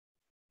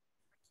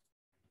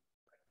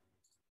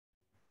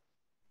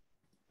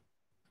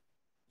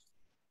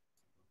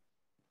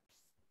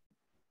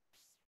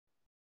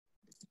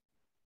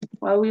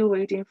while we're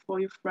waiting for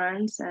your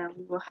friends, and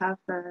we will have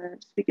a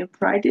speaking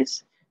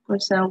practice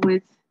concerned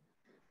with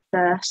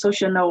the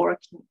social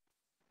networking.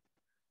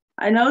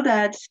 I know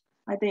that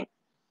I think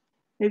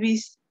maybe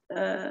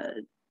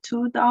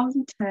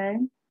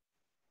 2010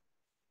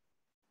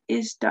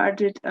 it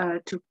started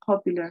to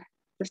popular.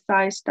 The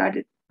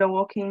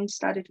networking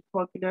started to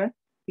popular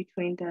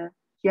between the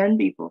young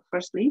people.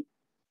 Firstly,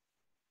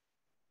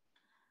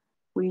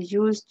 we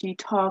use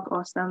Gtalk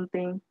or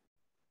something,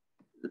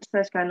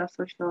 such kind of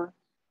social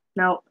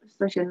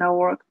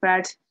network.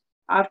 But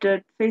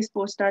after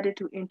Facebook started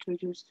to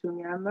introduce to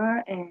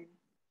Myanmar, and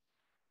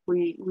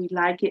we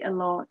like it a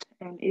lot,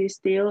 and it is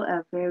still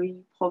a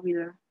very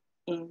popular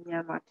in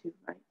Myanmar too,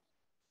 right?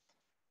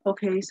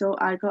 Okay, so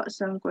I got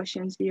some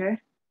questions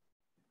here.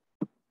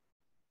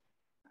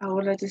 I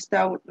would like to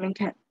start with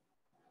Minkan.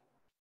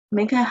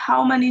 Minkan,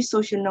 how many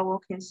social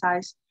networking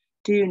sites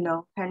do you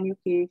know? Can you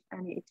give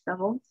any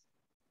examples?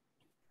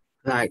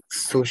 Like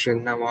social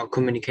network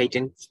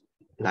communicating,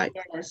 like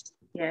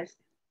yes,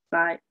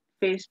 like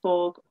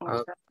Facebook or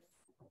something.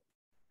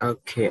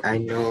 Okay, I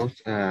know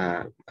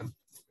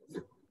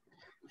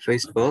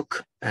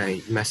Facebook,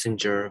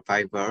 Messenger,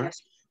 Viber,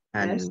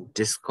 and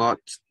Discord,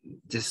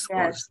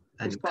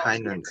 and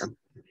kind of.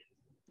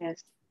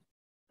 Yes.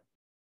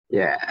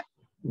 Yeah,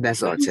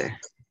 that's all. Do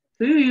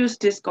you use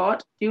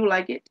Discord? Do you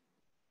like it?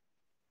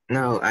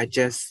 No, I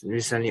just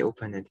recently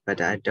opened it, but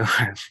I don't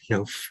have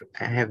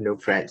I have no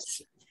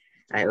friends.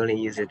 I only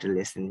use it to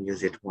listen,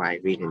 use it while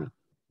reading.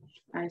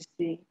 I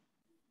see.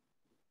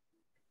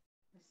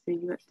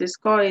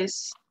 Discord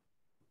is,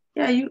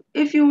 yeah.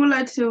 If you would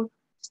like to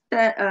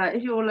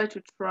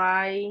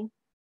try,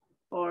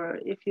 or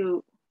if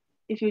you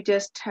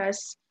just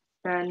test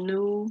a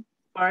new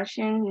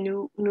version,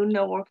 new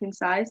networking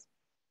sites,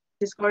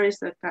 Discord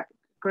is a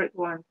great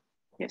one.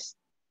 Yes.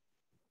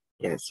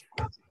 Yes.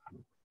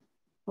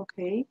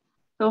 Okay.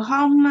 So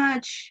how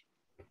much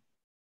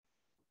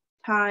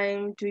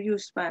time do you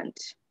spend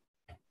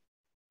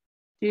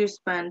a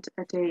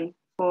day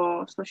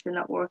for social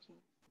networking?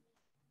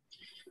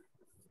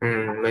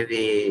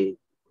 Maybe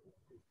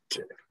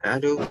I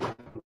don't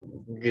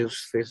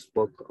use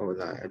Facebook, or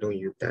I don't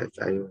use that.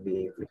 I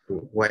only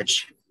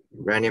watch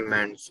Running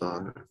Man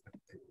or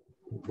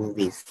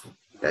movies.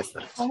 That's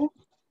not. Oh,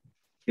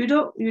 you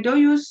don't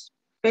use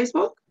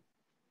Facebook?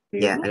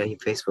 Yeah, I don't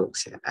use Facebook.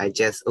 I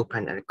just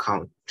open an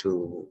account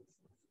to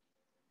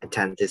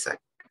attend this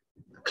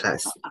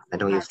class. I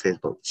don't use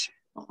Facebook.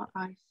 Oh,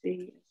 I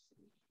see.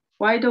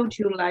 Why don't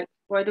you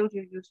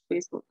use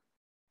Facebook?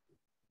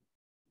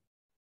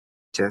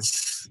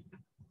 Just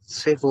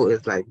Facebook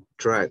is like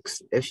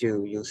drugs. If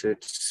you use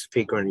it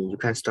frequently, you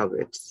can't stop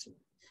it,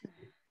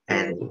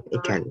 and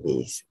it can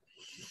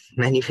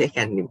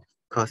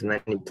cause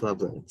many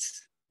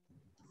problems.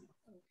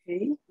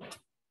 Okay.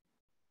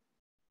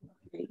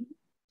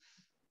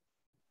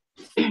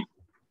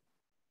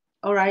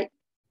 All right.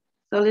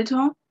 So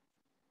little.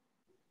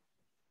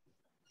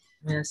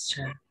 Yes,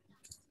 Chair.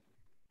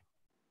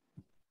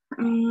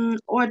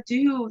 What do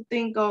you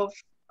think of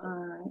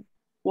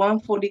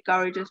 140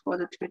 characters for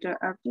the Twitter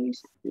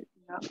updates?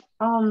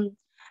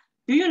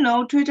 Do you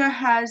know Twitter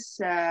has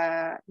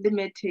word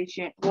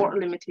limitation?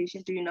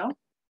 Do you know?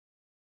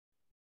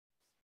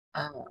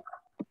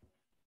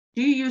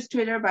 Do you use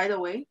Twitter, by the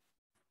way?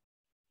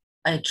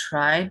 I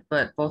tried,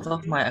 but both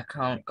of my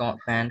accounts got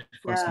banned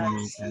for some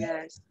reason.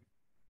 Yes.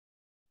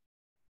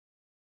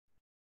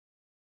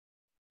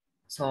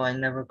 So I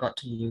never got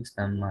to use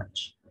them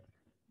much.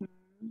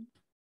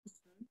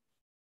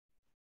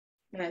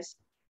 Yes.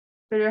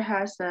 Twitter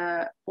has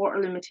a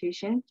word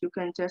limitation. You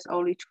can just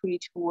only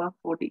tweet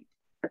 140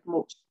 at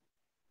most.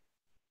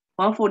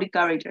 140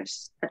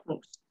 characters at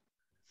most.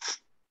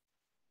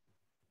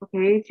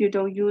 Okay, if you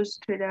don't use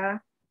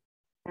Twitter,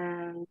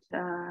 and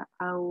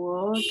I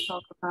will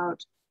talk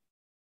about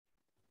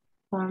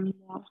one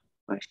more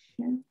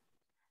question.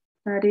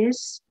 That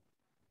is,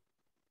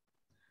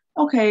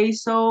 okay,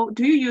 so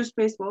do you use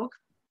Facebook,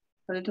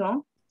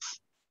 Little?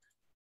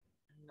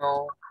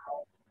 No.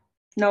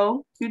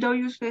 No, you don't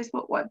use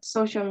Facebook? What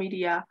social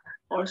media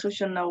or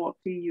social network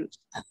do you use?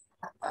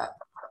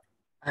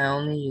 I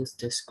only use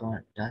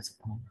Discord, that's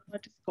all.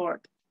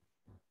 Discord.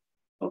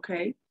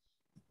 Okay.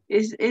 Do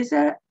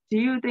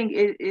you think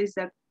it is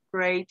a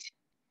great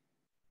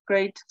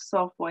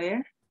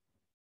software?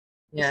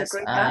 Yes,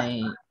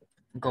 I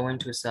go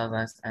into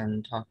servers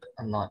and talk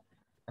a lot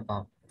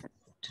about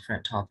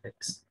different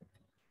topics.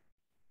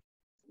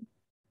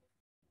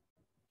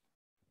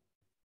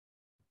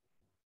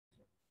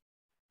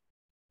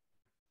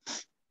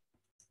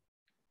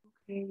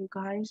 Okay, you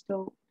guys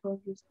don't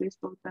use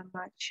Facebook that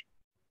much,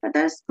 but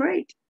that's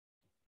great,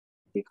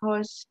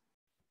 because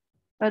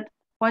but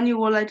when you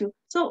would like to,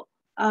 so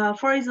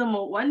for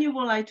example, when you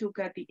would like to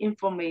get the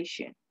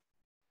information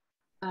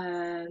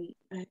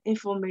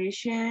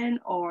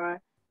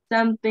or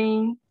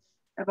something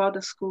about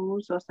the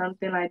schools or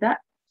something like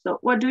that, so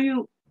what do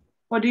you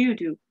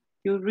do?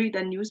 You read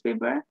the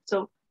newspaper.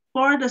 So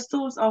for the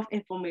source of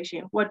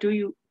information, what do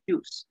you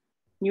use?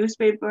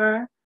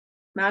 Newspaper,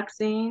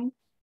 magazine,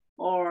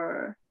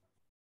 or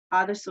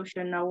other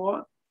social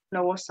network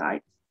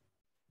sites?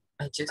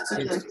 I just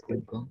use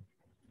Google.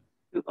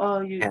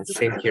 And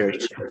same here.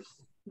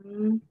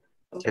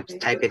 Okay.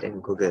 Just type it in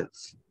Google.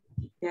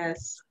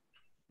 Yes.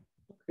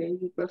 Okay,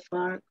 you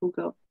prefer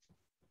Google.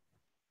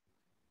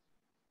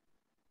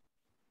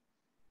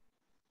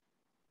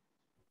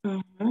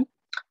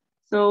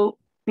 So,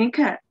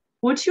 Minka,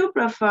 would you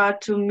prefer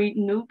to meet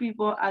new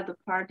people at the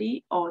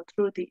party or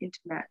through the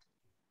internet?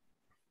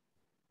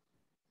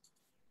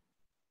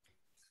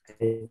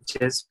 I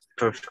just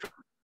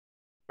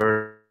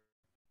prefer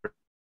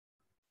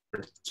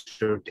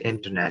through the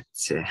internet.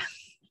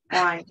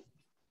 Why?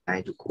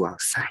 I do go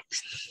outside.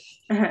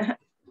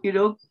 You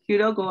don't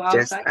go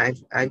outside?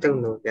 Just I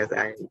don't know that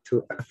I'm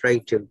too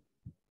afraid to.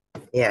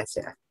 Yes,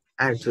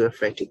 I'm too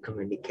afraid to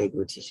communicate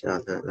with each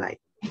other. Like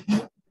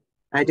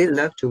I did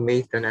love to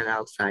meet them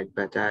outside,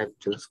 but I'm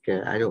too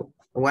scared. I don't.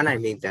 When I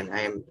meet them,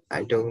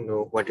 I don't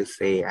know what to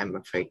say. I'm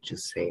afraid to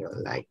say or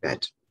like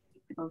that.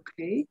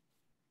 Okay.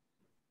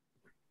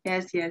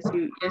 Yes.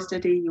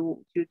 Yesterday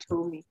you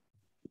told me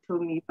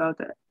about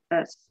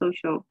that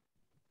social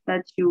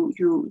that you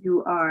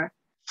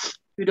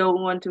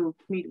don't want to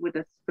meet with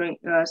a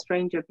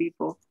stranger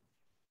people.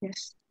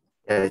 Yes.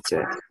 Yes.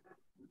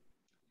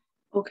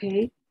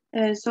 Okay.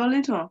 So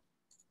Little,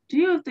 do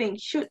you think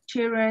should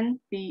children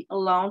be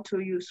allowed to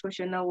use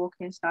social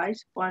networking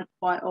sites? Why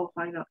or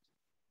why not?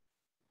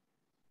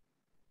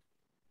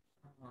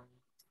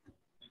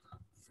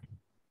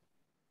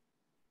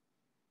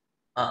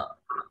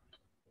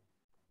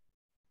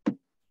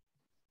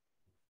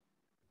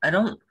 I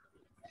don't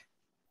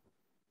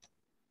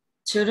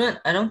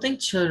think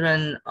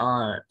children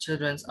are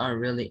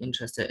really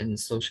interested in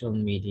social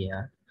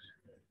media,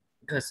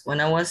 because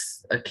when I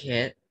was a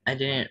kid, I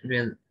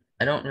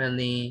don't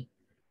really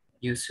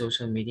use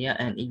social media,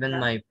 and even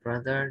my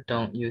brother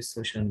don't use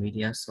social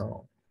media,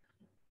 so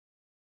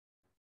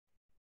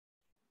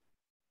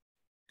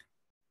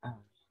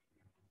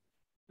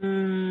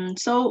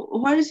so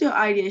what is your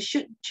idea?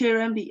 Should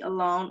children be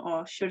allowed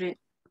or shouldn't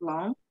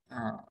allowed?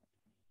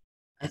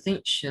 I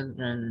think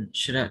children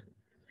shouldn't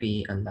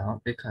be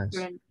allowed because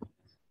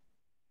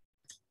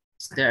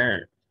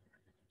their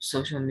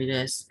social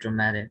media is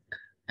dramatic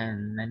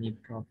and many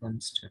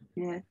problems too.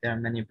 Yeah. There are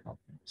many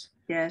problems.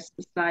 Yes,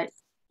 it's like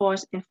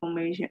false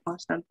information or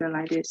something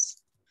like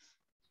this.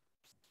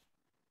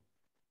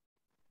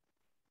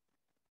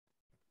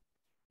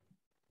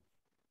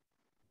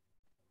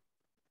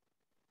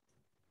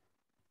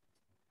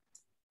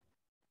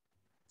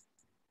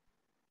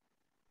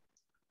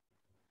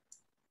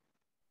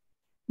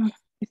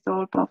 It's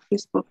all about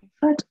Facebook.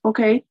 But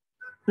okay,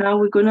 now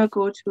we're gonna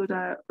go to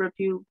the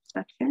review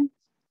section.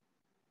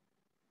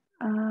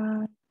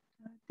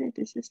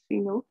 This is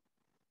Fino.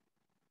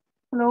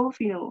 Hello,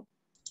 Fino.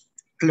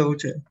 Hello,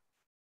 Jen.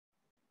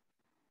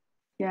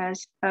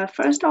 Yes.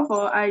 First of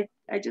all, I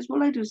just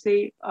would like to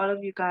say all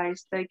of you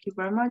guys, thank you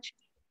very much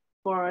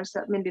for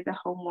submitting the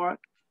homework.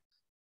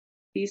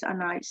 These are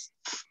nice.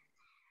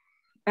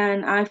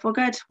 And I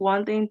forget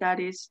one thing,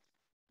 that is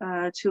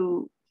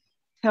to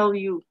tell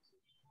you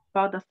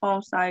about the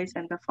font size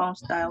and the font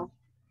style.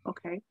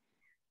 Okay.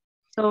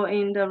 So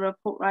in the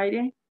report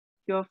writing,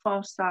 your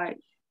font size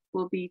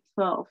will be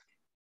 12.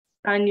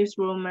 Chinese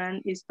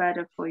Roman is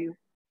better for you.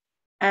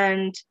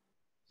 And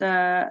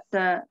the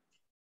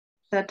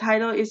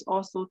title is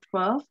also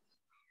 12,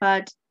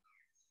 but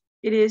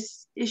it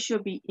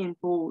should be in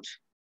bold.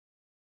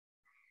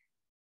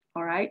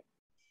 All right.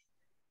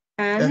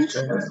 And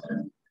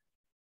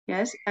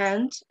yes,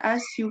 and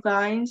as you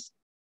guys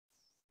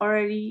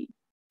already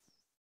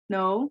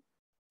know,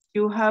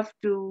 you have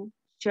to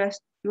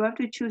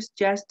choose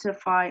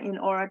justify in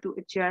order to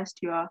adjust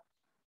your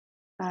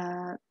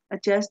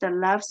adjust the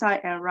left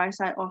side and right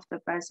side of the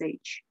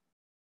passage.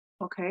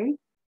 Okay,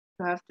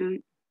 you have to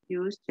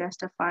use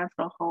justify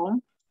from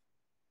home.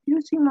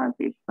 You see my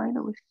big by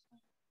the way.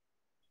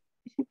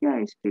 Yeah,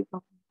 it's big.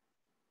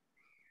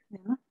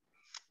 Yeah.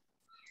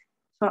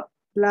 So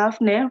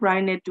left ne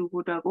right ne to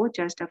go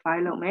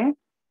justify lo me.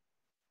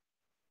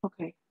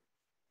 Okay.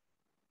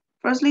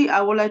 Firstly,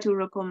 I would like to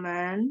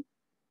recommend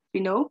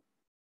Fino.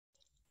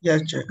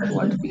 Yes, Jen.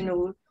 What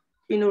Fino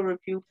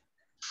review.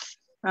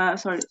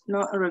 Sorry,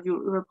 not a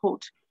review,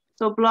 report.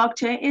 So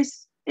blockchain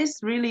is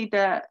really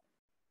the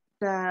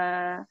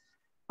how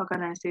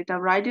can I say, the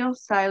writing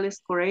style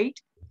is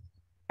great.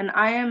 And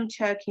I am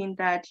checking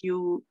that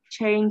you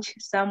change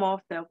some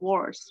of the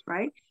words,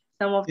 right?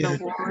 Some of the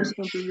words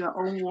into your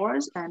own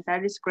words, and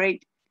that is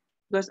great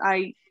because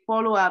I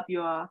follow up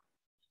your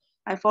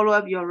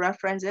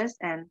references,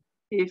 and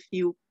if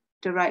you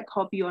the right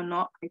copy or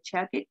not, I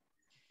check it,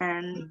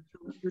 and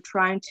you're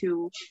trying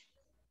to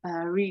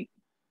how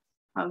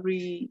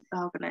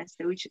can I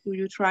say, which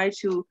you try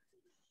to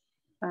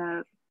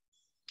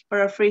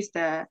paraphrase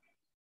the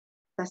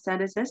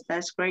sentences.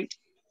 That's great.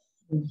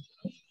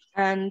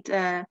 And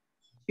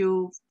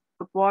you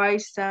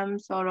avoid some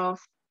sort of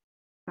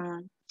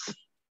how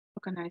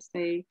can I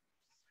say,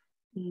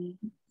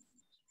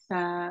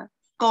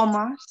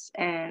 commas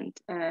and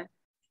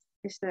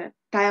it's the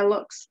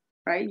dialogues,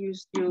 right? You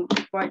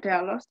write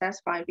dialogues,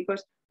 that's fine,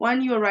 because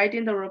when you're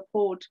writing the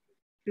report,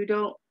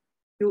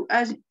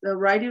 as the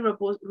writing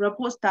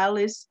report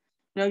stylist,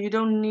 you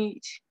don't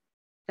need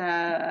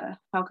the,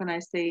 how can I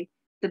say,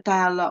 the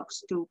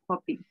dialogues to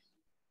copy.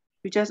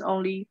 You just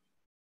only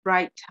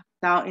write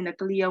down in a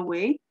clear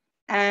way.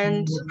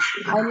 And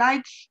I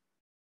like,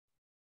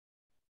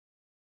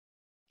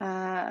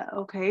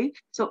 okay,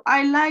 so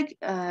I like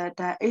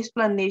the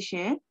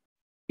explanation,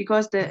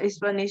 because the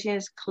explanation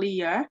is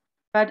clear,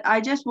 but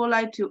I just would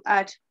like to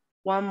add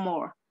one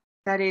more.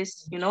 That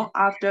is,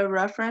 after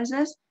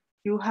references,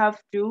 you have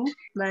to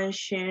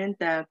mention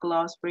the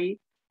glossary,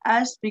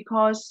 as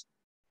because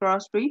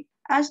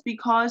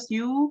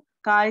you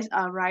guys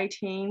are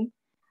writing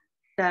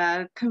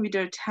the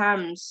computer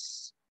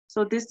terms.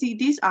 So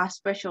these are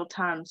special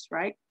terms,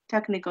 right?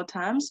 Technical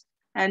terms,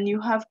 and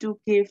you have to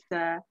give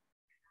the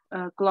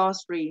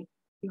glossary.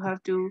 You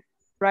have to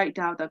write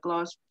down the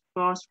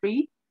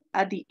glossary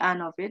at the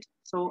end of it.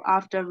 So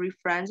after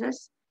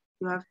references,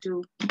 you have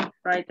to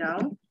write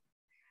down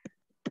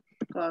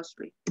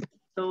glossary.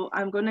 So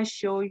I'm gonna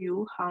show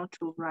you how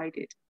to write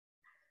it.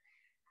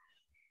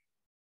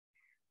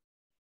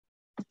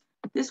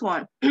 This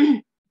one,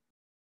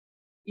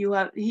 you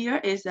have here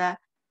is the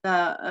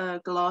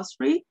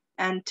glossary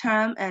and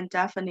term and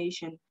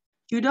definition.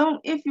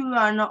 If you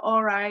are not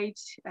all right,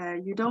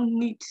 you don't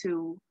need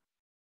to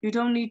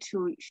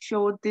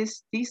show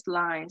these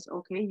lines.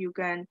 Okay, you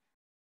can,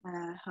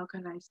 how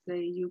can I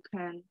say, you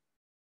can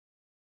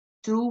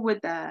do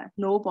with the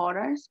no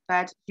borders,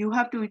 but you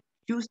have to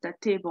use the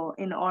table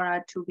in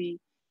order to be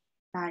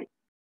like,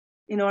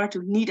 in order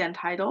to need and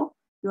title,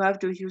 you have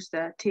to use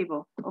the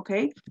table.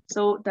 Okay,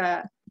 so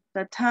the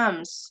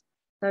terms,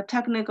 the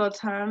technical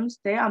terms,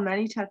 there are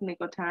many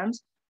technical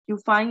terms. You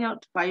find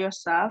out by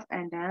yourself,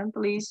 and then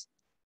please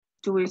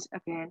do it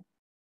again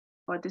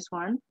for this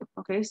one.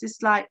 Okay, this is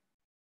like,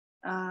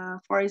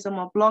 for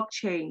example,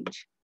 blockchain.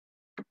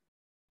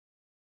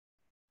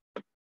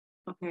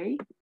 Okay,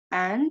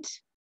 and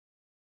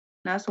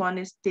next one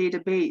is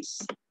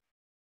database.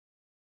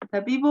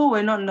 The people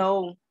will not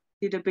know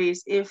database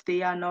if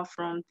they are not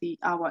from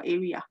our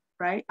area,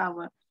 right?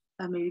 Our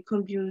maybe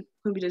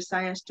computer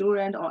science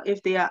student, or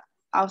if they are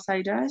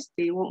outsiders,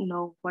 they won't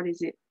know what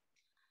is it.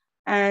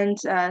 And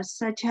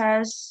such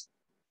as,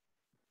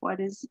 what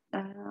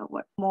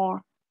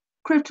more?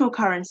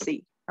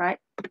 Cryptocurrency, right?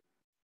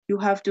 You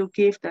have to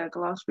give the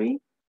glossary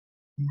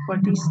for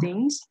these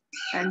things,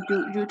 and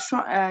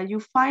you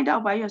find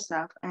out by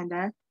yourself, and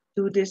then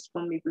do this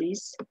for me,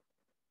 please.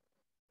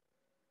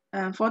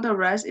 And for the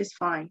rest, it's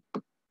fine.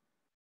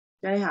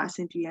 ကျန်တဲ့ဟာအဆ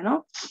င်ပြေရ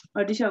နော်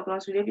။ဒီချက်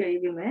glossary လေးပြန်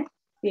ရေးပေးမယ်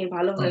။ပြီးရင်ဘာ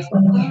လုပ်မလဲဆို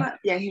တော့မှ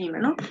ပြန်ညှိမ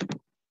ယ်နော်။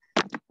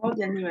ဟော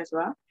ပြန်ညှိမယ်ဆို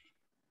တာ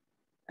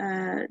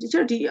ဒီချ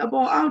က်ဒီအ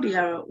ပေါ်အောက်တွေက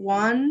တော့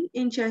1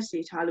 inches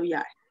တွေထားလို့ရ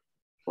တယ်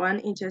။1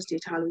 inches တွေ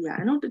ထားလို့ရတ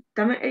ယ်နော်။ဒါ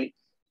ပေမဲ့အဲ့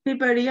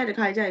paper တွေကတ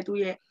ခါကြရင်သူ့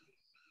ရဲ့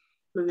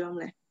ဘယ်လိုပြောမ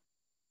လဲ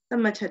။သ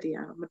တ်မှတ်ချက်တွေက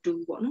တော့မတူ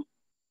ဘူးပေါ့နော်။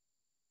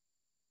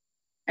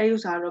အဲ့ဥ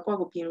စ္စာကတော့ကိုယ့်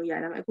ကိုပြင်လို့ရတ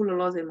ယ်။ဒါပေမဲ့အခုလော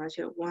လောဆယ်မှာချ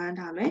က်1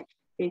ထားမယ်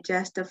။ပြီး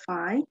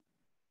justify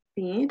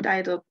ပြီးရင်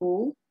title ကို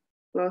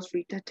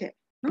glossary တက်တဲ့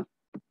နော်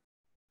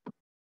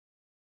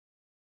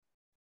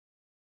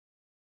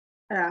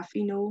အဲ့ဒါ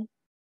fino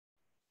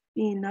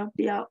ပြီးရင်နောက်တ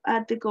စ်ယောက်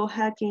article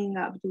hacking က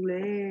ဘာလို့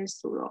လဲ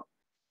ဆိုတော့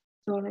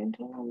ဇော်လင်း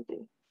ထွန်းလို့မသိ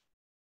ဘူး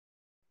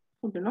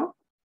ဟုတ်တယ်နော်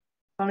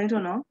ဇော်လင်းထွ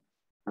န်းနော်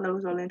hello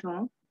ဇော်လင်းထွ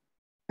န်း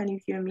can you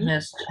hear me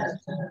Yes.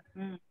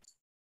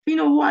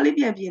 fino ဟိုကလေး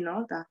ပြန်ပြင်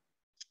နော်ဒါ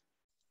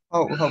ဟု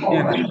တ်ပြ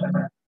န်ပြီ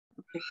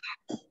okay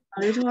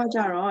ဇော်လင်းထွန်းကကြ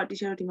တော့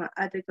teacher တို့ဒီမှာ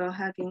article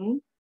hacking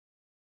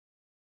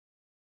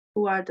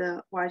who are the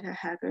white hat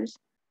hackers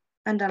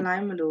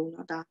underline မလို့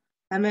နော်ဒါ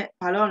ပေမဲ့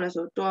ဘာလို့အောင်လဲ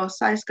ဆိုတော့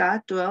size က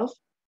12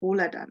 4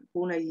 letter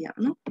 4နဲ့ရေးရအော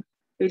င်နော်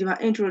ပြီးဒီမှာ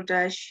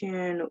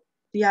introduction တို့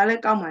ဒီဟာလ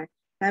ည်းကောက်ပါတယ်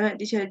ဒါပေမဲ့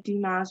teacher ဒီ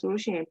မှာဆို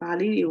လို့ရှိရင်ဘာ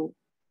လေးတွေကို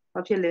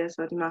ဘာဖြစ်လဲ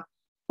ဆိုတော့ဒီမှာ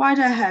white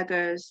hat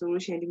hackers ဆို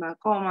လို့ရှိရင်ဒီမှာ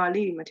comma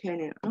လေးတွေမထည့်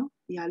နဲ့နော်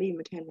ဒီဟာလေးတွေ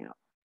မထည့်နဲ့တော့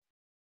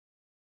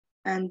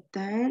and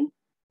then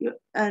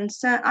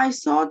I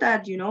saw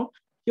that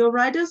your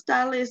writer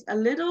style is a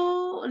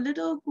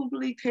little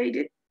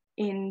complicated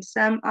in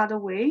some other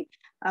way.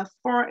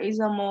 For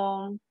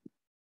example,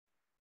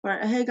 for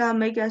a hacker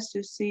make us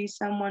to see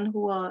someone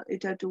who are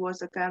either towards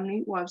the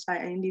company,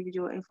 website, and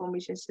individual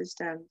information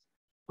systems.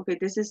 Okay,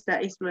 this is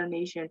the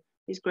explanation.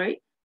 It's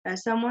great.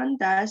 As someone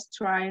that's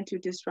trying to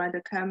destroy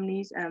the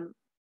companies and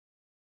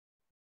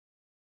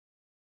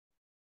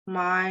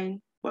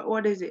mine.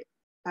 What is it?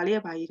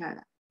 Like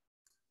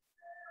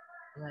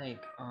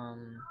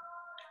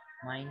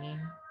mining.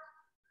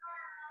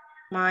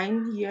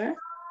 Mine here.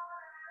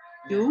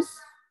 You, Yes.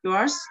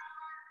 yours.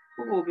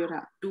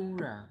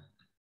 Dura.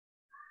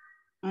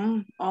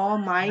 All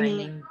mining.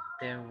 Mining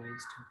their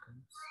ways to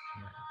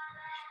consumer.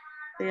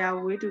 They are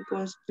way to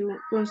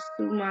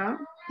consumer.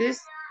 This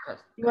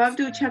you have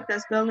to check the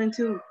spelling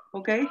too,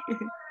 okay?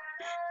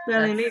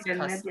 Spelling it and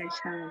not your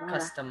channel.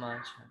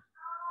 Customer.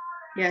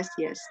 Yes,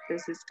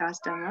 this is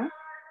customer.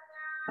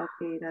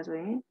 Okay, that's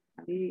right.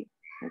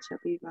 Let's check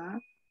it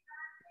out.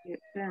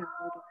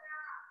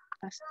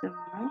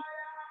 customer.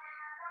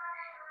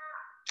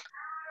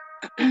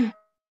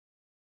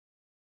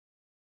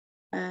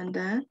 And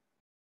then,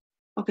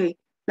 okay,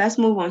 let's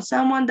move on.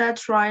 Someone that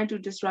trying to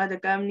destroy the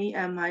company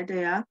and my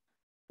data,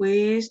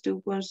 ways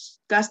to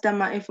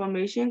customer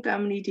information,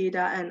 company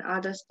data, and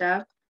other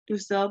stuff to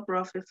sell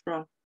profit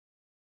from.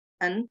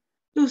 And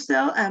to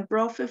sell and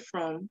profit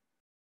from.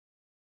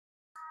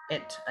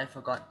 I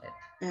forgot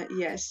it.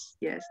 Yes,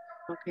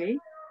 okay.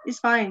 It's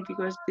fine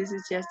because this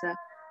is just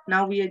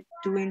now we are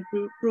doing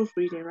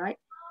proofreading, right?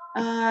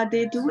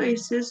 They do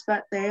exist,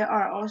 but there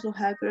are also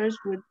hackers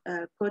with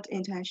good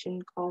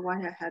intention called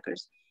white hat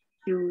hackers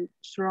to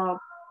drop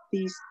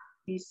these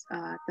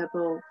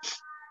double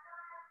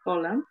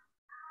column.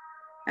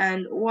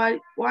 And why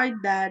white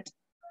hat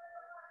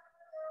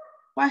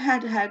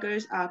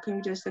hackers are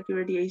computer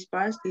security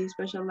experts. They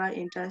specialize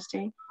in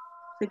testing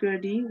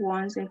security,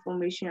 wants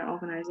information, and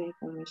organizing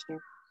information.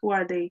 Who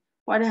are they?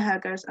 White hat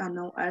hackers are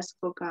known as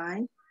good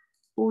guys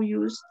who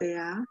use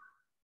their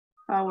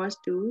powers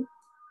to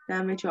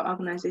damage your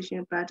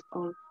organization, but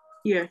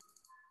here,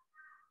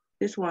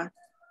 this one.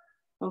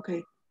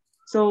 Okay,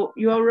 so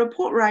your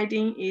report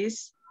writing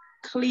is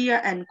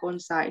clear and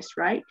concise,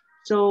 right?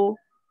 So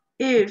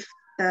if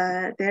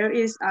there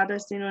is other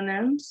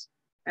synonyms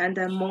and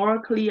a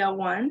more clear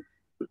one,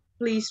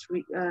 please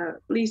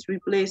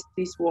replace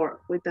this word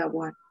with that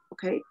one,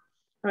 okay?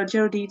 အဲ့တော့ကျွ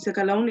န်တော်ဒီစ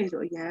ကားလုံးတွေ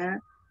ဆိုအရင်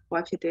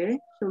ဟိုဖြစ်တယ်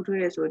ရှုပ်ထွေး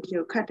ရဆိုဒီ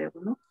ကိုခတ်တယ်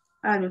ပေါ့နော်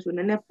အဲ့လိုမျိုးဆိုန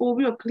ည်းနည်းပို့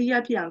ပြီးတော့ clear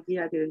ဖြစ်အောင်ရေး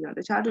ရသေးတယ်ကျွန်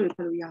တော်တခြားသူတွေဖ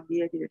တ်လို့ရအောင်ရေး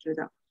ရသေးတယ်ဆို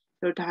တော့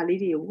ကျွန်တော်ဒါလေး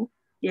တွေကို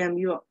ပြန်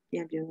ပြီးတော့ပြ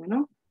န်ပြင်မယ်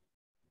နော်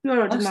ပြီး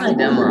တော့ဒီမှာ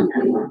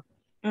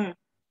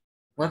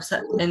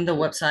in the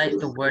website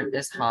the word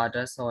is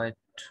harder, so I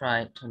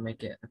tried to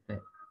make it a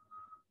bit.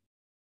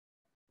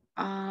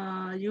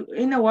 You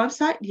in the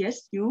website, yes,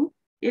 you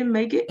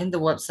make it. In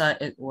the website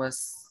it was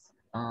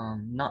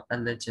not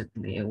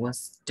allegedly, it was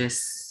this.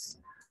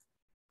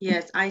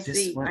 Yes, I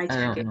see. I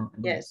check it.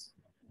 Yes.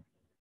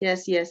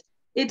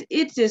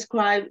 It's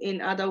described in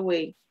other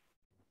way.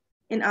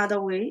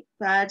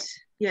 But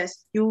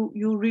yes,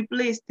 you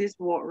replace this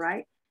word,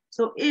 right?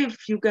 So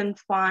if you can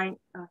find,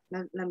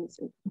 let me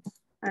see.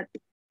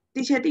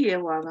 Teacher,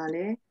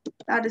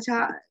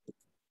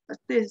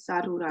 this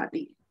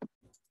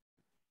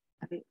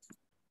okay.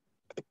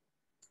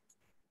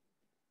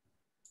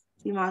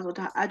 ဒီမှာဆို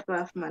တာ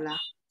adverb မ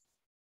လား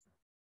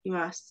ဒီ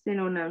မှာ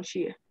synonym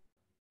ရှိတယ်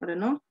ဟုတ်တယ်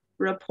နော်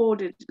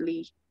reportedly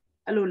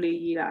အဲ့လိုလေး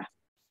ရေးတာ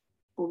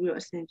ပို့ပြီးတော့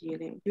အဆင်ပြေ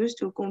တယ် used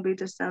to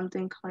complete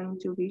something claimed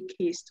to be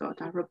case တော့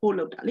ဒါ report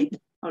လုပ်တာလေ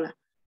ဟုတ်လား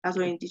ဒါ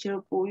ဆိုရင် teacher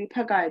တို့ပို့ပြီးဖ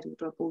က်ကရတဲ့သူ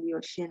တို့ပို့ပြီး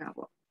တော့ရှင်းတာ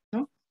ပေါ့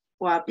နော်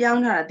ဟိုကပြော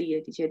င်းထားတာတည်ရ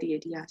teacher တည်ရ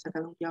ဒီဟာစ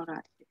ကားလုံးပြောင်း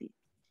ထားတာတည်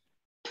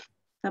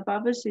the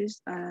purpose is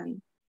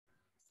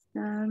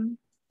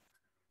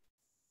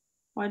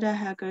why the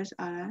hackers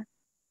are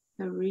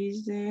the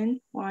reason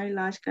why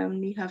large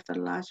companies have the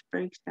large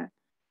breaks that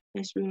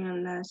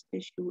experience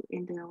issue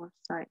in their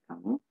website.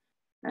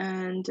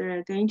 And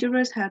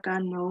dangerous hacker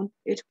know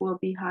it will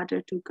be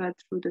harder to get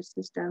through the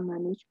system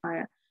managed by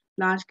a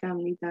large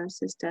company than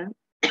system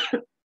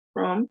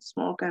from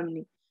small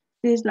company.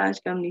 This large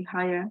company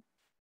hire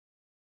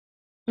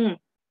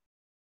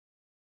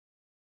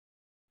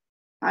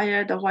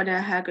the white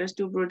hackers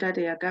to protect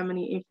their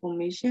company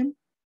information,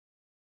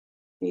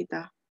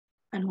 data,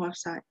 and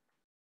website.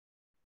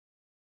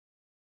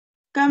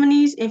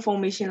 Company's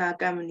information la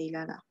company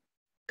la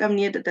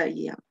company at the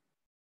year.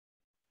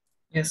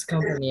 Yes,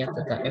 company at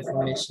the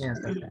information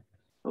at the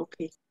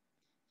okay.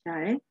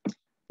 Right.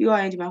 You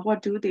are in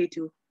what do they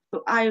do?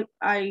 So I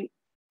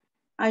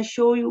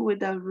show you with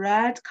the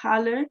red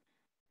color.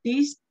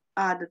 These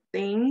are the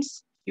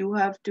things you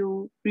have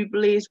to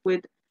replace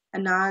with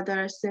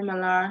another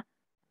similar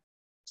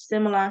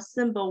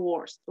simple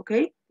words.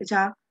 Okay? တ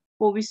ခြား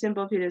ပို့ပြီး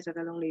simple ဖြစ်တဲ့စ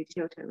ကားလုံးလေးတစ်ချ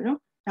က်ထည့်ပြီနော်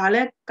။ဒါလ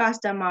ည်း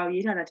customer ကို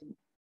ရေးထားတာတင်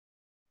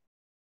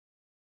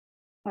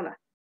ဟုတ်လား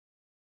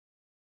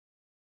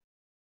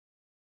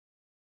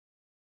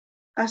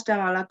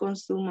customer လား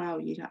consumer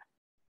ကိုရေးထား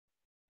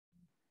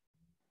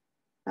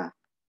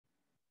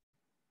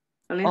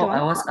Oh,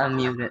 I was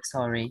unmuted,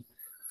 sorry.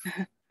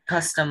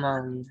 Customer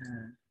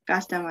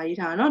ရေး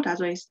ထားနော်ဒါ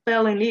ဆိုရင်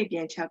spelling လေးပြ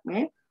န် check မ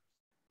ယ်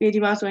ပြီးဒီ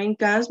မှာဆိုရင်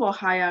guns for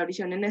hire ဒီ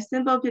ချက်နည်းနည်း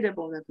simple ဖြစ်တဲ့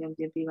ပုံစံပြန်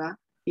ပြင်ပေးပါ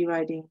ဒီ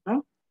writing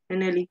နော်နည်း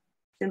နည်းလေး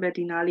simple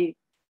ဒီနားလေး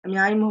အ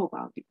များကြီးမဟုတ်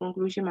ပါဘူးဒီ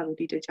conclusion မှာဆို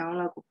ဒီတစ်ချောင်း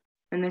လောက်ကို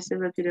နည်းနည်း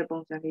simple ဖြစ်တဲ့ပုံ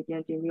စံလေးပြ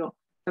န်ပြင်ပြီးတော့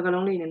စကား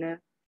လုံးလေးနည်းနည်း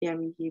ပြန်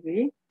ပြီးရေး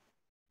ပေး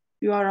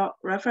ပြီးတော့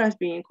reference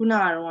ပြီးရင်ခုန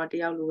ကတော့တ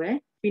ယောက်လိုပဲ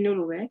ပြီးလို့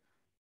လိုပဲ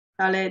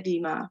ဒါလည်းဒီ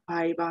မှာဘာ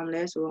တွေပါမ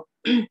လဲဆိုတော့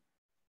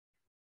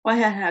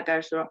white hat hacker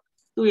ဆိုတော့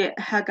သူ့ရဲ့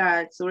hacker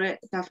ဆိုတဲ့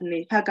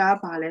definitely hacker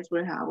ဘာလဲဆို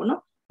တဲ့ဟာပေါ့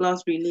နော်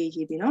glossary လေး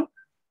ရေးပြီးနော်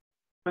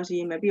glossary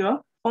ရေးမယ်ပြီးတော့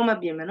format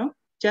ပြင်မယ်နော်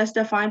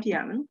justify ဖြစ်ရ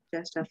မယ်နော်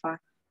justify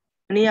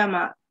အနည်းမှ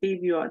ပြီး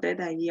ပြီးတော့တဲ့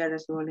ရေးရတ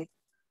ယ်ဆိုတော့လေ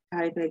ဒါ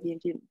လေးပဲပြင်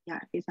ဖြစ်ရ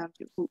ကိစ္စဖြ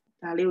စ်ခု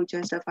ဒါလေးကို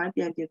justify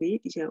ပြန်ပြင်ပြီး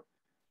ဒီချက်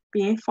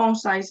ပြီးရင် font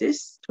sizes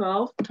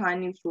 12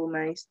 Chinese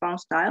Roman font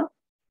style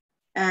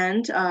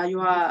and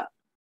your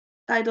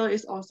title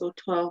is also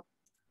 12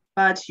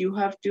 but you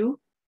have to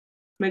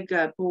make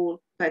a bold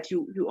but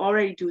you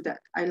already do that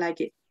I like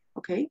it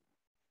okay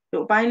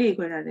တို့အပိုင်းလေး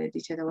ခွဲထားတယ်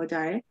teacher သဘောကျ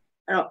တယ်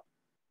အဲ့တော့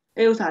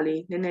အဲ့ဥစ္စာ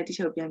လေးနည်းနည်း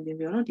teacher ကိုပြန်ပြင်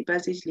ပြနော်ဒီ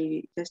passage လေး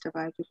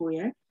justify ဖြစ်ဖို့ရ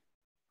ယ်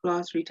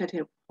glossary ထပ်ထ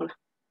ည့်ဟုတ်လား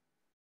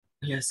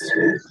Yes.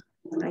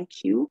 Thank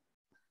you.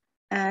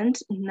 And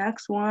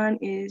next one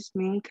is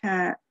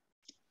Minka.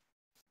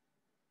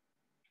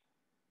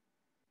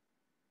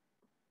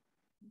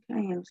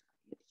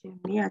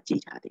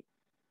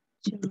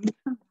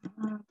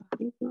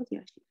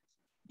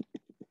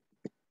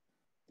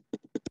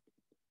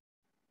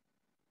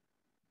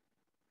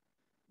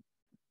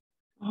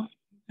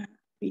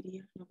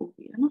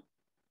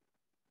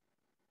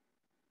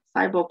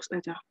 Cyborgs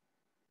aja.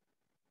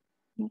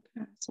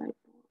 Okay, cyborgs.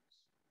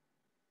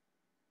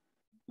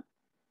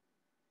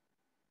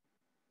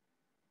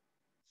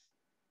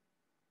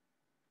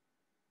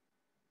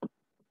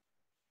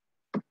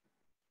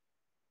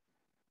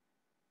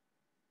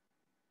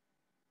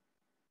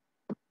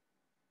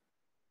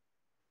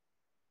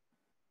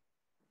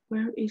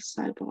 Where is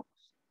cyborgs?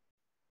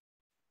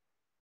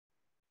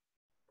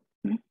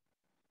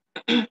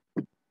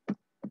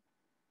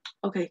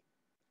 Okay,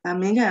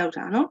 Minka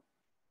no?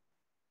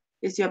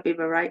 It's your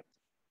paper, right?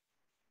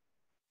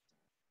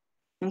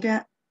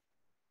 Minka,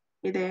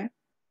 you there?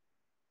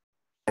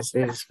 Yes,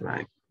 this is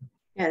mine.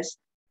 Yes.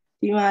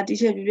 ဒီမှာ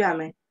teacher ပြပြ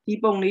မယ်ဒီ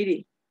ပုံလေးတွေ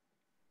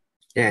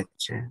Yeah,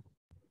 teacher.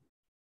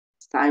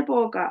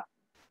 cyborg က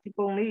ဒီ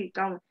ပုံလေး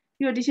ကောင်း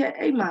ပြီးတော့ teacher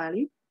အိတ်မှာ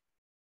လी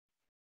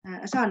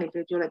အစနေ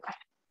ပြောလိုက်ပါ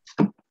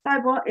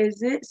cyborg is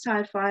it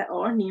sci-fi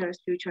or nearest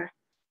future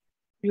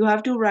you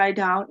have to write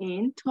down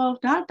in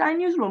 12ဒါတိုင်း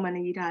news လိုမှ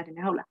နေရေးထားတယ်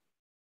ဟုတ်လား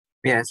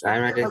Yes, I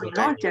read it. Okay,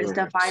 not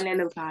justify နဲ့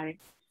လုပ်ထားတယ်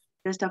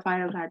justify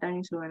လုပ်ထားတိုင်း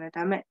news လိုမှလည်း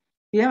ဒါပေမဲ့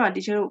ဒီထဲမှာ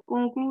teacher တို့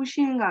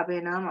conclusion ကဘ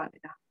ယ်နားမှာလဲ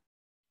ဒါ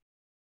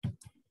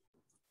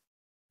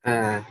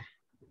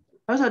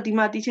အဲ့ဆိုဒီ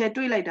မှာ teacher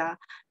တွေ့လိုက်တာ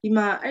ဒီ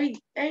မှာအဲ့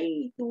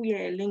သူ့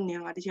ရဲ့ link နဲ့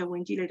မှာ teacher ဝ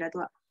င်ကြည့်လိုက်တာသူ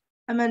က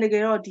အမှန်တက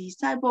ယ်တော့ဒီ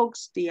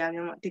cyborgs တွေကမြ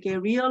န်မာတကယ်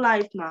real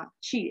life မှာ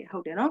ရှိတယ်ဟု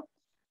တ်တယ်နော်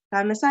ဒါ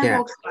ပေမဲ့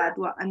cyborgs က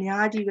သူကအ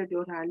များကြီးပဲ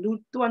ပြောထားတယ်လူ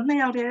သူက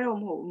2ယောက်တည်းတော့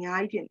မဟုတ်အများ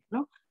ကြီးဖြစ်နေ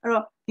နော်အဲ့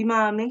တော့ဒီမှာ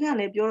မင်းခန့်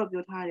လည်းပြော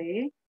ထားတယ်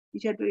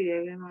teacher တွေ့တ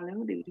ယ်ဘယ်မှာလဲမ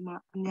သိဘူးဒီမှာ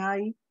အများ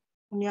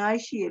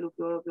ကြီးရှိရလို့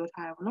ပြော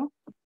ထားတယ်ပေါ့နော်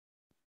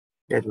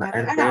Yes,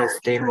 and there is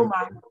statement.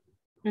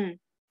 And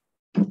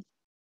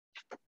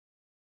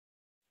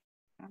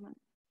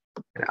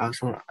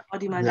also,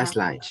 last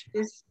slide.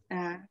 This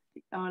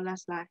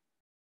last slide.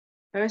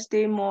 First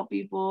day, more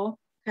people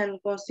can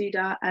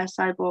consider as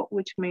cyborg,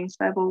 which means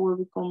cyborg will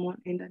be common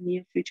in the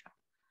near future.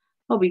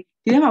 Okay,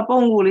 ဒီထဲမှာပုံ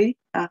ကိုလေ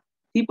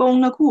ဒီပုံ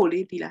နှစ်ခုကိုလေ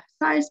ဒီလား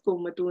size ကို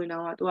မတူရင်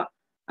တော့သူက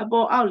အ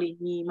ပေါ်အောက်လေး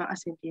ညီမှအ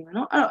ဆင်ပြေမှာ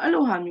နော်အဲ့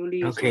လိုဟာမျိုး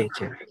လေး Okay,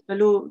 teacher. ဘယ်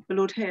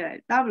လိုထည့်လိုက်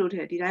ဒါဘယ်လိုထ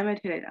ည့်ဒီတိုင်းပဲ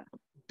ထည့်လိုက်တာ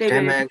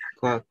table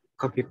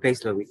copy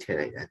paste လုပ်ပြီးထည့်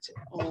လိုက်တာချင်း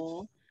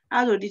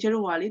အဲ့ဆို teacher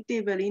တို့ကလေ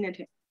table လေးနဲ့ထ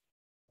ည့်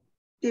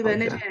table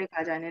နဲ့ထည့်တဲ့ခါ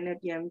ကျရင်လည်း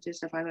ပြန်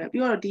justify လုပ်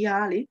ပြီးတော့ဒီဟာ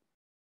ကလေ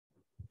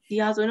ဒီ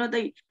ဟာဆိုရင်တော့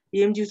တိတ်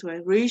ရေးမကြည့်ဆိုရ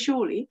င် ratio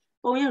လေ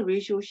ပုံရဲ့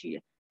ratio ရှိတ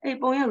ယ်အဲ့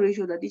ပုံရဲ့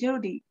ratio ဆို teacher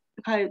တို့ဒီတ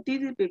စ်ခါတီး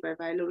paper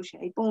ပိုင်းလို့ရှိရ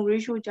င်အဲ့ပုံ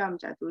ratio ကြမ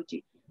ကြသူကြ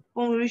ည့်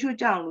ပုံ ratio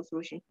ကြအောင်လို့ဆို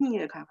လို့ရှိရင်ညှိ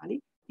တဲ့ခါမှာလေ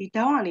ဒီ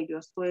down ကနေ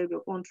ပြီးဆွဲ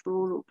ပြီး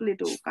control လို့ click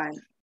တို့ကိုင်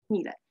ညှိ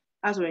လိုက်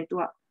အဲ့ဆိုရင်သူ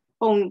က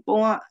ပုံ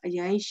ကအရ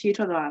င်ရှေး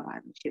ထွက်သွားတာပါ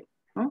ဖြစ်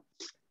နော်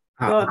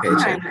တော့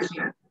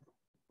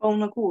ပုံ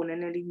နှစ်ခုကိုန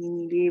ည်းနည်းလေးညီ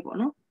လေးပေါ့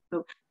နော်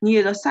ညီရ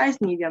တော့ size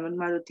ညီကြမှာဒီ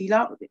မှာဆိုဒီ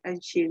လောက်အ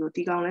ရှည်ဆို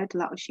ဒီကောင်လဲဒီ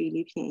လောက်အရှည်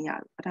လေးဖြစ်ရင်ရ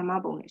တယ်ပထမ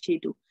ပုံနဲ့အရှည်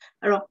တူ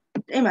အဲ့တော့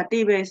အဲ့မှာ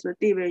table ဆို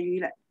table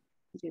ရွေးလိုက်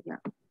ဒီပြ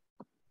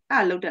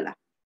အဲ့လောက်တက်လား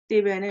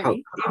table နဲ့ဒီ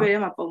table ထဲ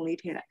မှာပုံလေး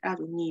ထည့်လိုက်အဲ့ဒါ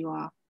ဆိုညီ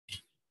သွား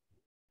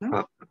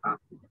နော်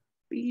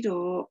ပြီး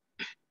တော့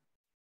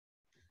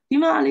ဒီ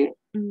မှာလေ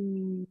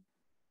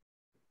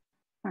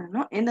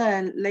in the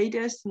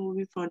latest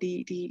movie from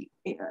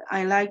I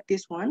like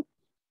this one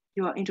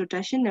your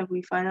introduction and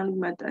we finally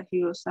met the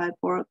hero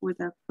cyborg with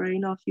a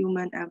brain of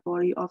human and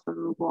body of a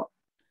robot.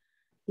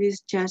 It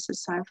is just a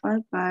sci-fi,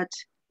 but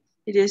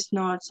it is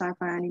not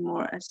sci-fi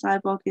anymore. A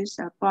cyborg is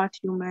a part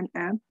human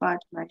and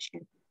part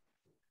machine.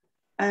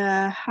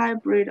 A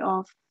hybrid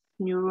of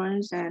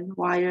neurons and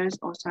wires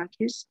or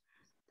circuits.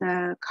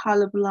 The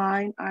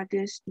colorblind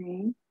artist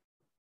name.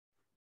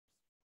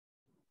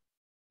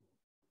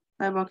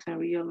 Cyborgs in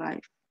real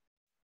life.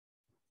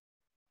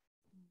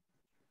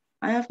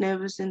 I have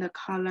never seen the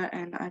color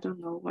and I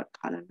don't know what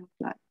color looks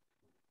like.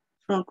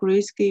 From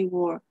Grayscale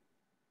War.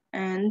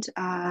 And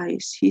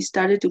he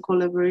started a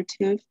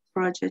collaborative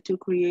project to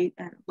create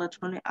an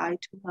electronic eye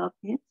to help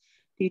him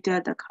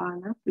detect the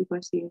color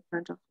frequency in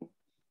front of him.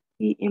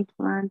 He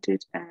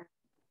implanted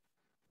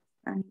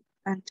an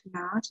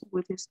antenna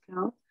with his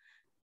skull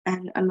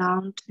and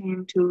allowed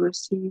him to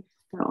receive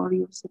the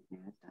audio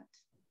signal that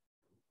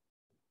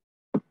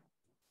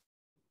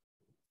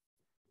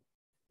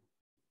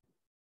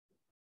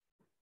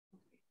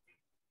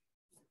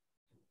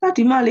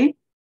ဒီမှာလေ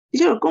ဒီ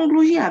ကျတော့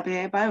conclusion ကဘ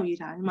ယ်ဘိုင်းကိုရေး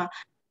ထားဒီမှာ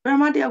ပရ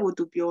မတ်တယောက်ကို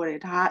သူပြောတယ်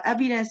ဒါ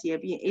evidence ရ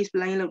ပြီးရင်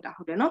explain လုပ်တာ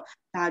ဟုတ်တယ်နော်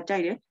ဒါကြို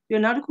က်တယ်ပြီး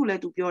တော့နောက်တစ်ခုလ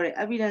ည်းသူပြောတယ်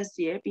evidence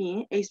ရပြီးရ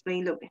င်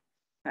explain လုပ်တယ်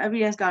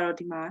evidence ကတော့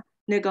ဒီမှာ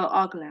nickel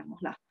oxide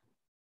ပေါ့လား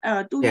အဲ့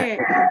တော့သူ့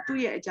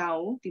ရဲ့အကြောင်း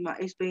ကိုဒီမှာ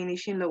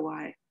explanation လုပ်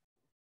သွားတယ်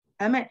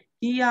ဒါပေမဲ့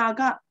ဒီဟာ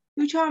က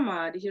future မှာ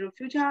ဒီကျတော့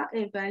future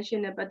invention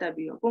နဲ့ပတ်သက်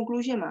ပြီးတော့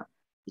conclusion မှာ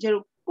ဒီကျ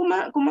တော့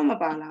comment မ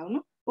ပါလာဘူး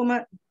နော်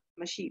comment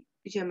မရှိ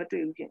ဒီကျမ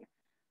တွေ့ဘူးဖြစ်နေ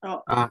အဲ့တော့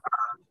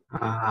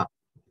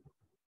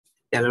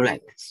ပြန်လုပ်လိုက်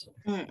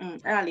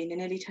အဲ့ဒါလေးနည်း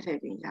နည်းလေးထပ်ထည့်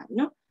ပေးရပြီ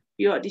နော်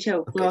ပြီးတော့ဒီချက်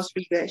ကို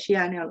glossary ပဲ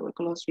share နဲ့လို့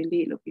glossary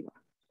လေးလုပ်ပြီးပါ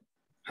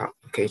ဟုတ်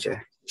okay ချာ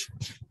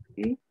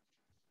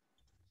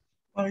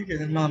အဲ့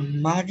ဒီမှာ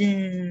margin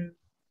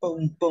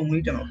ပုံ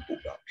လေးကျွန်တော်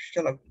ပို့တာချ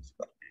က်လောက်စ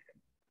ပါ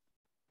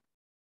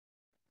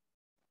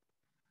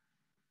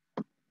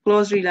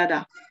glossary လာတာ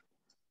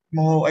မ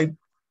ဟုတ်အဲ့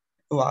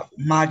ဟိုက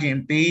margin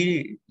ပေး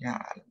ညာ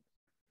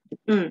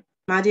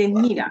margin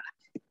ညှိတာ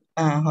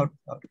လားဟုတ်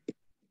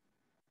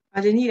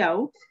margin ညှိတာ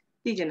ကို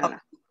သိကျင်တာ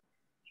လား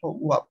ဟုတ်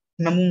ဟိုက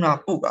နမူနာ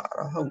ပို့တာ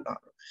ဟုတ်လား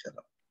ချက်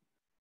လောက်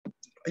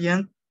အရင်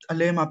အ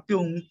လဲမှာ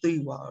ပြုံပြီး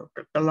သိသွား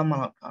တလက်မ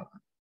လောက်ထားတာ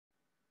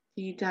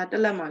ဒီဒါတ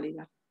က်လက်မှလေး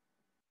လား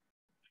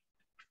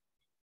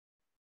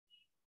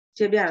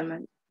ကျေပြရမ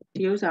ယ်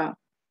ဒီဥစ္စာ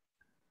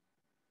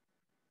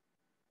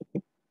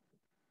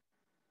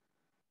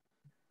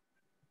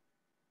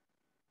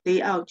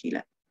လေးအောက်ကြည့်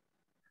လိုက်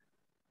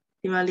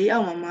ဒီမှာလေးအော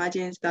က်မှာ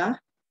margins က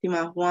ဒီ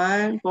မှာ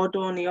1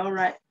 bottom နေရော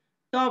right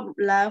top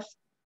left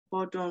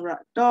bottom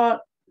right top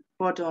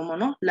bottom ပေါ့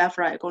နော် left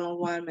right အကုန်လုံး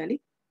1ပဲလी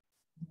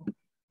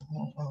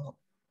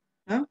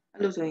နော်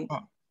အဲ့လိုဆိုရင်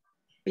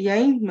အရ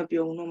င်မ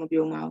ပြုံတော့မ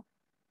ပြုံပါဘူး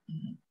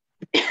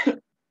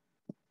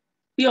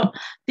ပြီးတော့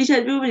ဒီချ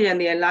က်ပြုပြင်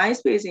နေတဲ့ line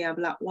spacing ကဘ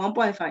ယ်လောက်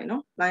 1.5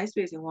 နော် line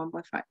spacing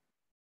 1.5line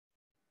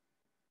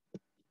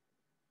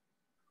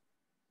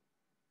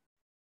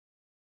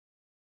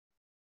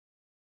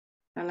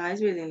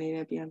spacing လေး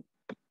နဲ့ပြန်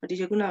ဒီ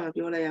ချက်ခုနကမ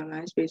ပြောလိုက်ရအောင်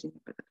line spacing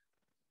ပဲ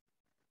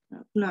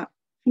ခုန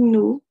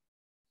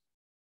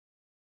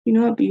ဖီ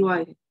နိုကပြီးသွား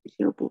ပြီဒီ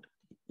ချက်ပို့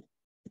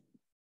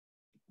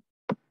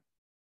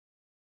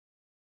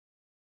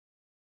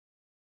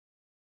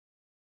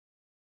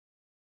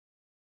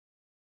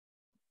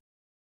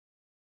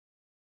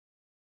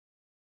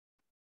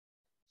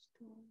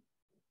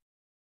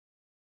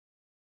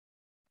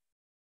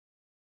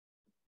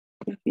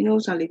ဖီနို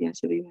စာလေးပြန်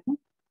စစ်ပေးမယ်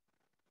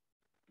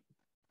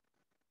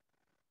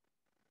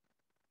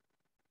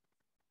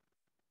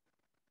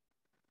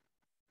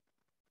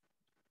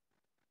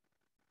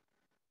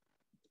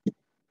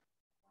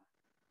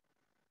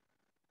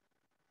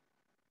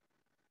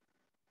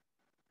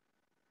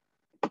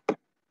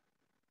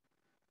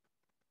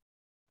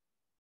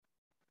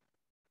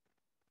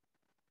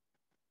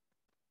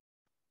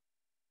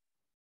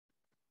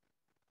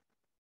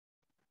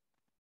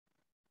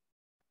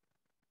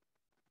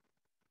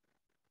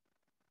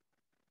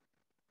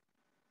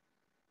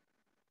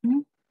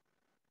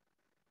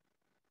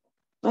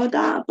နော်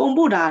ဒါပုံ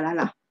ပို့တာ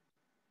လား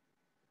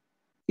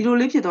ဒီလို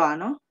လေးဖြစ်သွားတာ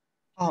နော်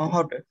ဟု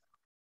တ်တယ်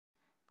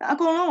အ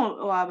ကုန်လုံး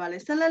ဟိုဟာဗာလဲ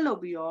ဆက်လက်လုပ်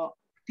ပြီးတော့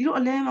ဒီလို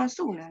အလဲမှာ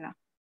စုနေလား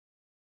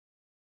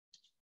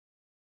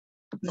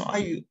နော်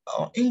အဲ့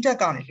အင်တက်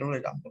ကနေလုပ်လို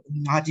က်တာ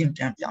margin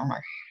ပြန်ပြောင်းလို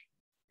က်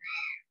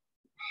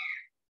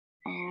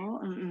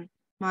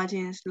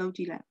margins လုပ်ကြ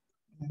ည့်လိုက်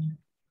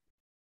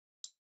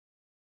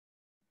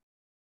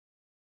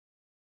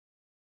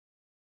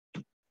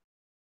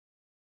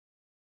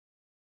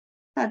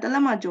တလ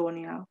က်မှာကြော်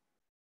နေတာ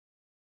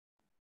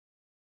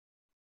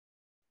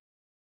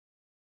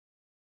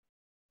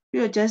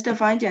ပြီးတော့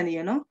justify ကြံနေရ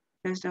နော်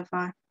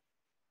justify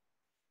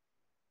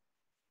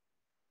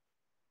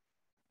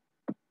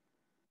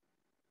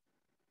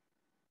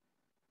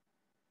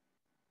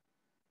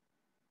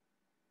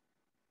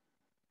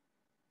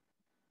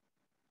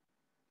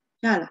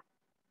ရလား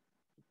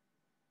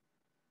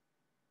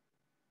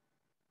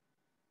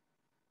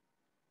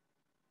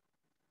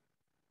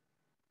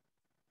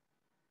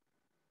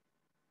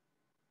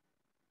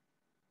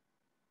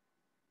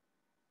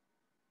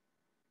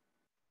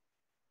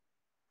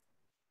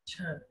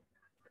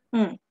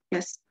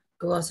yes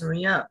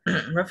glossary က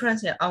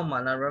reference ရဲ့အောက်မှာ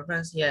လား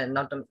reference ရဲ့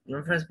နောက်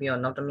reference ပြီး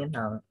တော့နောက်တစ်မျက်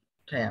နှာ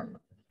ထည့်ရမှာ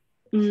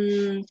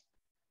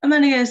အမှ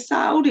န်တကယ်စာ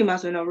အုပ်တွေမှာ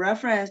ဆိုရင်တော့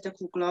reference တစ်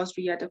ခု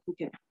glossary ကတစ်ခု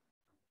ဖြစ်တယ်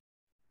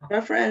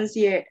reference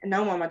ရဲ့အ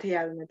နောက်မှာထည့်ရ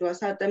ပြီမယ်သူက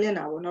စာတစ်မျက်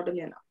နှာပေါ့နောက်တစ်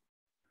မျက်နှာ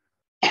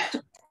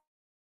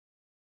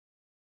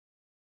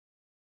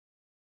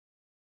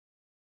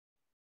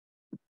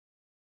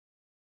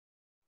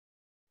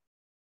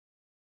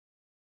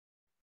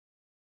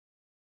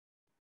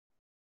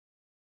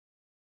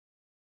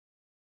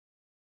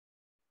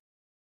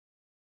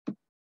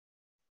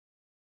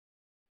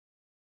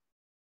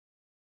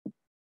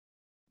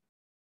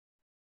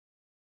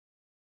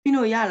ပြီး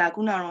လို့ရလား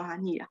ခုနကတော့ဟာ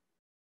ညှိတာ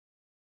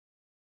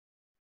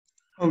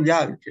ဟုတ်ရ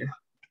ပြီ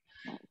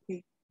okay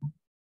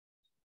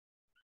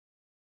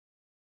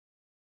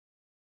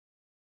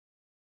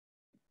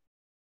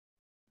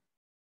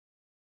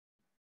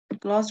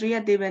glossary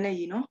ရဲ့ table နဲ့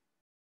ရေးနော်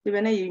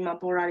table နဲ့ရေးပြီးမှ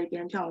border တွေပြ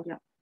န်ဖြောင်းကြ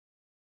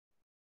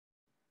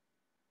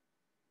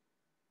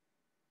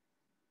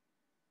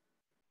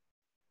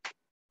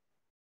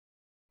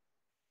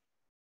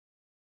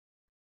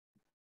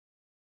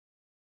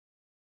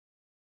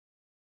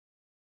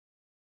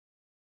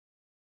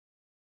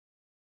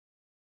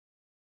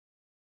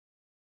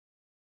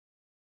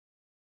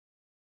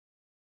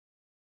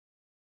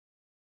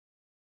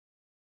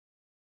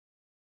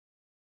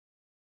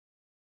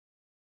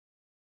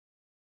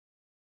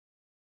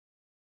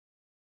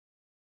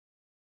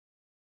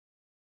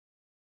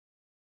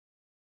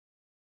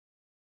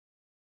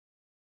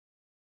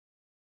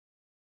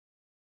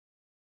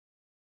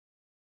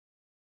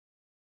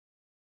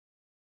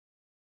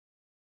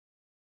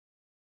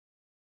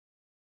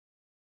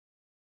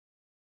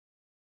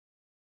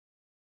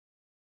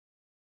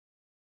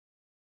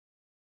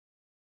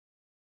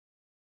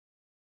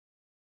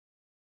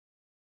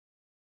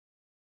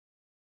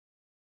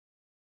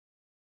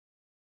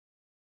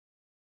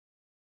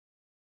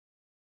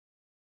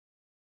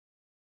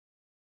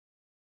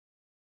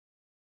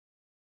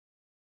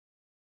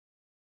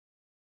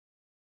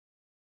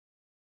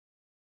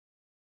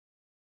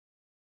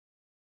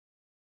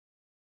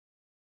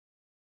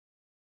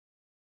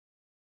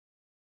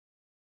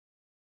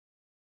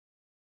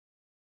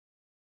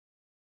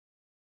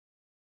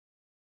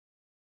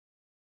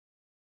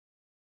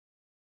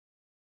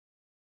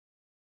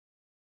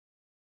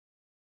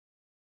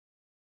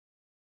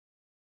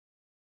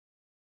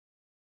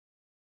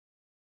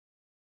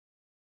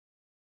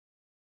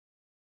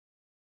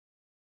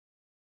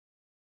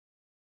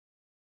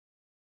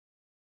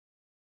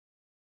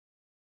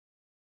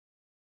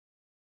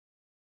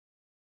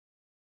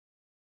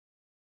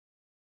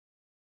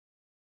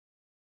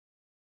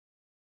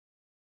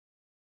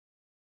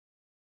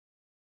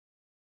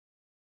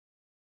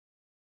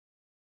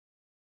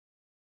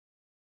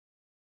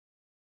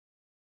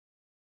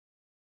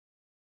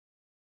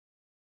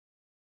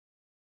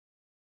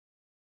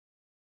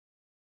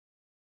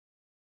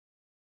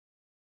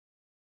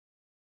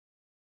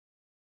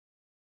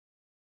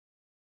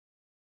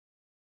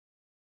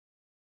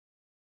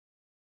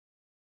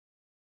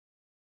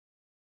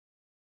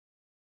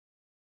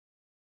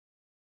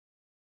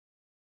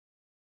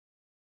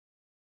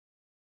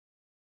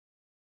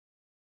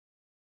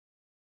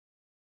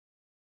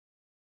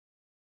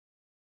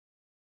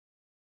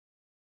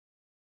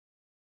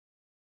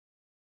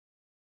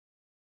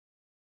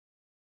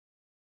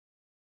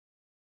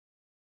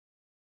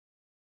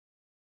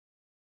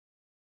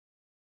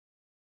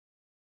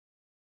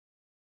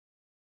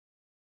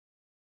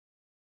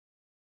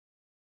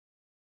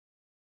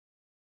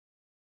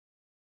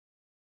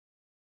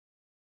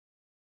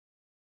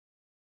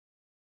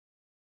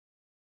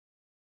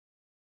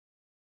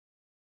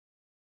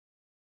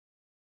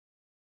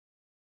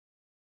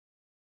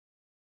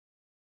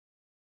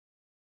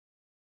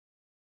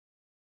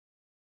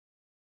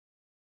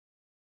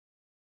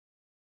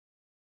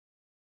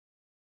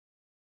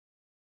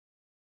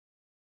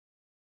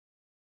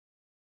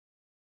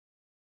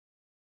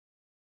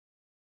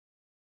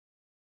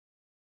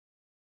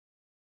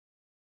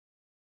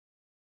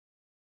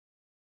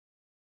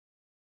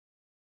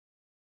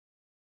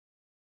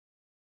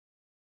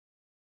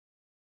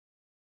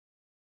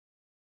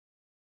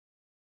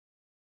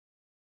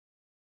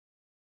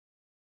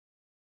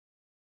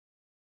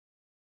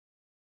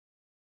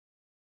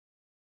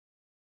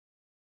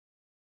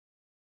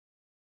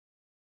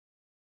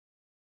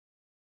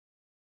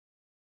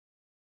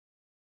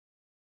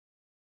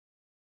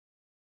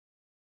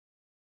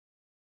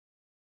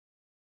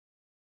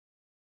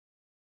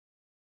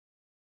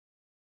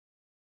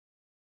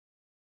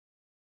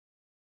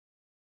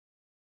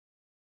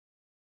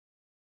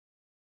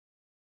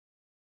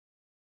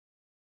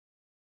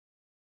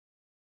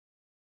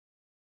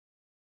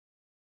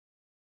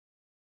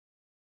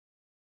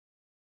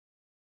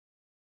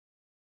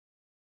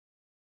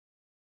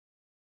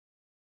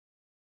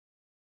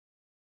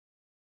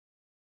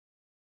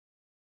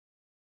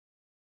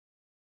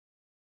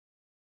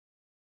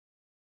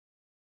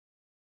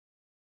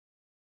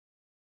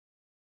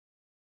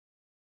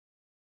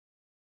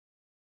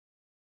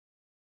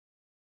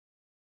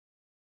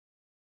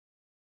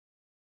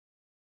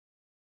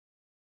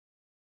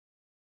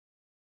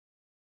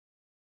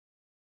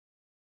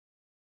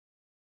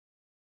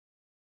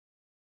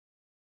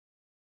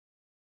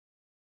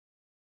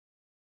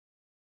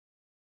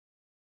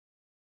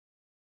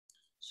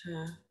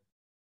Sure.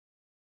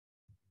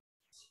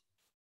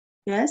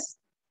 Yes.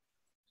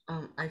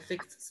 I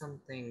fixed some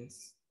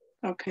things.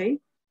 Okay. Um,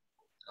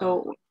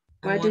 So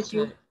I where want did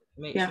you? to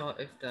make Yeah. sure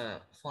if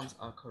the fonts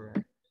are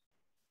correct.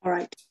 All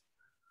right.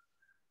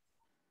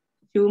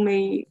 You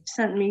may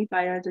send me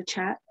via the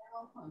chat.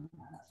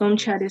 Phone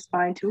chat is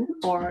fine too,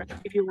 or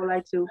if you would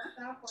like to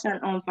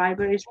send on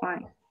Viber is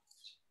fine.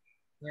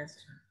 Yes,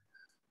 sure.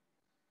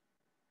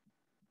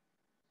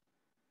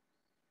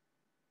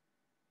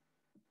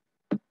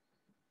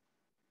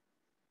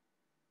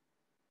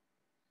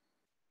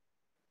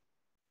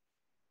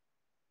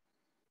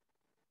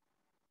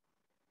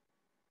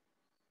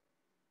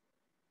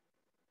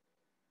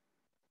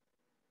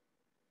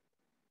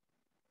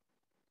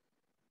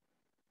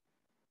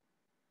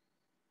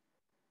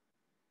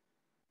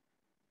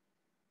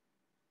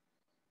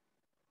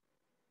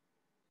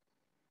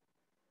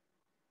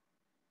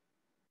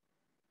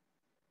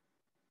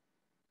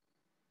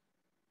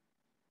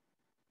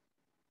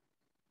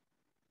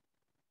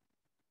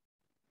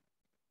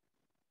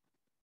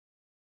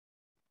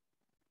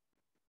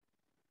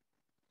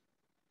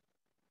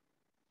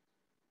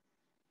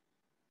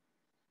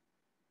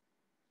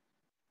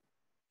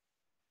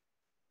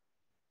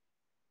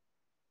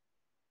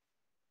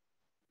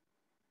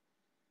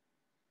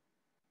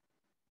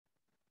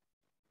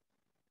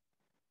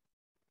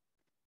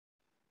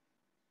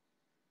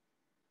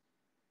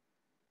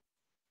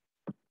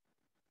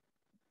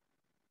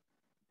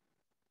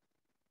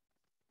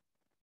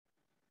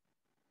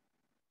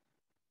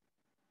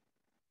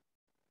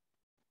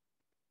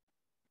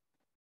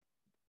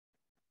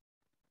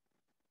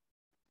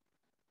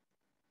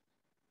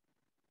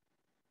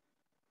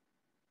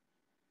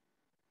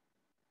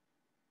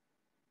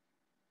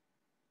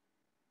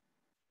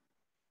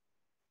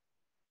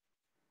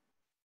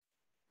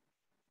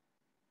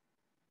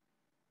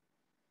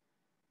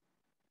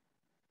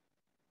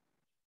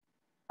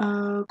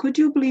 Could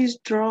you please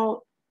draw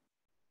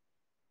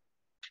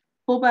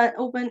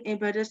open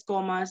inverted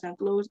commas and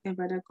close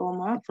inverted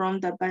comma from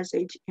the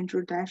passage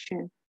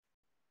introduction?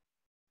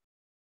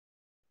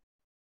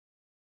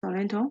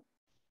 Sorrento,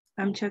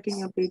 I'm checking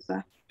your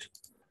paper.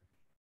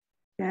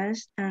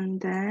 Yes, and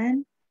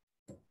then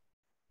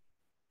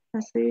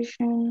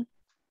translation.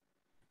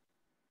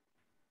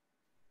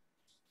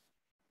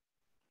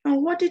 Oh,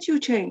 what did you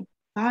change?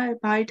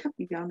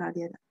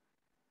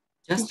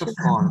 Just the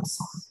fonts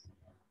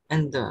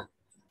and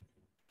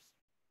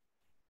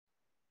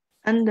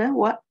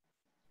what?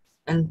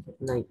 and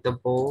like the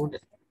bold.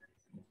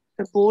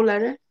 The bold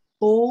letter?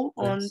 Bold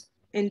on Yes.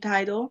 in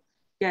title?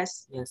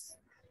 Yes. Yes.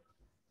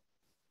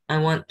 I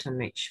want to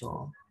make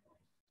sure.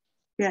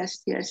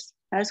 Yes, yes.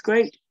 That's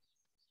great.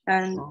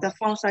 And Oh. the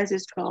font size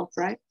is 12,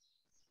 right?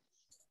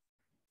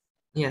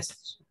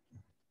 Yes.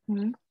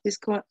 It's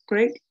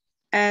great.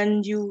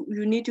 And you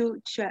need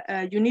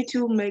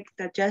to make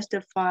the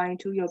justify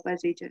to your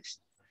passages.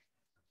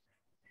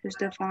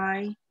 Justify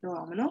တော့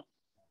အောင်မနော်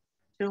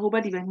ကျွန်တော်ဟိုဘ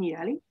က်ဒီဘက်ညှိ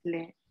တာလေ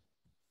လဲ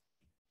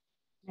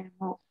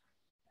ဟုတ်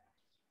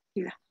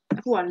ဒီလားအ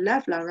ခုက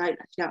left လား right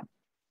လားကြောက်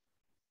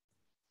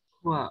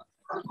Well,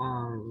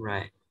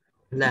 right.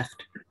 Left.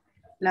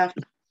 left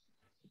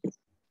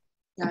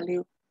ဒါလေး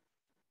ကို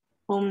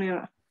home နဲ့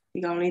ဒီ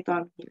ကောင်လေး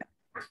တွားညှိလိုက်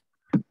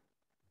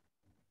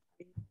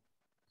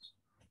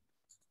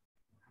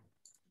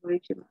ဘယ်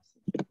ဖြစ်မှာ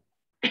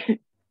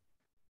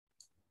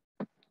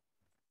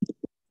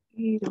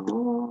ပြီး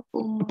တော့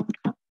ပုံမှန်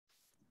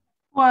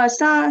ဟို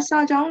စာ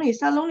ကြောင်းတွေ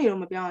စာလုံးတွေ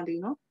တော့မပြောင်းရသေး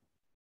ဘူးနော်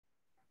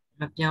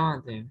မပြောင်းရ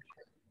သေးဘူး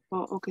ဟု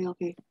တ် okay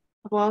okay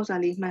အပေါ်ဥစ္စာ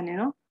လေးမှန်တယ်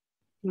နော်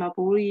ဒီမှာ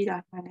ဘိုးရေးတာ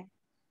မှန်တယ်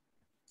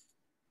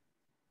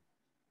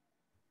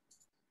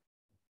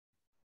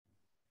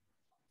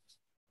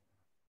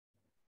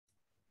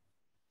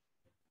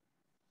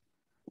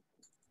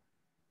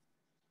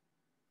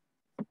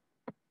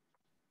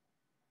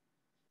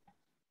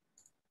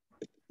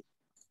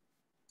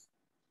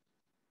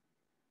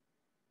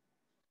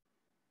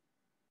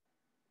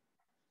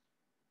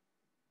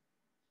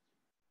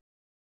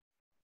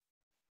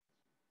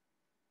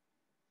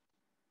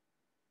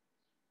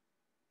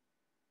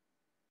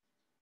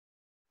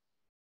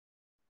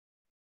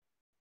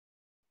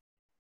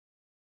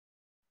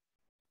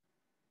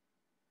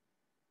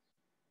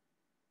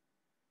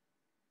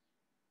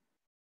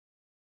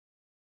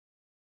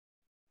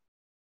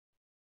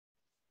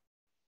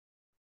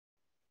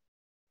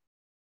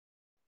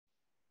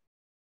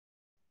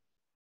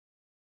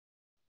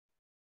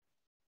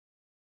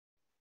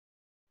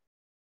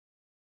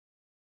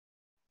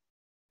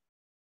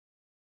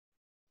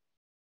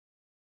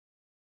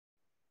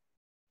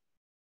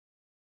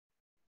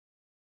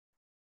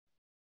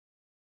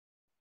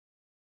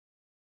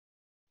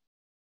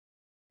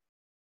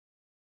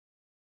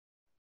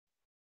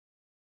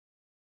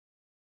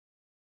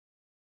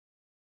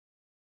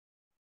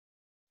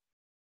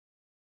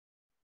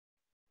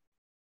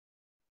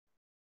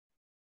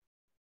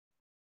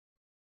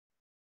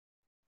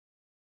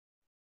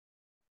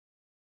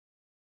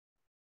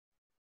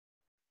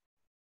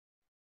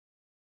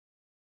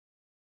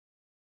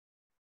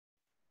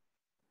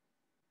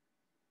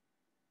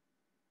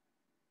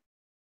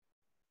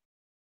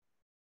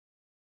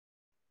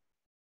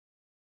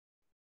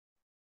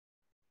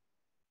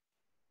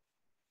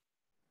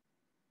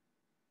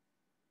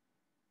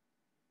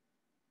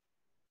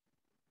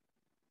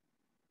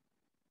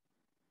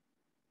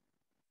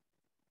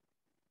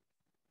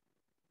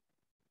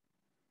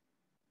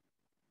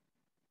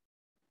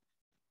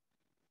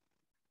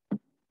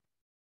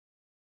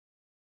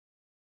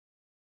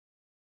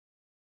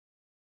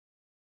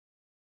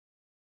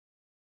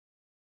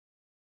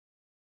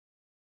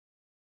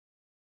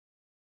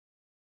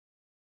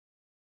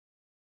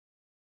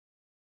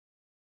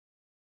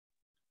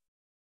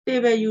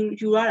Tebe,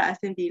 you are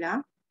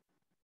assembled.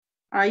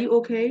 Are you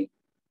okay?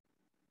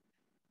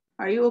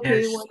 Are you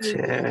okay? Yes, What you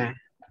chair.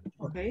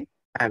 okay?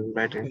 I'm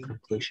writing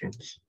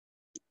conclusions.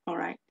 All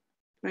right.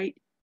 Great.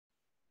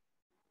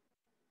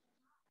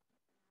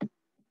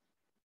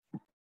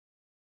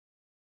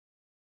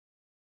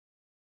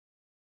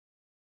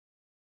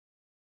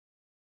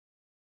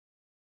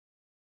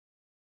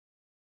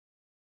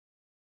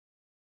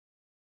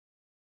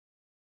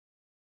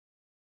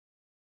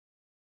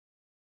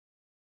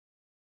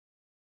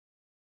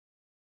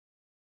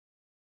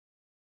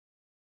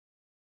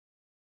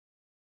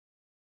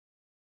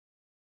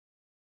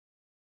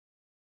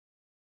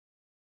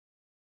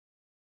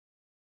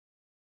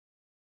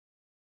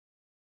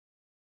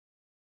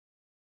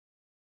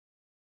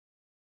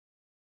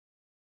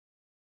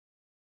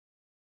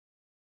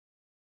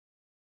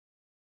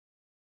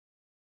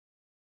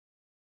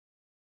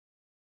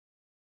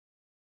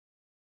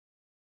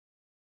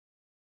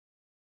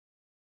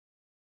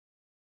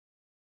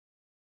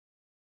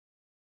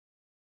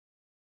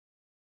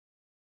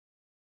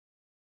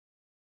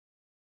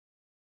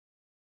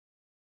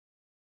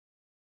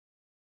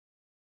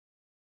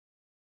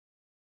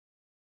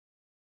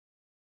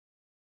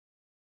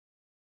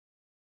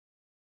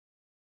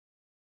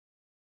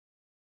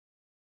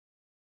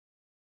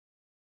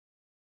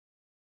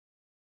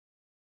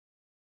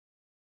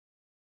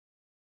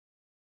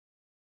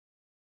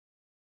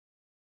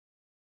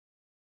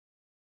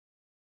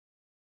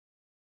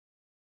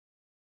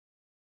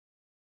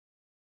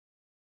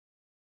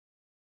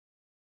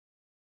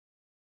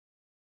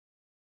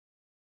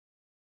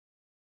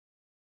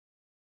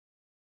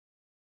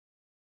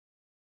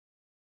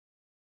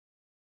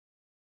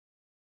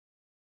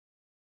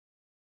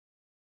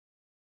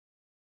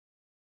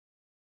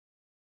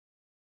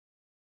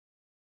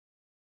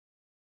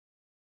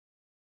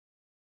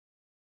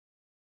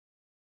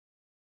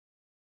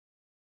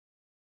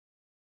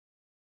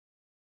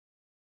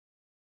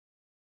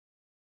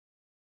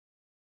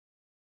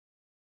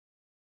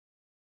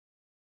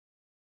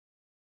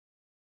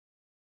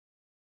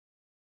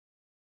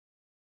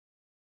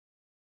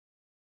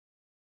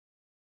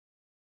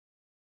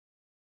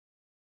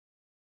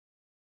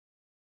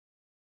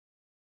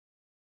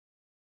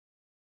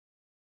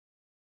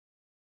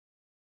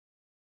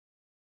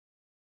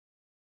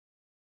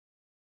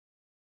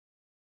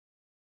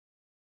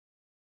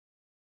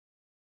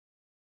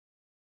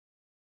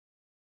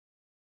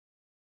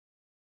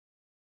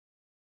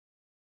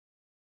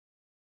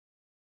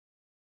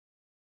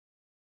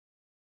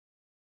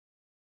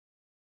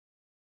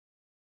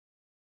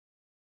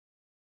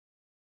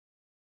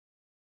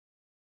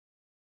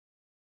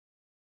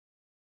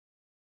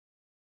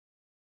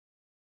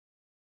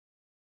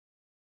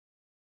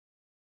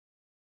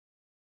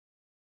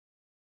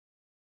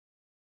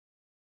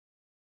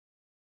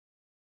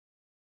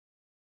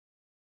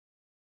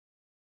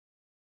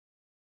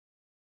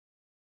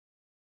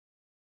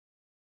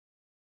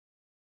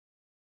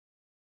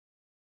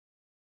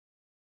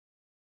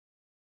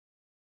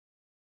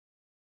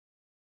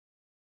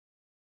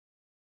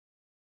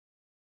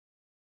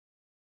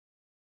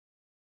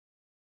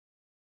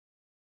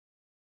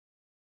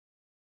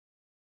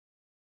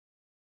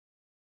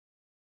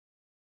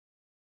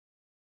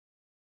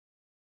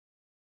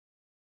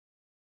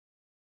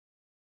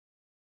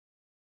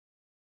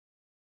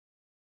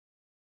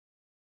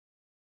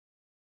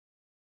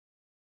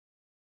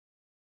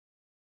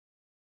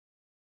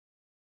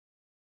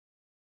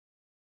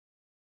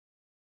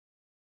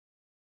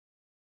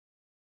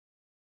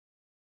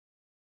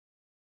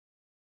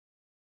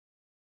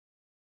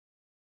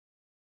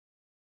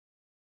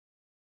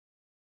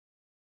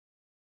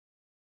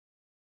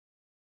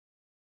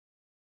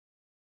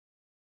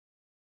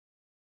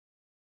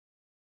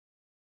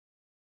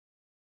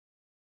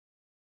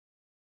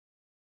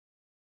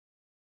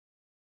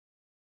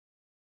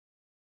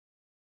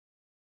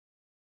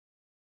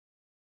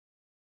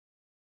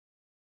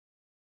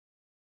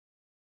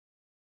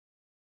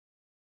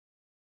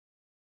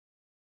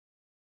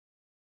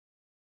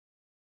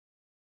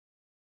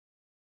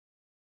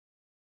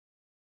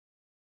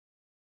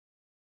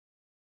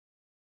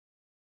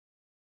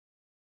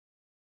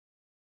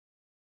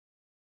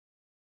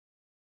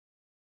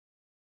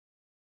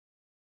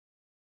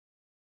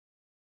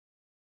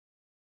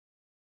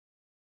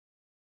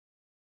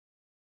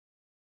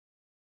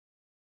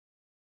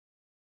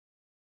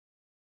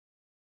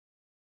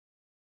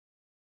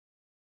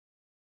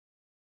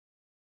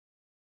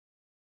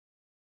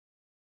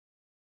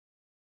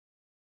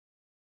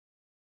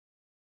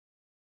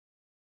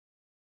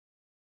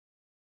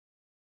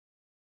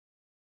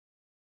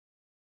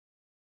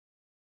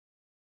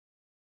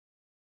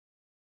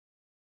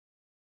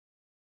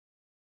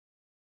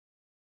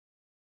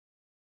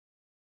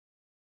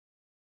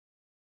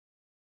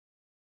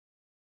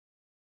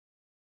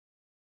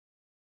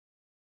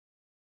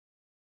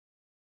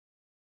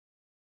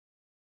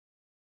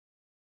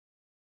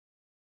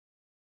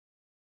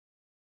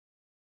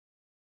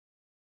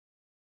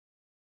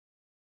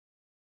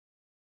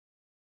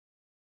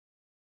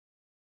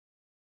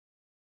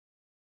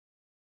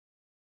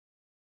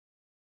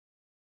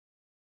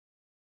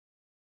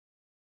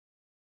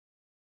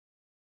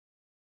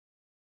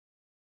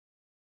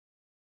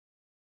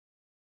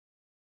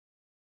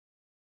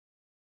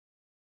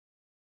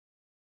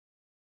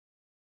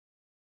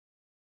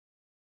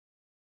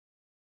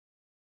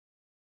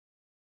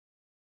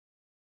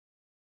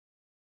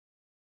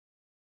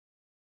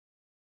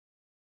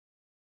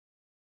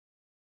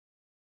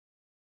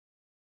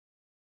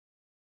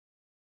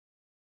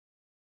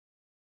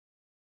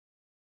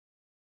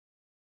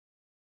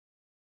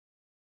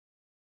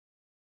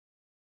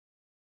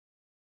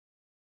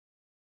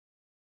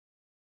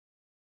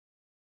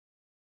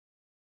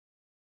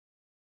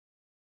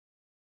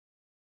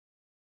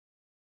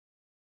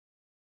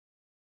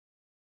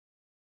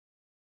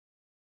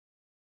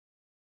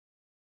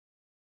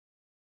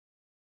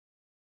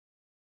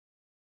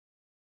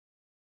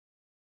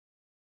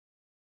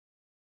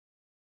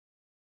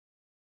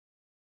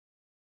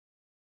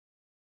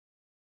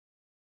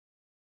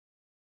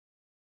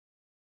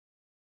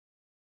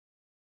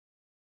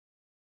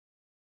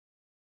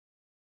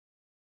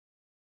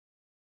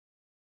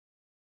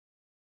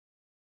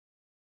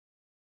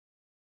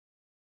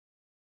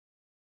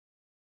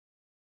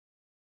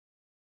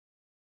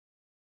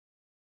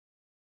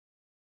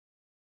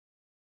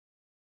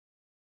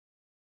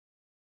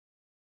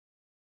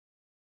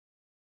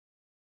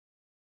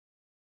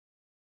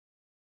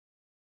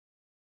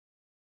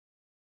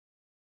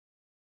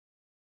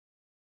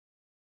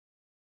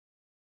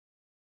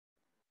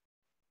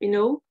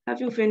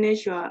 have you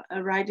finished your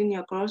writing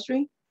your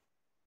glossary?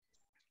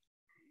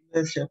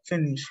 Yes, I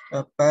finished,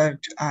 but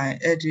I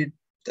added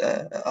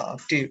the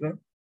table.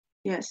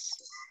 Yes.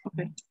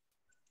 Okay.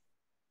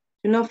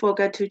 Do not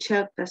forget to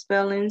check the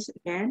spellings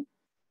again,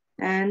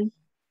 and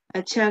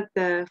check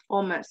the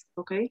formats.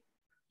 Okay.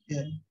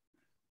 Yeah.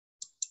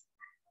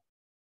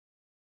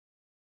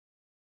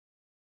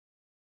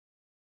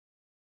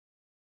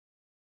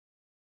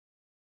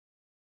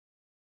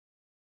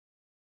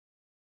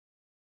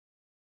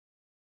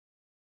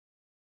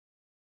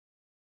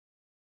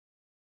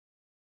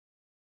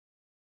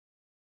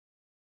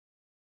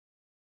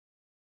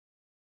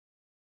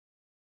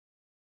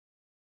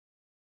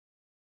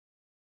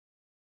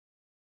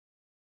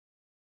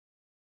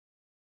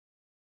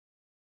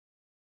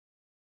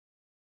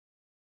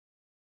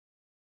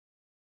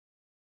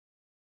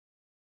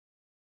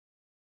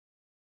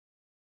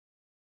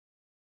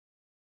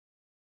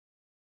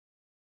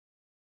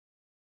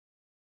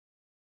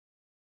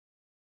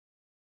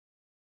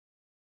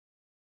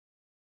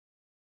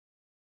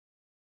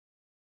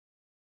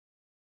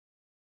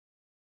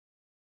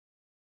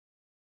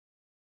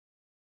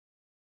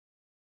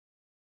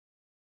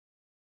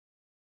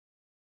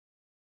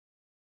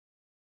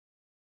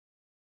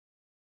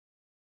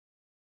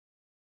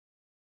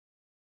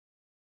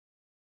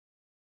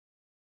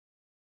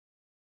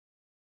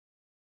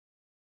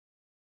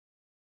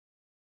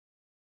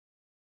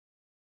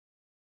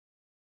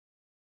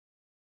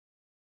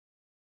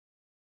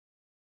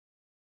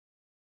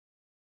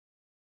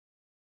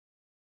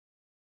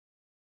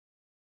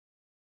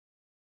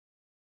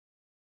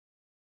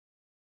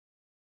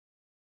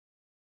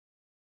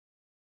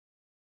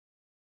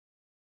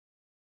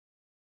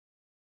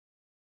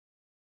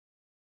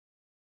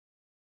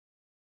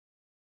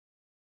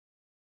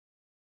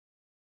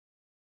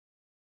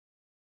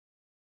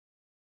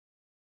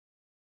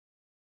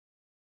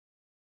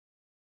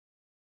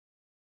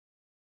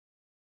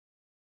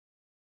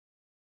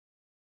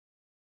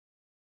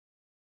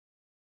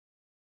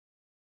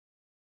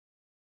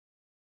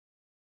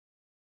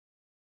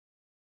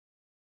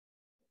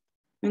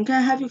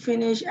 Have you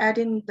finished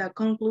adding the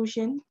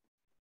conclusion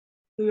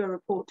to your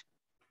report?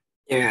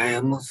 Yeah, I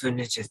almost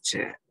finished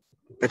it,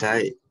 but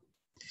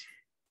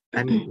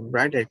I'm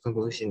write a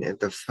conclusion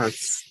at the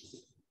first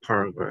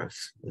paragraph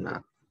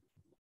now.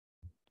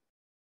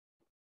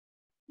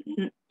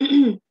 You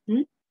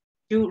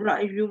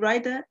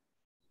write the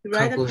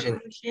Conclusion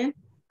conclusion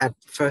at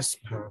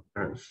first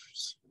paragraph.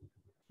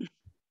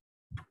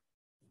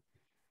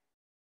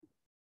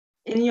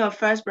 in your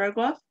first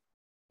paragraph.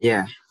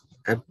 Yeah,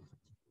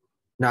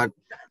 not.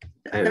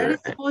 That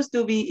is supposed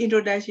to be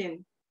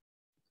introduction.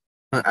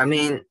 I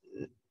mean,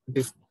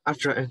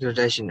 after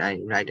introduction, I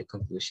write a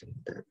conclusion.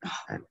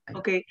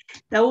 Okay,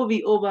 that will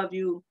be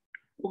overview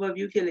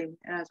killing.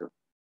 So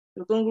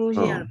the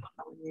conclusion.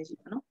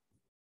 Oh.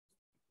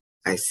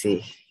 I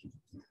see.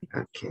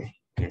 Okay.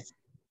 Yes.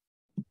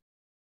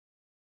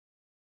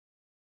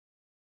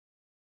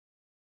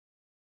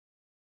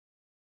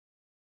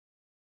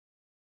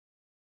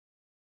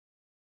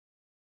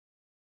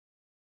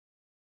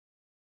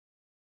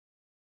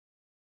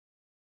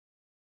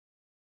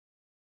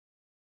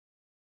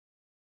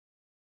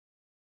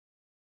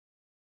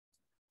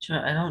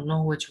 Sure, I don't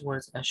know which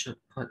words I should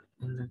put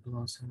in the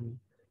glossary.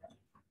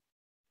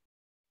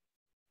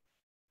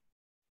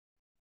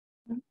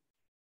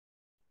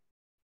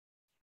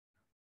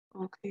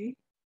 Okay.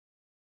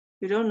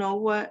 You don't know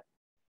what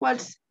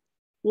words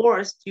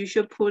you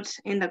should put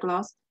in the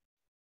gloss?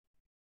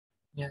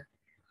 Yeah.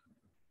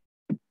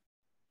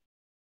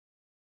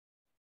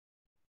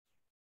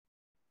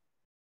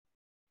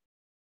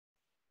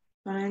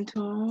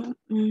 Parental.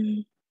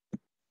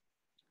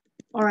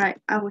 All right,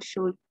 I will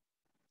show you.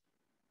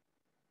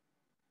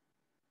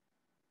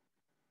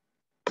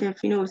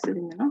 Ethical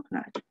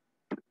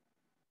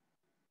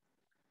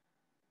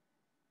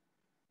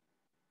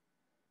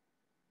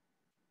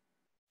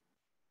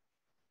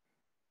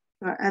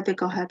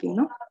hacking,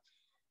 no?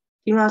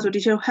 You know,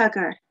 teacher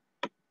hacker.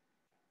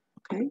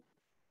 Okay.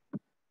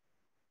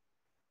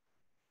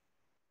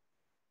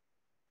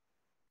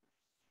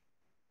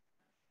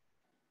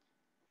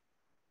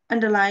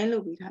 Underline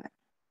will be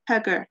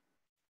hacker.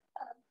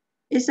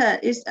 It's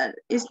not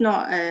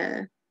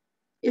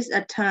it's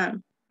a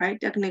term, right?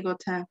 Technical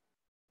term.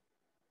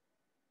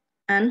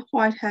 And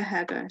white hat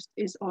hackers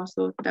is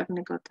also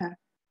technical term.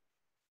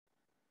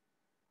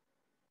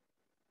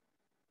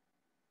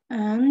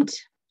 And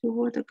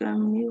toward the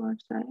company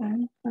website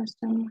and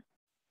customer.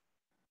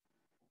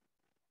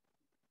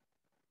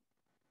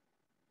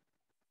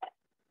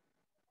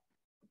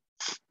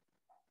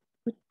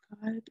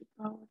 Guide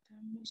about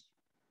the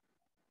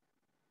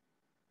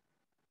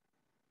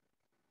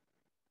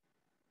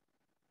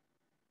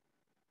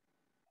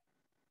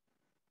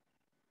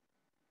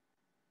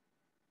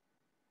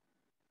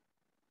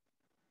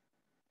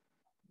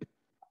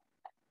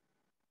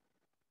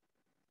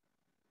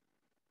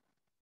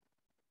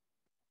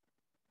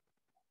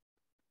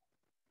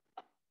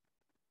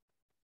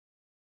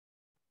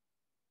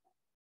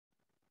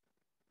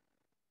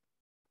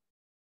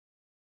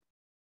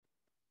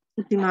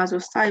ဒီမှာ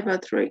ဆို cyber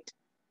threat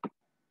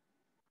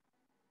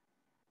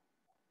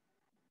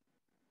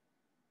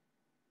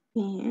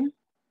ပြီးရင်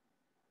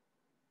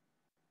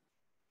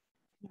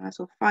ဒီမှာ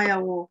ဆို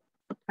firewall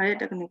ဒါရဲ့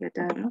technical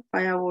term နော်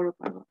firewall လို့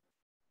ပြောတော့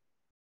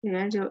ဒီရ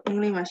င်ကျအင်္ဂ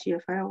လိပ်မှာရှိရ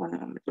firewall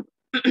နဲ့မတူ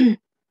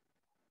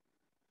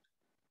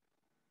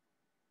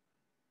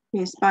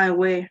ဘူး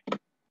spyware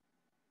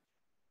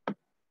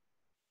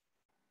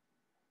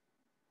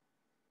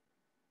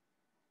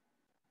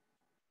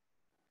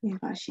ဒီ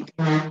ပါရှိတ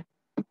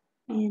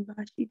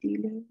ယ်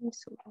လေ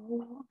ဆို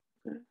တော့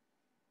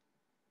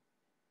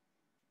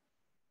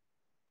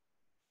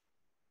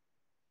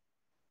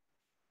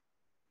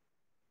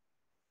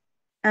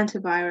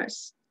antivirus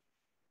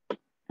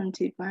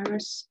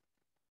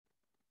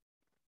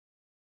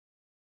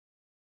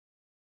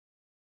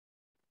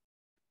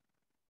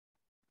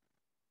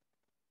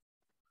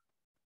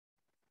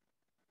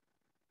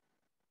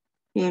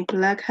in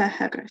black hat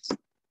hackers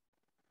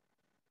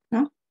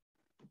နော်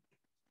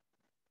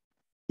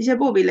ဒီချက်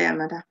ပို့ပေးလိုက်ရ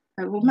မှာဒါ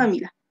ဟိုမှတ်မိ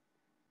လား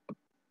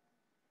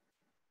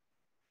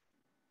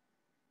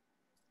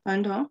ဟန်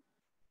တော့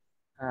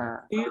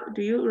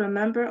do you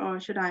remember or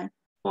should I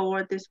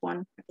forward this one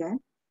again?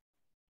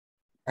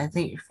 I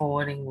think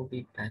forwarding will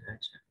be better.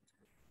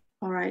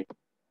 All right.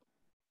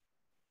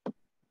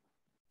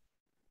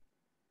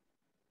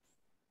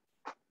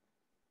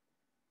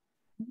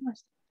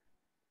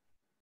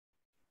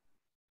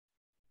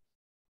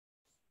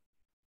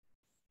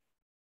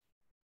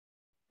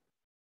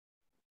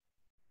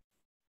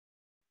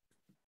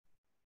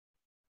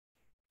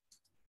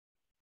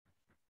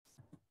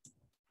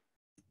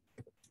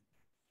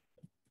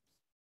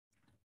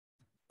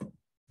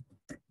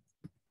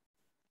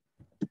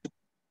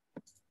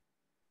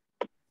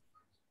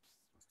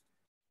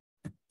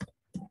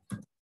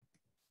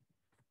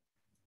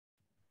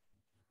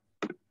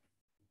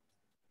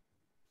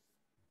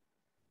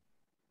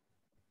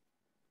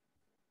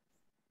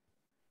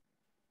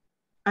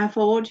 I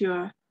forward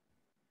your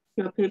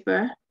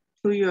paper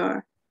to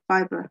your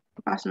Fiverr,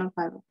 personal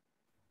Fiverr.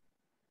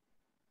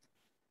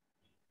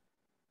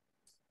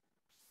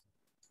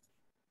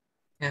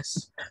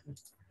 Yes.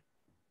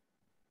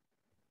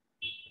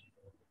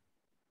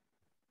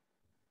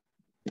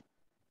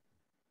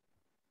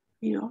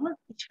 You know what?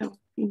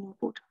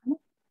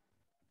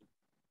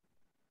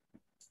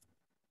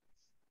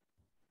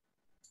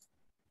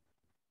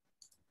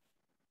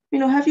 You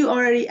know, have you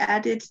already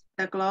added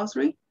the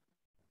glossary?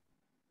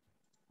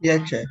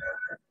 Yes, sir.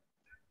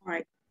 All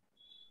right.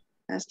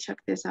 Let's check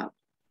this out.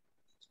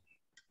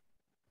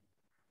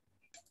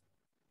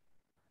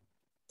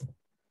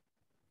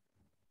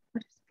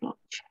 What is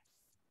blockchain?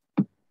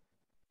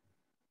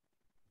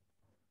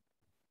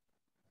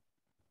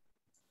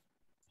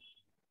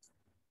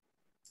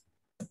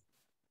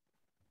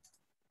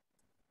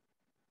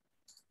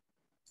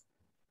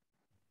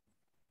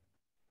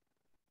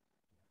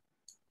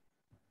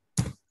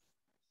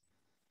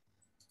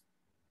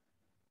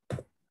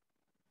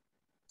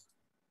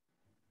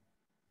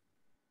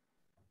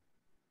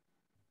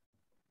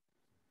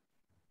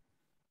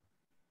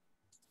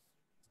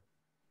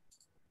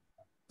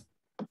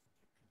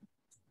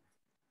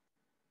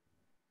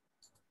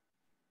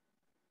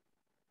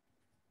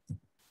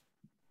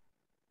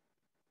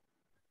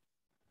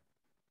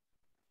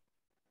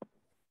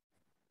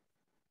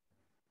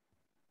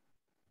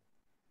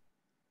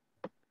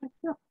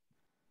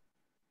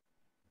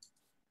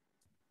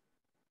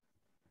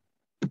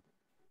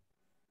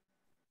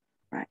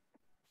 Right.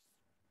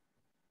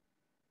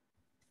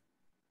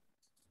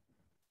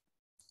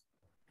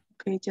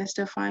 Okay,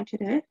 justify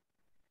today.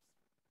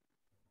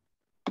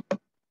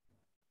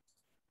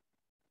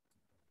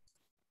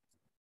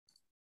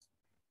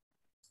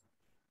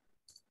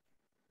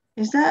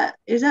 Is that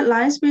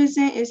line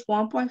spacing is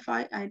 1.5?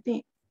 I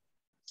think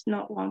it's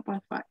not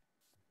 1.5.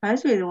 Line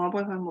spacing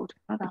 1.5 mode.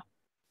 Not that.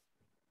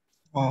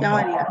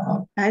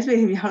 Line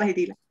spacing ပြောင်းလိုက်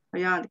သေးလားမ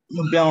ပြောင်းသေး မ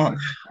ပြောင်း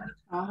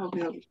ဟုတ်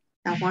ပြီ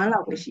ဒါ1လော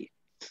က်ပဲရှိတ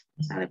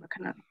ယ်စားလိုက်ပါခ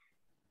ဏဟုတ်ပြီ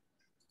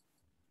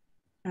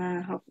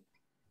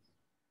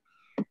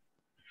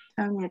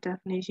term ရဲ့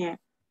definition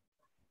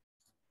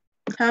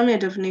term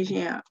ရဲ့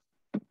definition က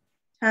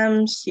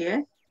terms ရဲ့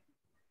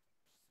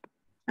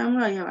term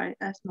ရပါတ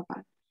ယ် s မပါ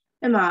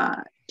အဲ့မှာ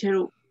ကျ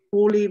တို့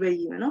ဘိုးလေးပဲ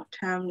ရေးမယ်နော်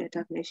term ရဲ့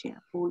definition က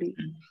ဘိုးလေး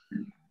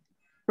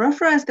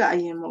reference ကအ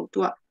ရင်မဟုတ်သူ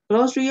က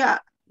glossary က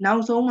နော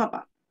က်ဆုံးမှာ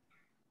ပါ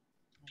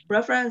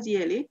reference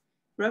ရဲ့လေ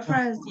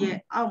reference ရဲ့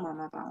အောက်မှာ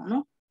မှာပါအောင်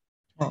နော်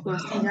သူက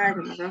စီထားရတ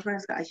ယ်မှာ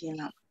reference ကအရင်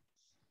လောက်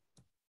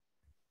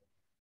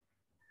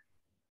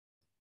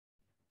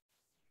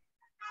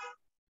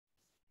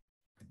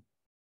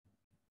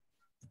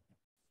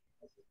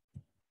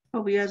ဟု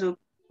တ်ပြီဆို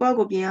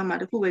ကိုပြင်ရမှာ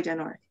တခုပဲကျန်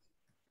တော့တယ်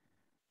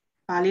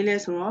ဘာလေးလဲ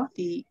ဆိုတော့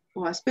ဒီ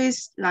space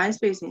line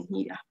spacing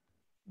ညှိတာ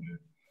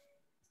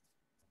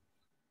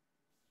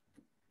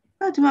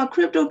ဒီမှာ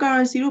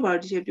cryptocurrency လို့ဘာ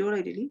လို့ဒီချက်ပြော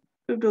လိုက်တယ်လी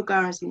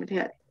cryptocurrency မထည့်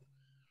ရတယ်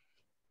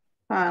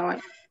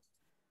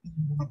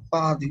ဟုတ်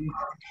ပါသေး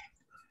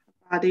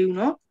ဘူး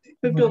နော်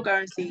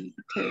cryptocurrency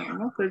ထည့်အောင်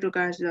နော်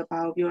cryptocurrency ဆိုတာဘာ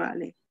ကိုပြောတာ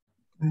လဲ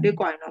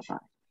Bitcoin တော့ပါ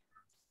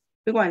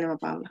Big one never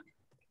Paula.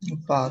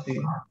 Party.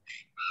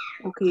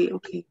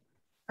 Okay.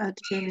 At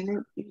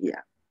the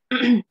yeah.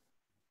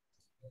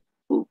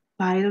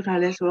 By the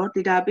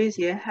database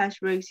here,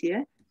 hash rates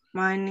here,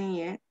 mining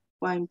here,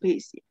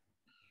 Coinbase here.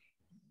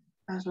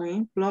 That's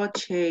why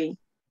blockchain.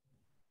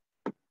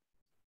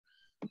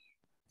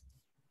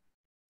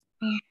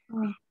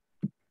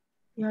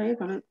 Yeah, you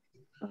got it.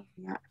 Oh,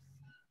 yeah.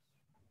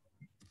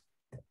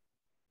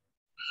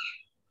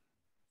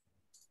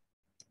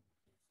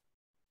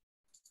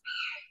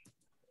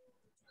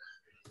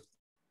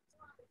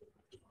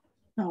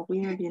 No, we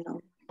maybe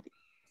no.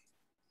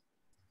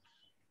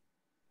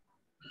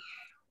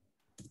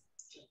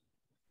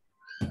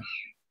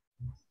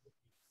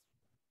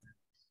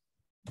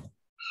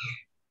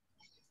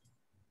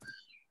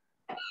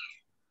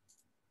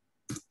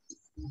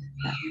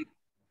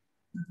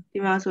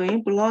 So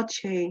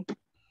blockchain.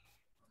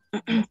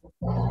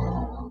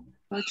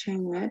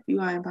 Blockchain yeah, you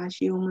are by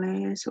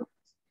so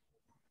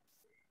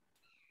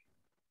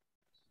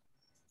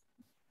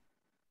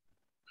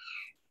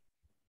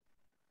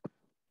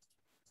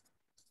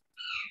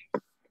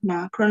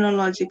now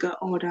chronological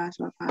order as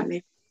well.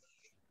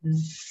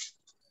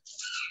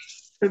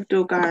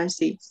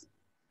 Cryptocurrency.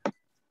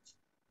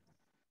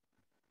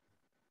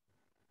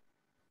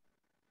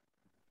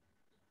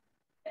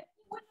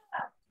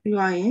 You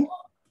are in.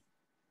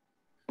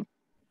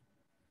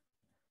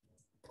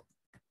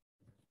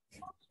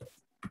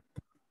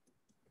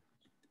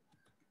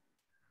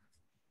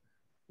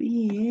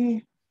 Yeah.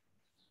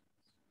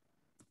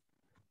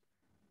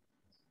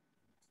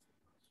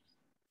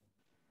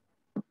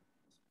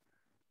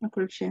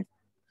 Encryption.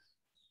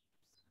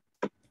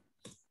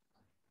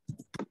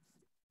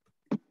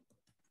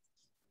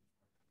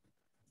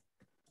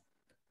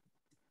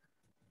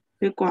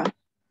 Bitcoin.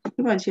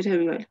 Bitcoin should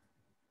have you.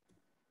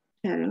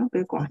 Yeah, you know,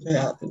 Bitcoin.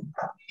 Yeah.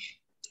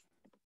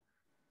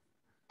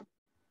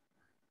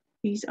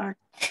 These are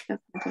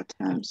technical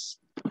terms.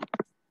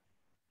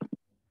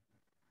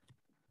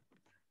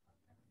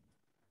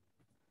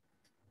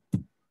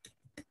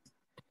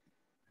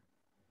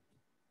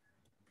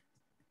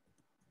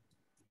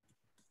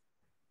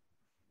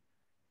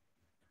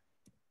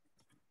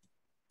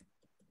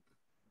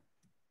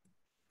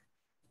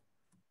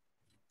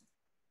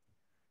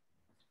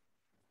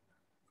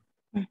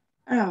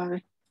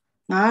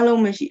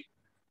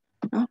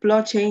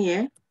 Blockchain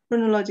yeah,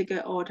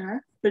 chronological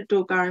order,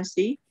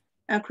 cryptocurrency,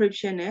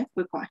 encryption yeah,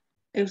 Bitcoin.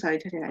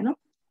 Excited I know.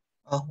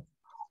 Oh.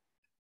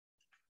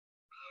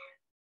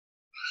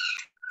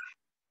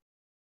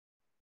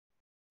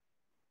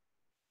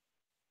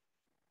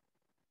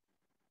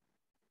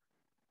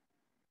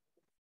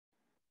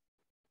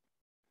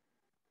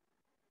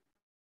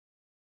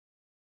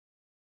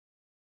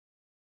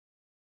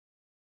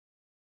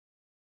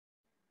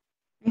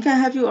 Okay,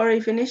 have you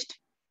already finished?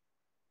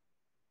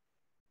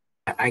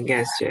 I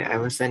guess, yeah, I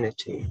will send it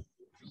to you.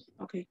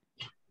 Okay.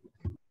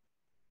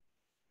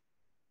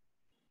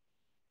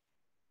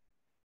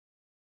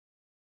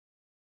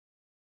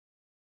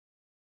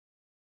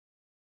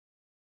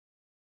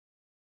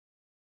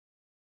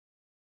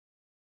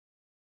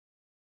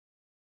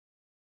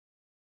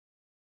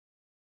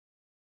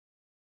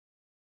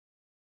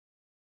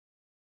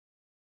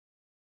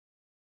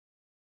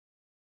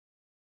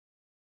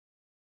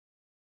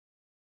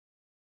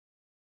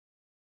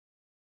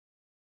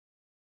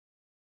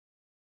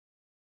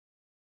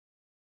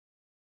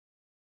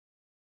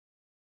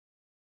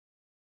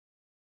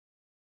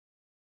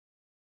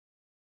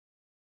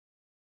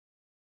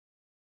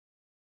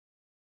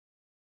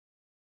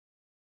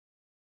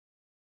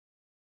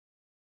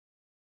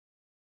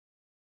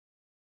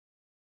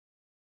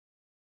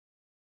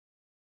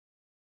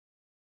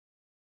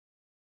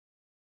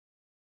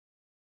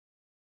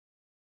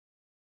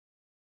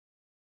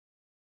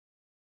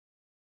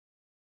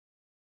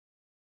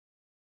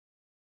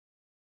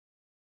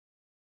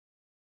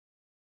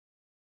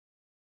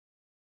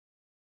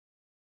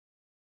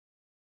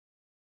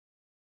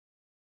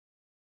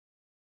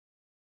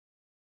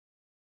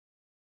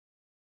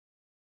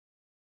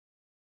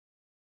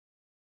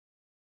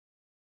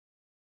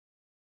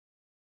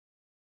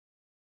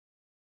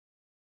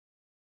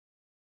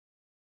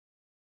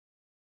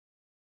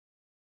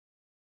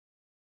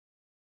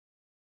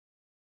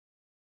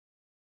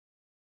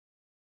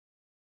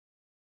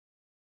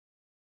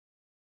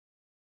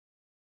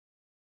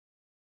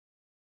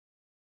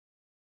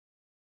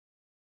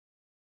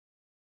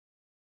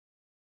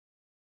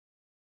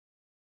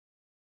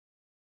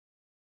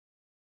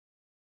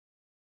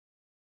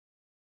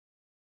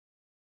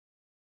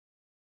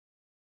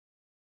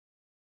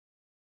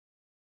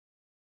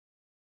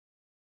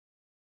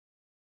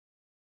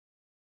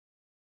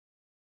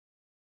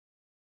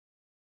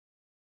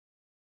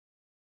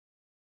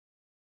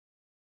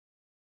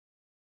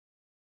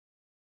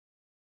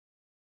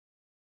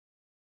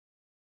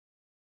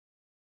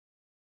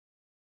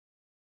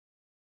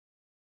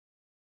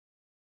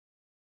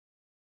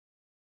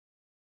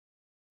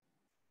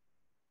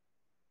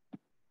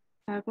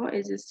 What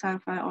is this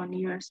sci-fi or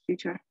nearest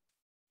future?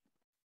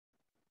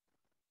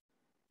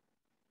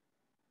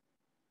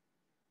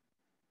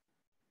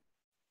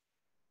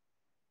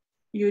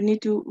 you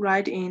need to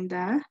write in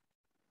the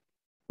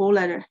whole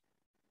letter.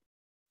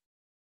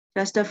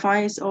 Just the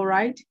font is all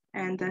right,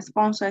 and the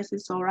font size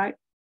is all right.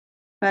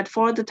 But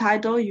for the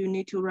title, you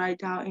need to write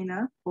down in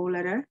a whole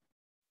letter.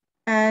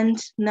 And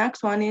next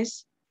one is,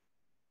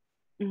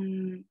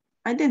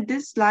 I think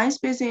this line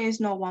spacing is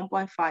not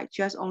 1.5,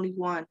 just only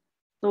 1.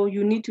 So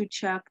you need to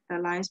check the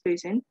line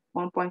spacing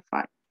 1.5.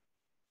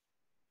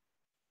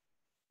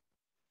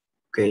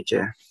 Okay,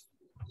 Chair.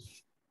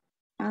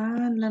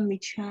 And let me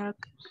check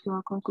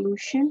your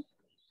conclusion.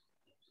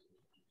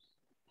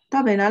 Ta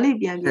bena li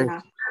pian pian la.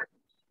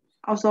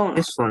 Also,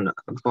 This one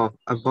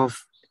above.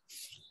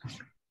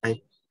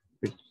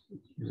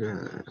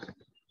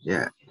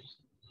 Yeah.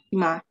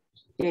 ma,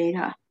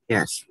 yeah.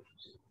 Yes.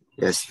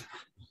 Yes.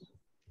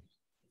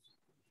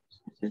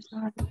 This is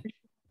not artificial.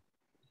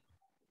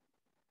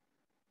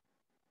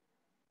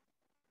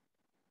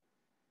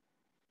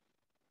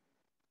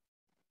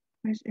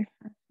 Where's it?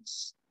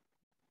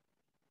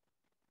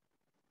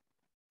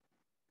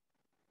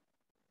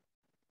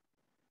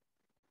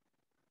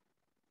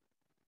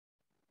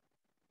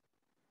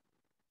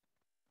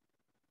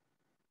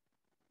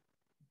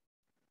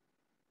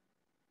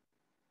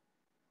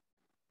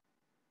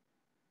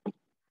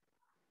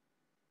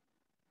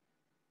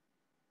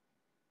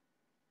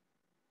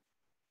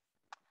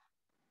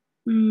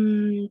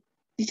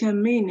 Teacher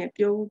main နဲ့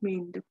ပြောဖို့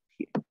main တခုဖြ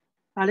စ်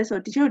။ဘာလဲဆို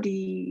တော့တချို့ဒီ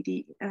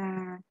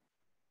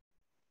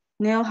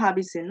nail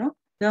harbison နော်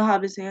nail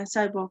harbison ရဲ့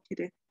sideboard ဖြစ်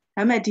တယ်။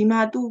ဒါပေမဲ့ဒီမှာ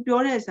तू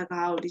ပြောတဲ့စ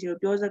ကားကိုတချို့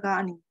ပြောစကား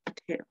အနေနဲ့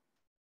ထည့်တော့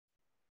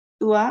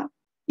तू က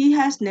he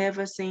has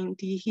never seen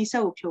ဒီ he ဆ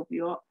က်ကိုဖြုတ်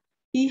ပြီးတော့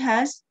he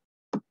has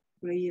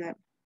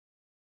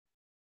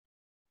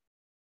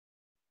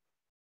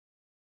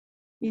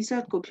he ဆ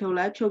က်ကိုဖြုတ်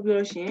လိုက်ဖြုတ်ပြီး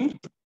တော့ရှင်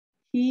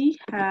he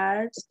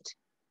has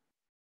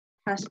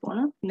ပေါ့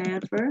နော်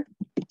never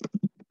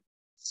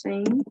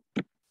seen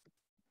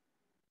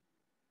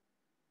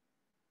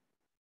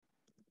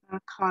a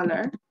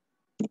color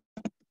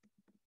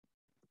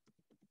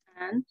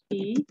and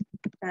he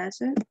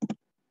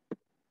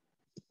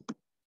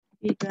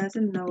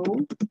doesn't know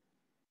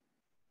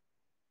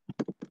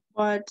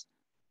what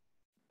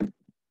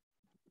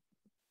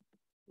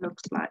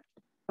looks like.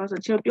 Also,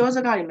 ချို့ပြောစ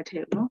ကားတွေမထ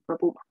ည့်ဘူးနော်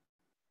report မှာ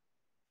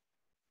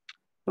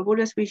report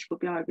speech ကို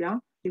ပြောရပြ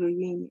ဒီလို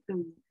ရေးနေ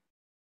လို့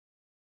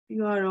ပြီး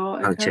တော့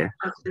Okay.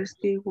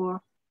 accuracy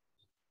work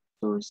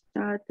so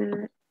started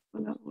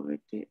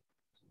collaborated.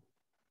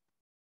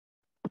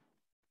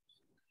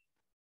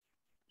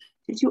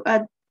 Did you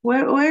add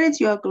where is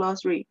your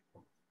glossary?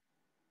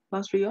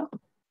 Glossary? I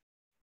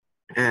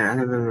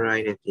haven't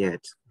write it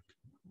yet.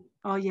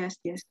 Oh yes,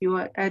 you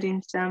are adding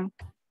some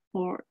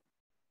more.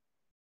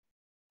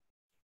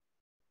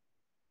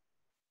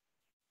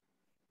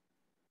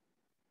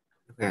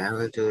 Okay, I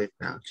will do it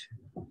now.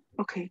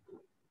 Okay.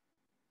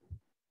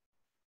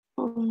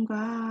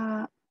 Ponga.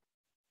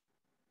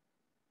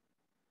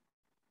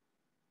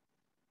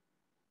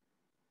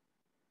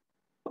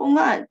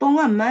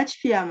 Ponga match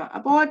ဖြစ်ရမှာ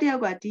အပေါ်ကတယော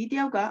က်ကဒီတ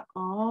ယောက်က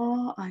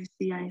I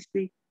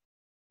see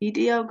ဒီတ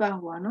ယောက်က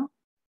ဟိုပါနော်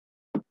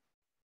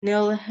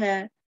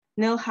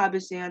nail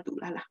harbison ကတူ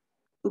လား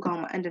သူကောင်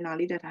မှာ antenna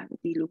လေးတက်ထားတယ်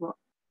ဒီလိုပေါ့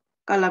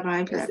color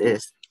blind ဖြစ်လာတယ် It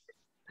is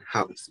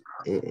house.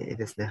 It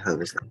is the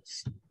house.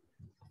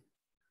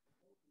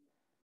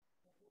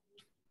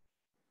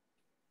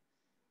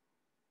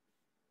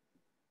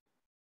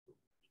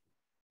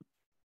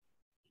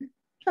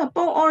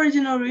 ပုံ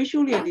original ratio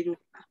လေးဒီလို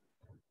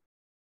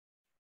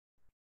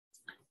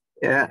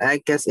Yeah, I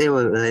guess it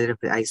will a little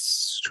bit. I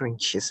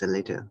stretch it a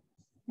little.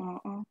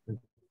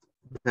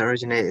 The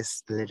original is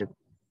a little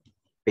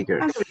bigger.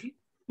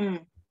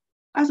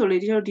 အဲ့ဆိုလေ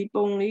ဒီလိုဒီ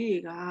ပုံလေးတွေ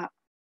က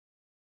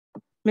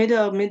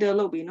middle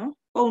လုပ်ပြီနော်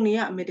ပုံတွေ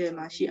က middle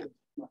မှာရှိရ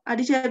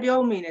ဒီချက်ပြော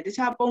မိနေတ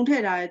ခြားပုံထ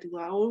ည့်ထားတဲ့သူက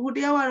ဟိုတ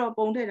ယောက်ကတော့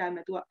ပုံထည့်ထားမ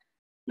ယ်သူက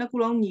နှစ်ခု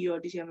လုံးညီရော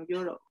ဒီချက်မ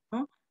ပြောတော့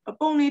နော်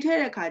ပုံတွေထည့်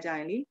တဲ့ခါကျရ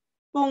င်လေ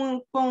ပုံ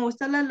ကို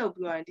select လုပ်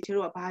ပြီးရင်ဒီချက်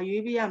တို့ကဘာ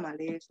ရွေးပေးရမှာ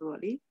လဲဆိုတော့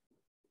လေ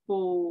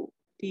ဟို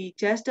ဒီ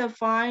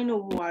justify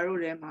တို့ဟိုဟာတို့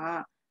ထဲမှာ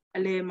အ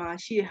လယ်မှာ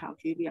ရှိတဲ့ဟာ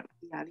ကိုရွေးပေးရမှာ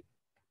ဒီဟာလေး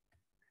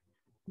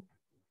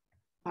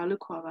ဘာ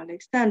လို့ခေါ်ပါလဲ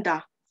center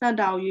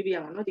ကိုရွေးပေးရ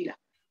မှာနော်ဒီလား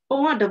ပုံ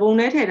ကတပုံ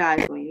နဲ့ထည့်ထား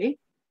ရဆိုရင်လေ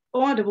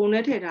ပုံကတပုံ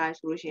နဲ့ထည့်ထားရ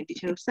ဆိုလို့ရှိရင်ဒီ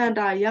ချက်တို့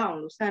center ရအောင်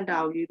လို့ center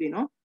ကိုရွေးပေး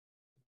နော်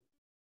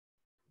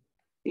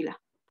ဒီလား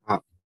ဟု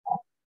တ်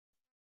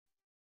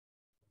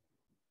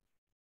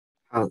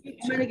အ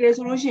မှန်တကယ်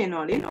ဆိုလို့ရှိရင်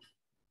တော့လေ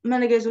အမှ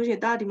န်တကယ်ဆိုရှင်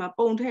ဒါဒီမှာ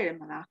ပုံထည့်ရ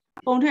မလား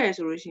ပုံထည့်ရ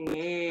ဆိုလို့ရှိရ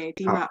င်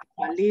ဒီမှာ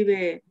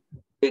label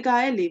figure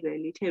ရဲ့ label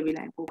လေးထည့်ပေး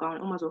လိုက်ပိုကောင်းတ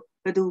ယ်ဥပမာဆို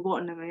ဘယ်သူပေါ့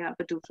နာမည်ကဘ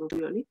ယ်သူဆို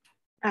ပြီးတော့လေ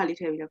အဲ့ဒါလေး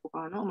ထည့်ပေးလိုက်ပို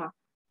ကောင်းတယ်နော်ဥပမာ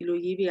ဒီလို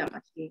ရေးပေးရမှာ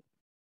ရှင်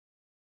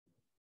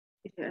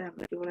ဒီအဲ့ဒါမ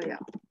ပြောလိုက်ရ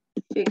အောင်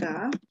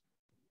figure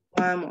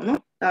 1ပေါ့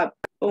နော်ဒါ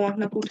ပုံ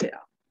နှစ်ခုထည့်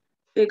အောင်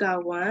figure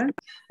 1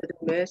ဘယ်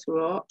သူလဲဆို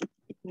တော့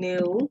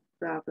nil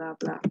blah blah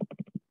blah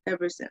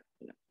everything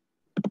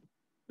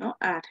နော်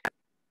အဲ့ဒါ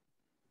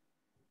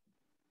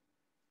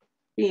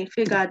ပြီးရင်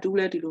figure 2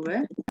လဲဒီလိုပဲ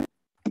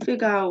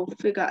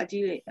figure အ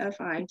ကြီးလေး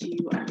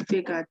FIGU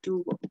figure 2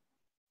ပေါ့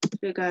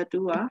figure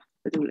 2က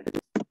ဘယ်လိုလဲ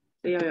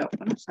တယောက်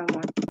ပေါ့နော်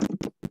someone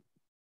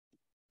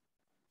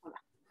ဟုတ်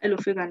လား Hello,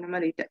 figure number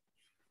later.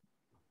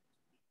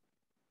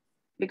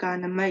 Figure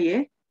number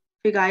ye.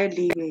 Figure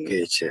leave.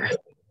 Okay, chair.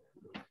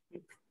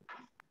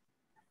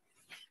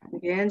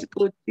 Again,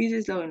 good. This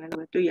is all in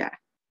number 2. Yeah.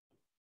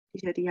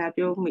 This is the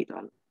happy of me.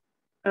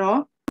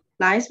 Hello.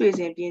 Line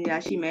spacing being the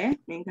ashime.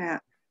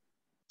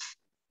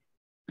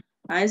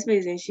 Line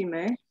spacing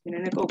shime. You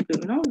know, go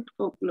blue. No,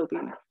 go blue.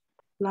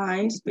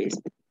 Line space.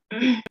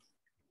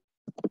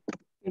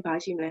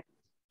 Shime.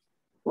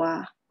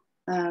 Wow.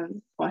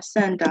 For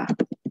center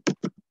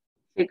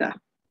figure.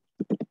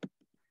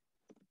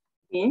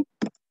 In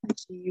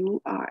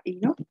G-U-R-E.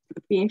 No.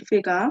 Being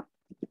figure.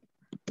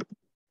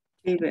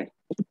 Leave.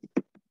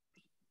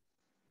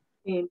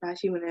 In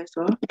Bashimune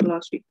so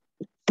glossary.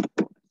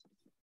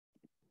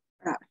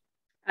 Right.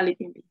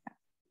 Alipin.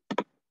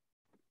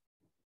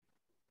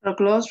 The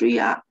glossary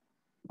are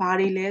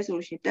body less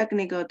or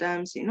technical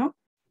terms, you know.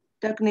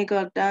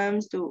 Technical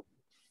terms to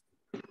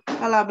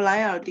color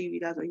blind or TV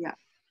that's yeah.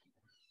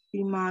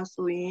 Pima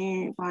so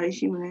in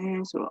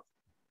Parishimune so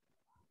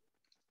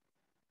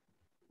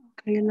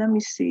okay, let me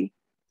see.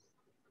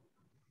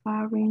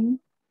 Faring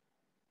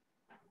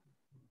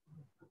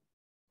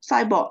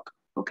cyborg.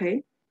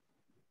 Okay.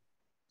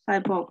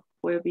 Cyborg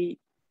will be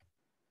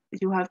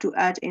you have to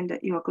add in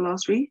your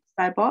glossary.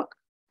 Cyborg.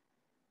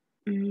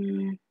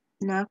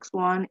 Next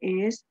one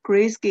is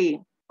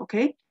grayscale.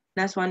 Okay.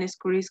 Next one is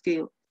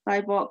grayscale.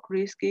 Cyborg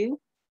grayscale.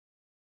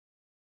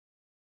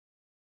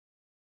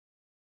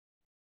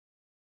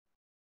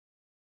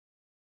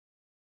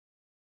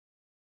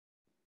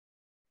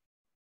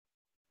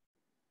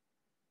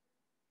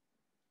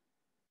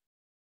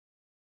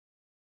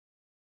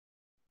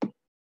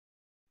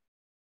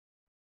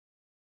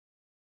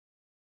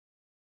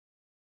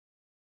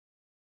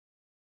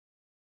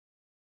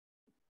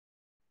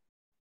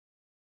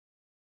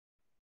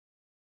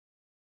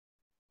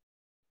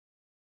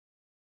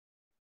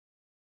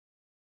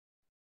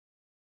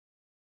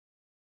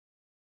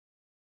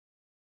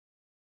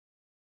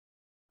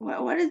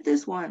 What is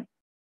this one?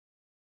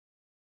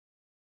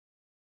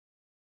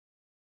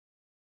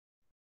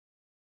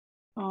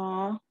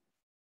 Oh,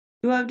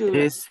 you have to.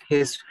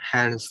 His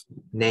hand's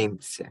name,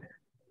 sir.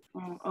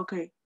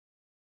 Okay.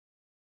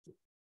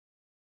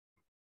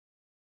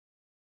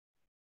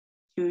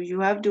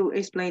 You have to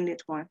explain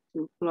it one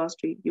to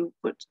glossary. You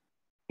put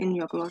in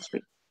your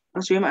glossary.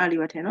 Glossary mà ali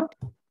vậy no?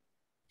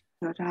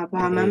 Rồi ta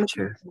ba mà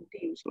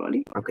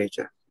usually. Okay,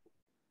 sir.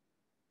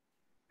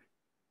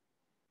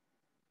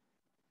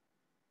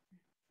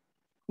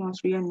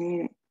 Glossary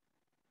này.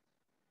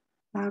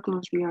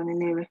 Glossary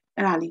này về.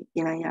 Ali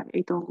yên lại ya.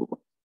 Ấy tông của.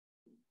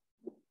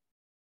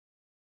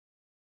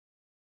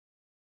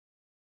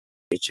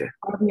 Teacher.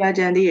 Ya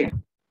chân đi.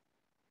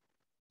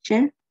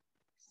 Chin.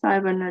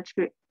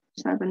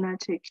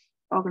 Cybernetic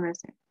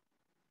organism.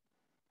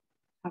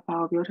 Apa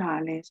biểu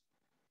thả lên.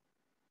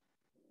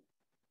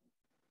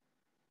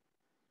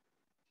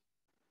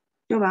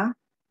 Chưa ba?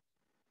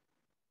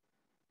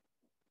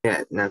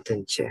 Yeah,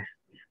 nothing, chair.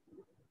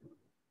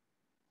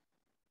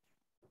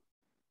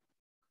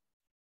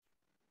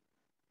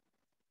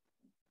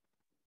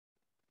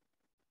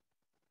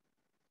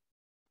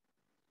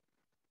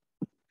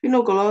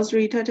 Pino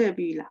glossary thắt thẻ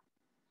bì là.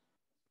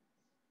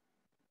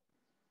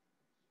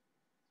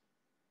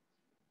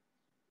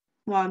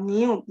 Wow,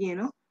 nhiều biển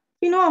nó.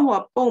 Pino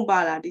hoa bông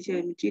ba là đi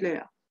chơi mình chỉ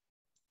là.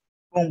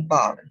 Bông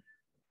bà này.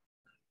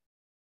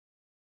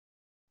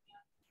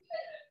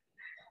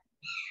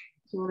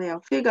 Rồi à,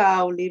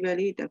 figure level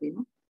đi tập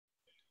nó.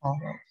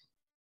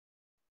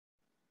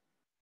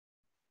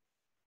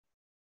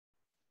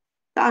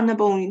 Ta nó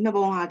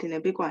bông hà thì này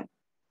biết quan.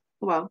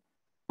 Wow.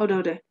 Hold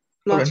on there.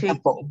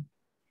 Blockchain.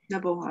 Nó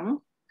bông hà nó.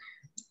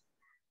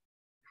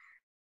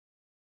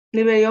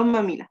 Level yếu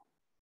mà mì là.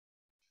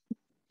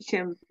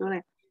 Xem chỗ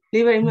này.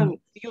 Level mà mì.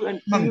 You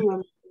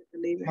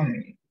level.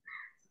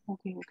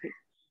 Okay.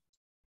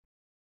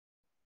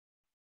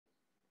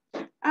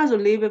 As a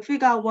level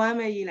figure 1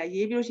ပဲရေးလိုက်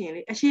ရေးပြလို့ရှိရင်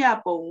လေအရှိက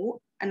ပုံကို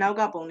အနောက်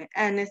ကပုံနဲ့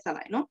n နဲ့ဆက်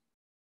လိုက်နော်။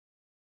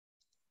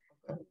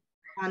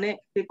ဒါနဲ့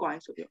Bitcoin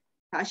ဆိုပြီး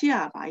။ဒါအရှိက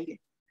ဘာကြီးလဲ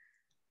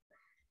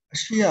။ အ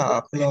ရှိက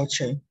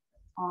blockchain.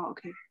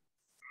 Okay.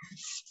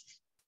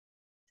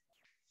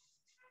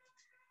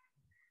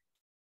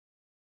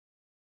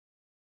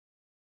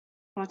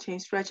 Blockchain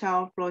structure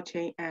of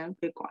blockchain and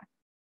Bitcoin.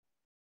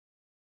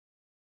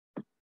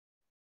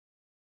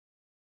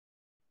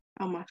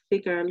 အောက်မှာ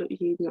figure လို့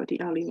ရေးပြီးတော့ဒီ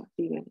အောက်လေးမှာ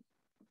ပြီးမယ်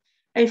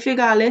။အဲ့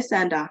figure လဲ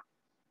center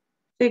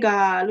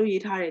figure လို့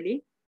ရေးထားတယ်လေ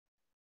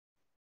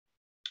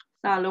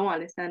။စာလုံးက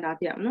လဲ center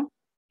ပြရမယ်နော်။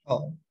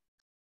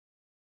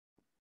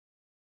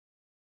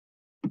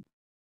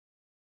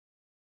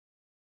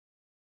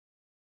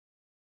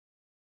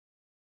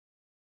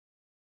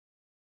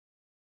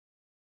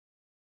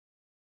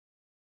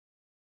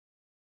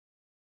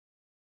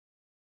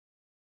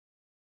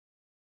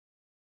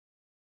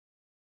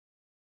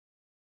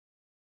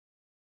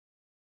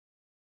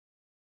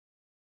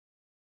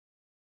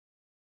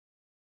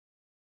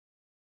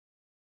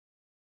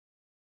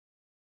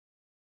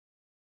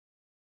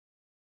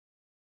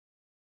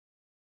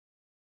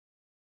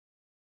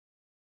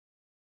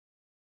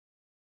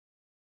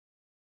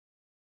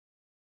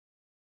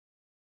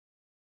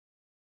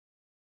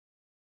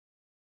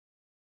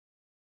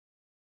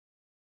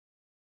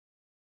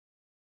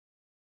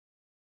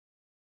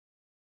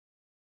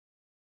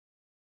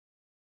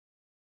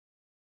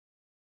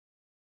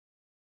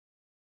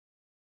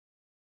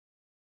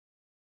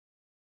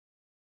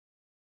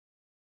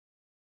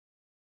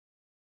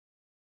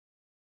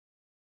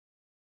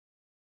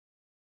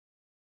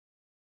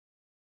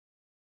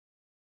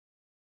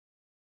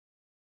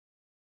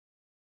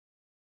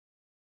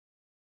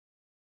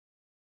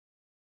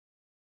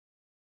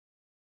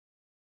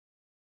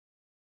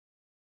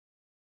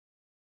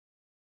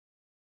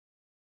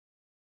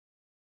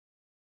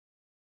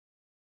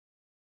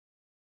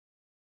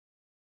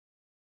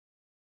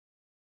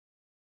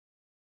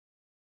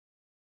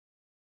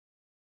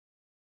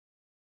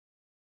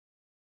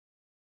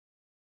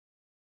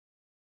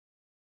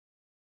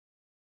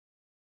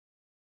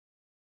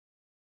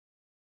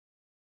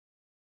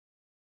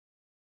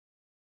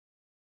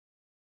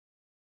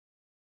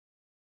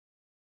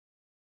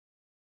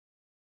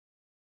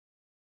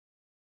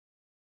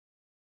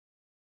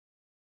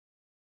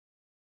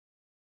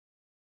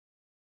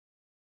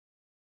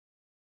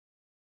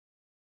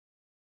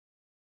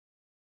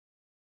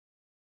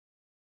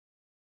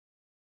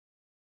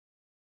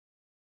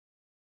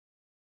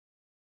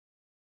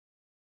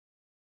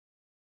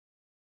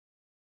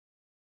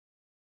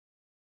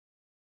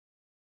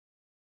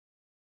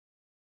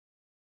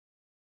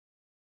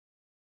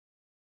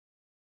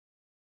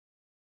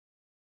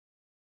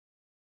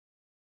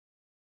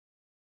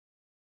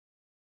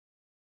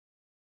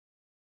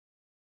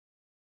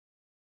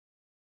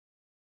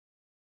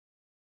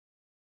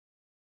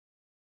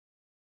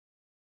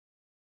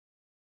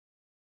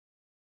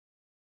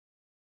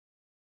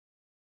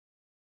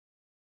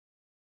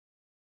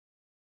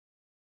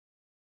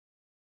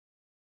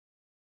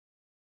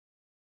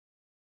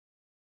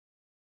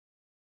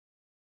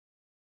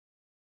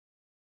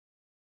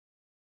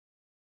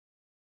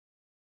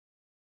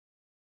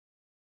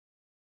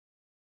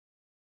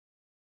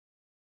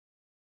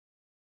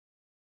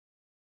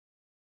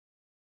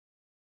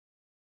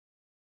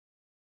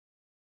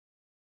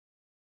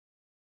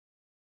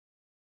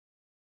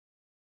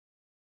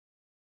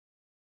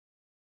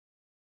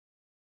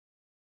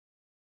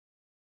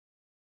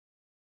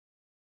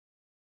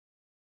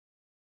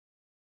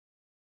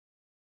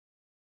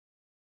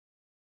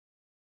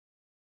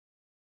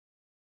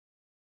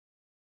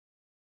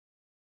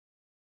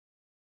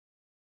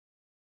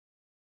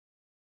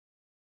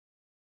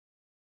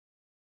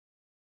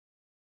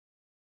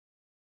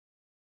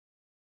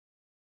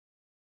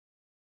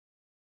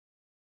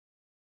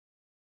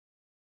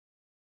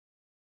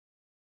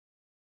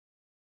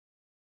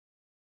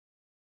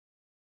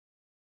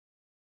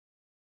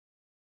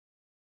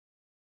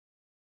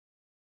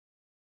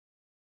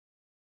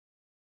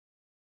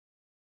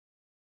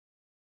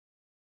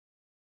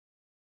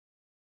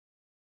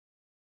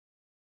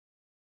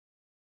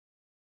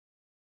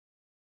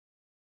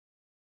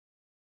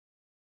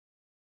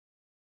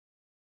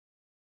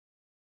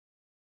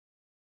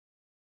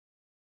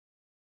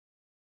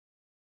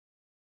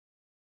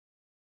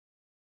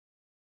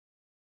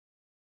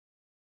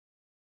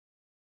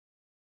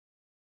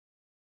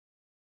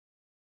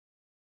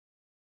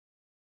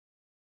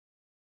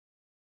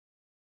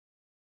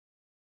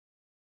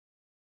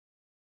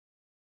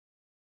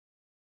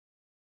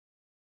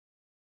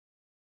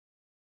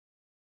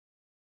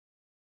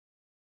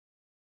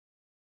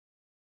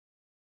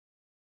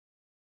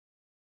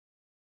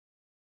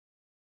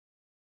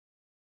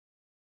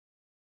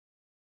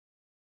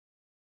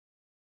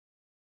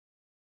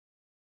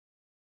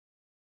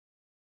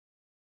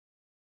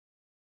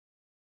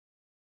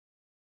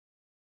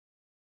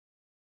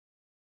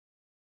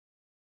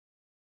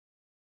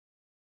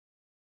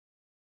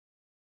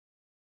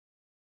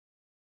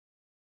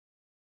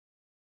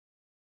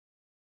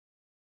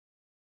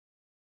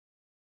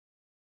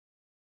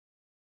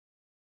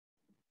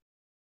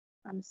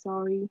 I'm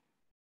sorry.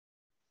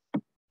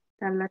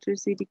 The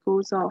electricity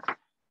goes off.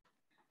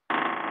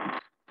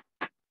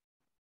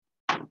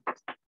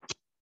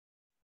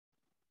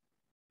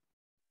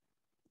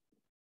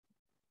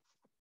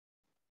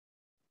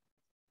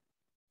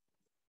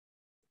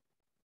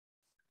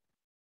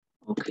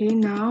 Okay,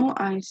 now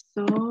I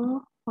saw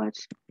what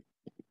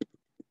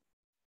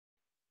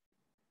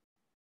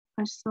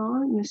I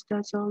saw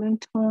Mr.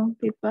 Jolinton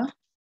paper.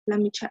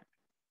 Let me check.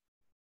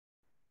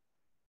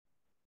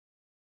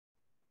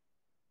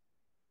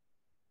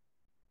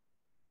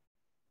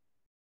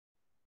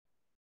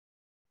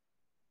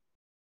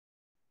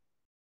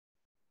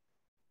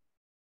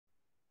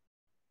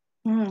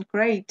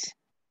 Great.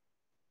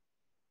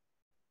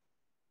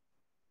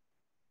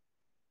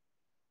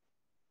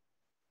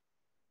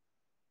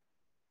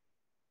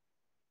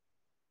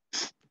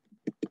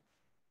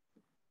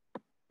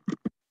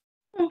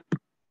 So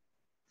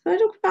I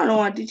look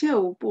for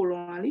detail pool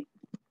only.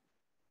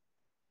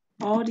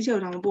 Oh,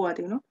 detail on board,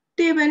 you know.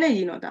 Table,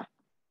 you know that.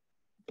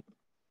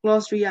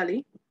 Glossary,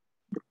 ali.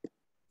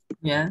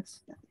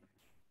 Yes.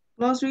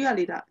 Glossary,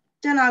 ali that.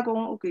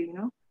 Janagon, okay, you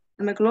know.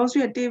 I'm a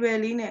glossary table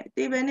in it.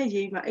 Table,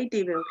 a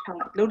table.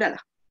 Load that.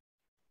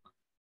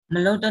 မ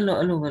လောက်တက်လို့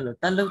အဲ့လိုပဲလို့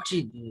တက်လို့ကြ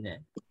ည့်သေးတယ်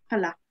ဟု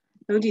တ်လား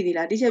လုပ်ကြည့်သေး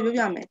လားဒီချက်ပြော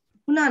ပြမယ်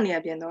ခုနနေရာ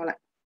ပြန်သွားလိုက်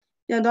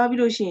ပြန်သွားပြီး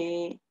လို့ရှိရ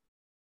င်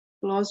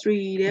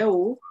glossary တဲ့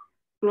ကို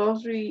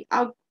glossary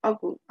အော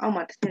က်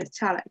မှာတစ်ချက်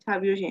ချလိုက်ချ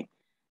ပြီးလို့ရှိရင်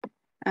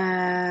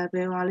ဘ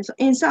ယ်မှာလဲဆို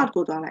insert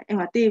ကိုသွားလိုက်အဲ့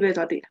မှာတေးပဲ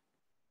သွားတေးလား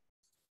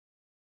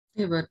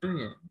ဒီပဲတွေ့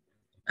ရ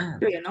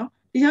တွေ့ရနော်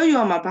ဒီချက်ယူရ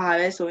မှာဘာ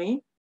ပဲဆိုရင်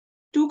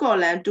2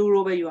 column 2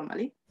 row ပဲယူရမှာ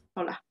လေ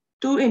ဟုတ်လား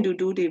2 into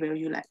 2တေးပဲ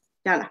ယူလိုက်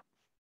ရလား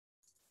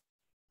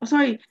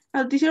sorry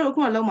ဒီချက်တို့အခု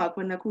မှလောက်မှာ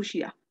9ခုရှိ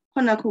တာ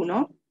9ခု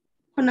နော်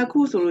9ခု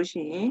ဆိုလို့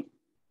ရှိရင်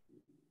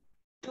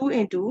2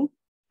 into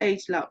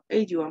 8လောက်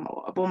8ယူရမှာ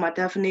ပေါ့အပေါ်မှာ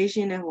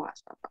definition နဲ့ဟိုဟာ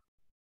ဆိုတာ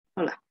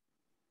ဟုတ်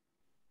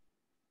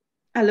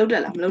လားလောက်တ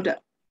က်လားမလောက်တက်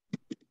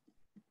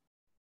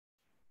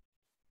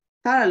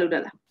သားတာလောက်တ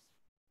က်လားဟ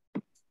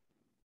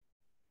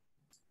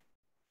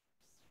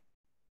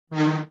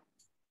ယ်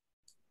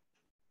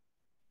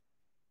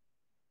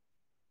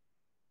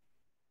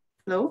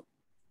လို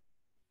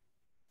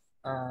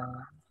ခု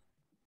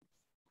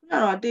နက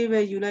တော့တေးပဲ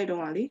ယူလိုက်တော့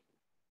ပါလေ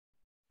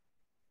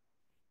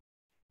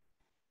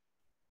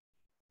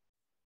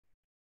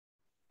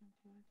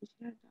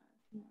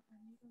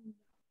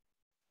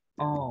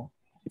အော်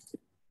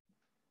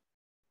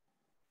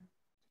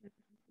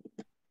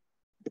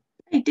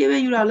အဲ့တေးပဲ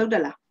ယူတာလောက်တ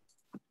က်လား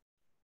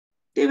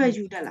တေးပဲ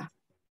ယူတက်လား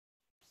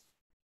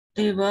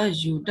ဒီပဲ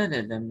ယူတက်တ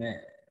ယ်ဒါပေမဲ့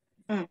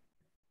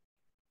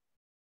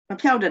မ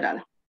ဖြောက်တက်တာ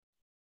လား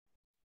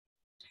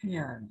ထည့်ရ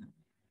တာ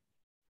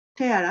ထ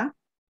ည့်ရတာ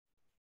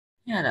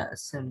ထည့်ရတာအ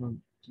ဆင်မ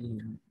ပြေ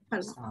ဘူး ဟု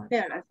တ်လားထည့်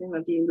ရတာအဆင်မ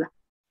ပြေဘူးလား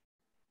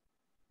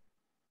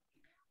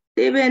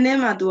တေးပဲနဲ့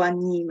မှ तू က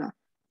ညီမှာ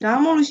ဒါ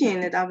မှမဟုတ်လို့ရှိရင်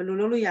လည်းဒါဘယ်လို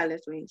လုပ်လို့ရလဲ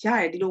ဆိုရင်ရ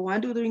တယ်ဒီလို1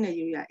 2 3နဲ့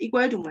ယူရ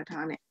equal to မှာ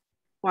ထားနဲ့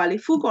ဟိုကလေ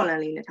full column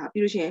လေးနဲ့ထား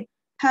ပြီးလို့ရှိရင်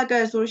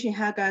hackers ဆိုလို့ရှိရင်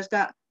hackers က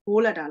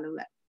whole letter လုပ်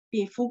လိုက်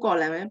ပြီး full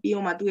column ပဲပြီး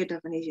တော့မှသူ့ရဲ့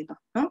definition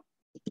တော့နော်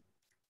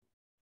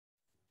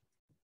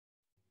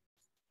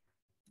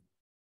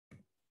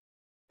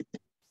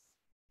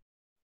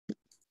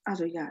အဲ့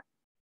ဆိုရတယ်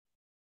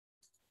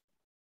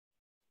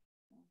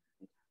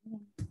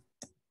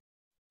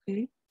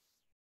okay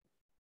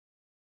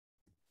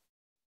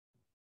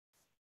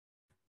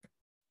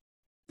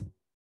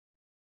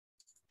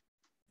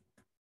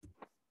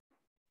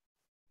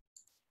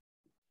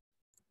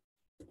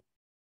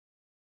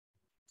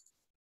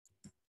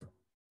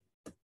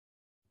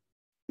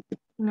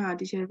နာ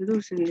ဒီချက်ဘယ်လို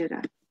စလေးရတာ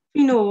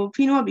ဖီနိုက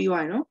ပြီး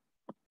သွားရနော်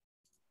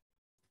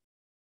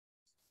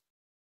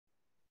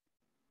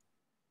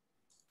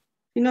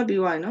ဖီနိုပြီး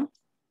သွားရနော်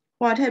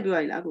ဟိုထည့်ပြီး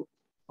သွားပြီလားအခု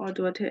ဟော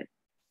သူကထည့်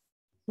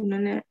န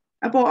ည်းနည်း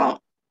အပေါ်အောင်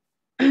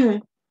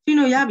ဖီ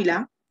နိုရပြီ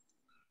လား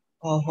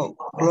ဟုတ်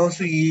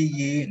glossary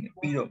ရေး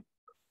ပြီးတော့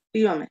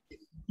မယ်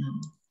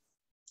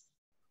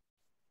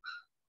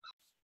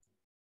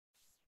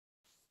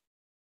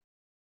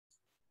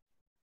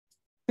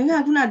မင်းက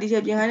ခုနဒီချ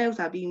က်ပြင်ခိုင်းတဲ့ဥစ္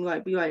စာပြီးသွား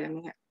ရတယ်မ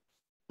င်းက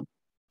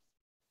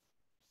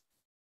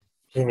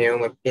ပြင်နေအော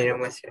င်မ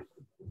ဆရာ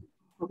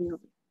ဟုတ်ပြီ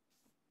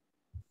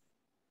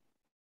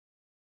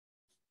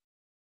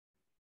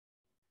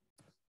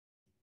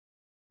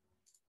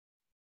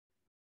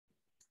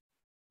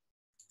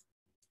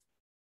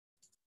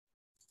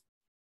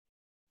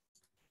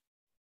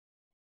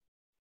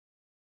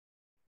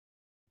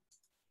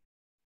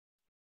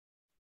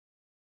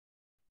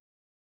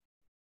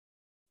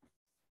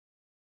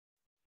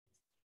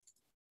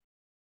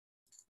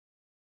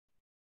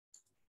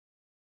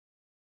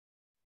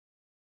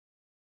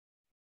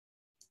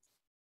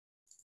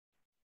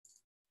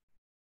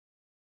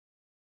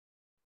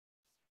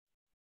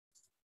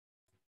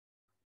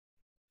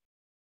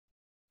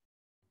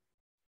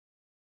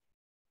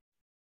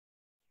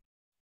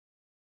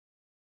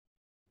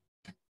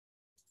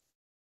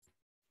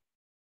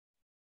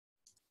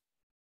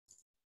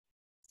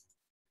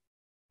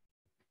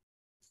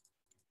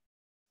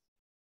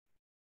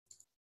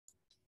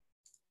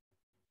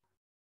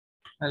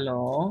ဟယ်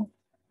လို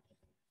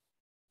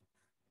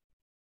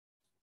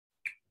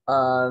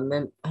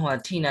ဟို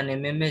Tina နဲ့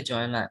မေ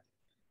join လိုက်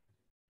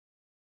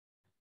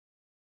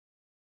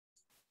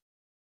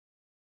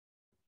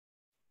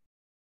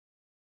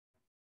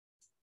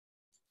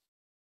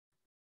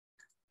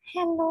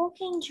Hello,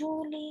 King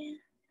Julia.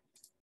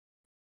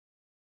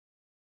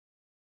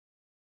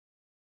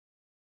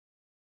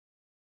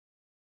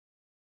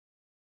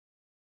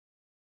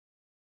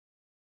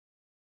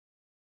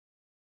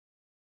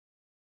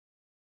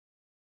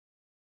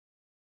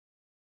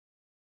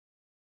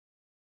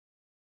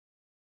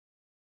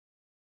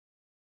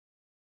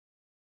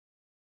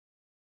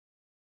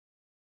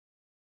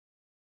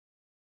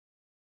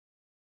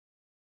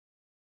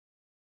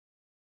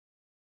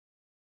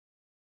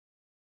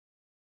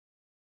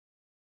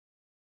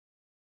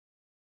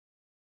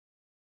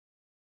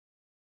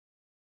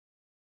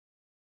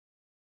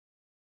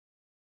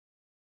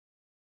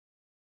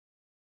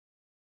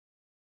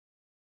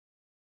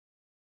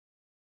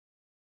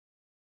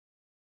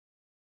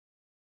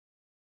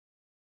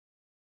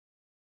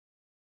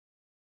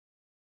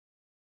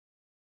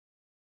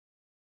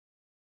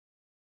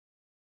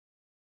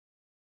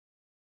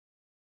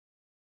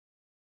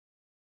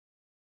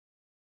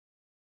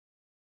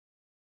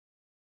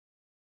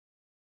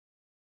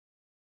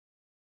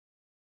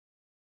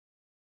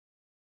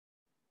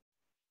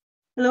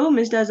 Hello,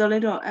 Mr.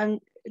 Zoledo.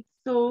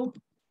 So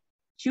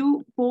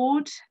you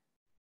board?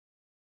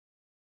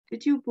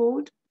 Did you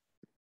board?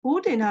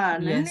 Board in her?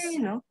 Yes.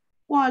 You know,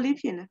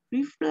 quality,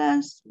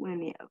 reflex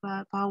when it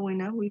about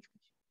when we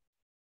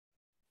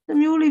the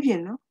mule, you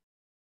know.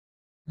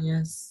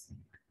 Yes.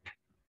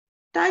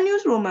 Time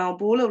news room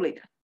bowl of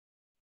later.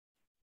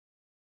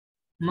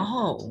 မ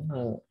ဟုတ်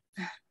ဟို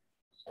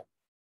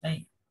အဲ့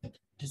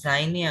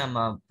design နေရာ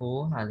မှာ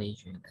ဘိုးဟာလေး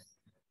ရွေးတယ်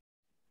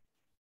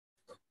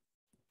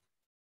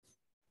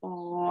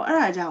Oh, အဲ့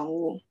ဒါကြောင့်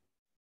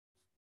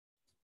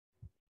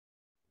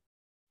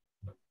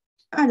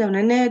န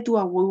ည်းနည်း तू က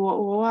ဝ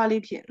ဝ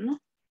လေးဖြစ်နော်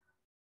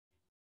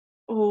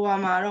ဟိုဟာ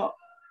မှာတော့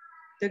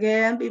တကယ်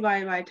ပြပါ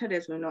ထက်တ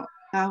ယ်ဆိုရင်တော့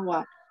ဒါဟို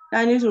က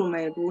တိုင်းနေဆိုမ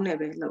ယ်ဘူးနဲ့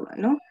ပဲလောက်လို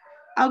က်နော်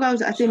အောက်က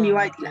ဆိုအဆင်ပြေ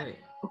သွားပြီလား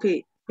Okay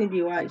အဆင်ပြေ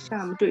သွားပြီရှာ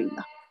မတွေ့ဘူး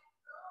လား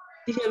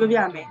ဒီချက်ပြပြ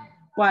မယ်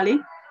ဟိုကလေ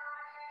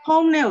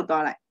home နဲ့ကို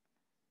သွားလိုက်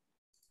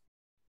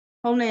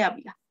home နဲ့ရောက်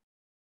ပြီလား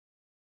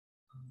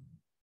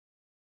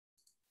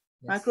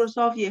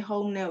Microsoft ရဲ့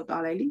home နဲ့ကို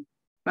သွားလိုက်လी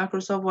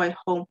Microsoft ရဲ့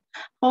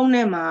home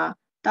နဲ့မှာ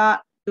ဒါ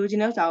လူချ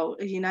င်းတဲ့စာကို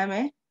အရင်တိုင်း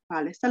ပဲဗာ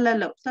လဲဆက်လက်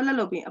လု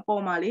ပ်ပြီးအ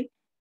ပေါ်မှာလေ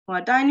ဟို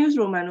Time News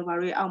Roman တို့ဘာ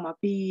လို့အောက်မှာ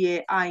B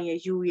ရဲ့ I ရဲ့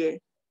U ရဲ့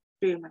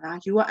တွေ့မှာလား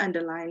U က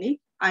underline လေ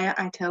I က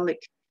italic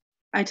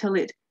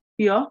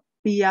ပြီးတော့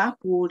B က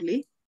bold လေ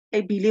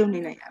အဲ့ B လေးကိုနှိ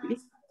မ့်လိုက်ရပြီလေ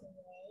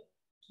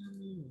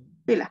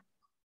တွေ့လား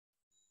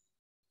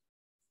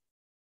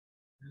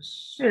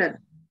တွေ့လား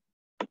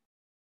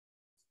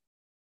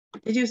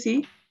Did you see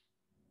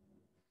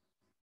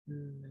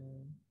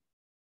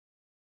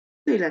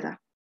တွေ့လားဒါ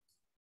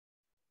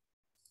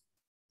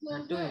မ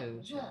တွေ့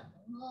ဘူးရှင်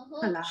ဟု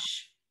တ်လား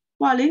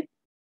ဟိုလေ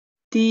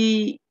ဒီ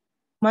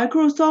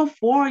Microsoft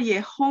Word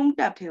ရဲ့ home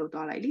tab ထဲကို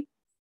သွားလိုက်လी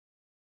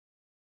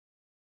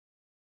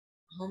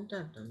home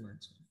tab တော့မှာ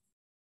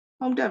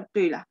home tab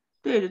တွေ့လား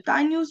တွေ့တယ်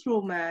Time News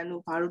Roman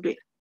တို့ဘာလို့တွေ့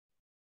လဲ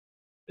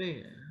တွေ့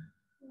ရ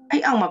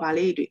အဲ့အောက်မှာဗာ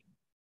လေးတွေ့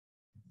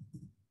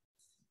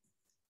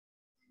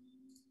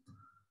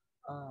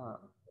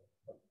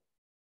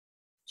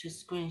just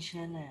screen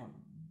share နဲ့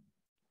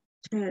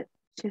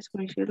ချက်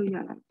screen share လို့ရ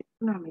လား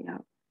ခုနမရ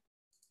ဘူး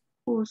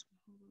post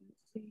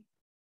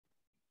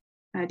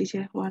ဒီချ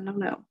က်ဟိုလောက်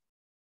လိုက်အောင်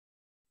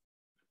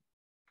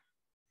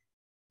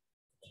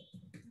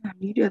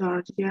မီးပြတော့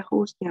ဒီချက်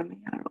host ညမ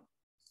ရတော့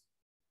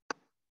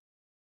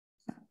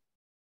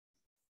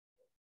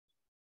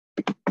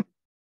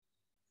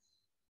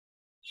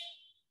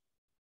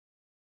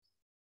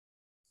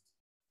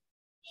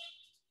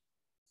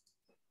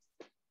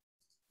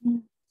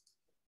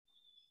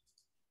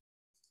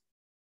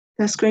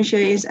The screen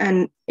share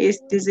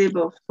is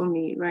disabled for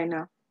me right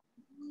now.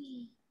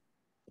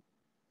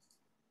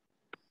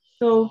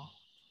 So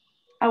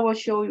I will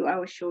show you.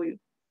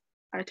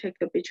 I take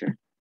the picture.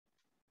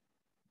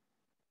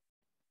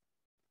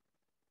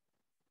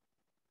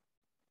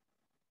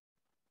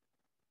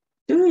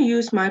 Do you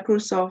use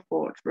Microsoft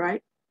Word,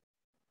 right?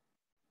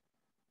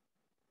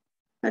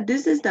 But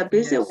this is the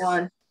basic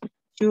one.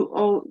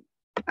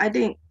 I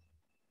think.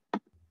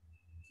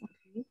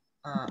 Okay.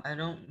 I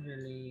don't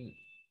really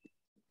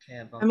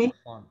care about the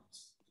fonts.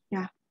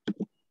 Yeah.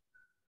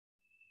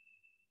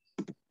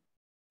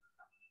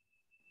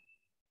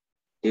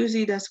 Do you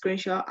see the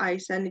screenshot I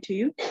sent it to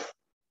you?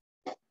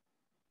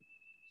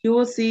 You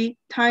will see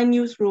Time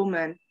News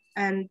Roman,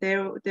 and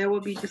there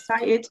will be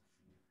beside it.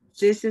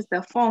 This is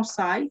the font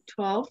size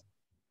 12.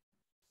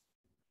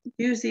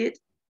 Do you see it?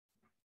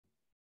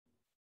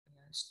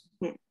 Yes.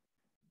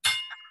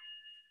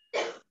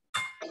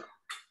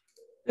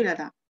တွေ့လား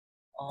ဒါ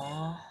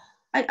Oh.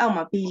 အဲ့အောက်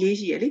မှာ B လေး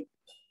ရှိရလေ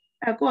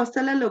အဲ့ကိုက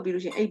select လုပ်ပြီး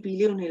လို့ရှိရင်အဲ့ B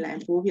လေးကိုနှိပ်လိုက်ရ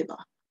င်ဘိုးဖြစ်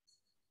သွား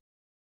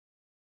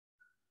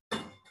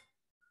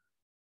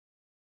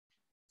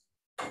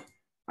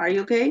Are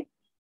you okay?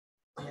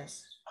 Yes.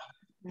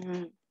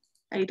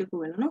 အဲ့ဒီတခု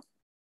ပဲနော်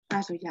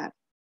အဲ့ဆိုရတယ်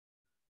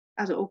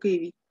အဲ့ဆို okay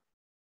ပြီ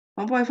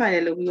 1.5 လ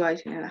ည်းလုပ်ပြီးသွား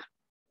ရှင်လား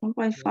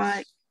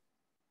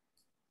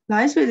 1.5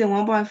 line spacing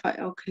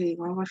 1.5 okay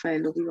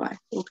 1.5 လုပ်ပြီးသွား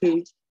okay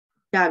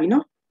ရပြီ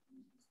နော်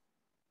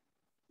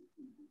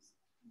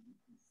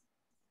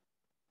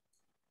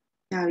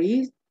ရပြီ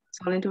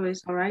solid is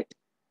all right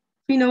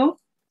Fino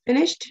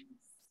finished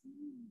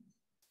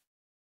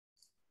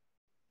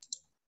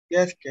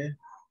Yes, okay.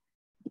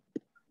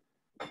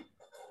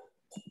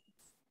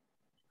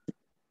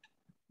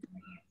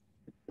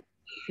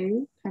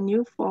 Okay, can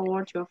you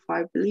forward your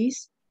file,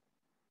 please?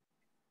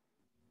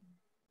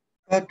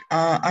 But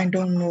I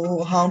don't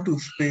know how to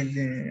spell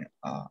the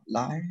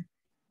line.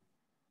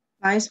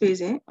 Line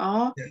spacing.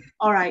 Oh, Yes.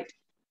 all right.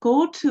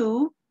 Go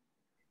to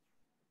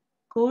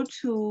home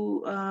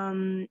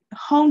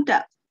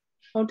tab.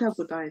 Home tab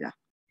go down.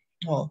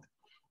 Oh,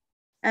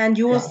 and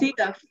you will yeah. see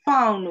the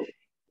found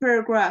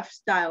paragraph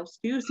styles.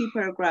 Do you see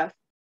paragraph?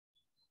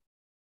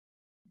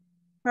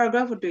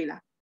 Paragraph ကိုတွေ့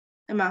လား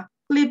အဲ့မှာ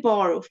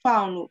clipboard ကို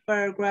found ကို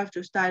paragraph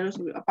ကို style လို့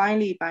ဆိုပြီးအပိုင်း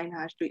လေးပိုင်း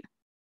ထားတွေ့လား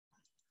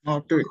Oh,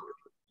 good.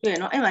 တွေ့ရ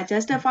နော်အဲ့မှာ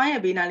justify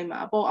ရဲ့ဘေးနားလေးမှာ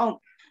အပေါ်အောက်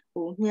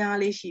ဟိုမြား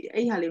လေးရှိတယ်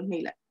အဲ့ဟာလေးကိုနှိ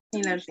ပ်လိုက်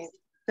လို့ရှိရင်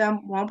term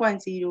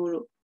 1.0 တို့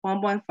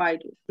 1.5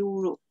 တို့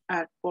 2 တို့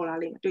အဲ့ပေါ်လာ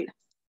လိမ့်မယ်တွေ့လား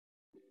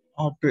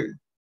Oh, good.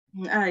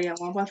 အဲ့ဒါကြီးက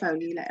 1.5 ကို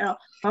ရေးလိုက်အဲ့တော့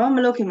ဘာမှမ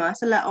လုပ်ခင်မှာ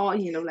select all အ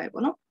ရင်လုပ်လိုက်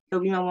ပေါ့နော်လု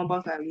ပ်ပြီးမှ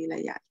 1.5 ကိုရေးလို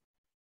က်ရတယ်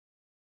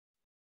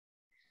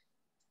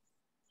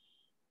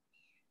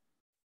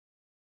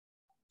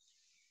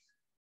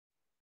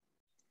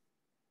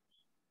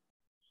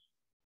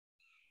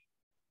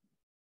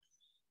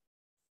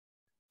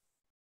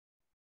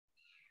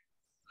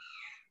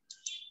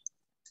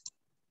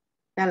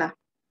ရလား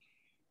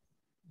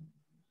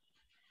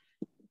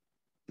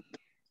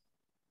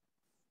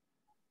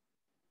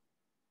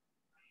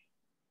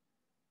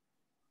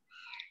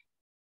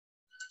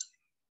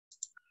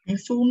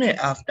Before နဲ့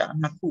after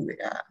နှစ်ခုလေ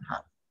ဟာ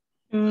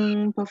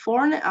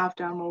before နဲ့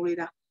after မဟုတ်လေ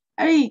ဒါ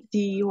အဲ့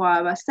ဒီဟို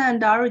ဟာ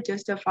center တို့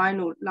justify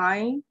တို့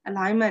line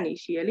alignment တွေ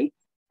ရှိရလေ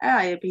အဲ့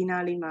ဒါရဲ့ဘေး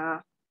နားလေးမှာ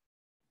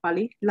ဟာ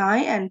လေ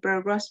line and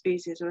paragraph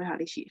spacing ဆိုတဲ့ဟာ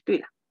လေးရှိတယ်တွေ့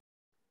လား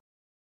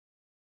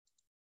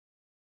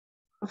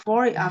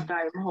before နဲ့ after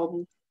ရမဟုတ်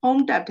ဘူး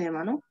home tab ထဲ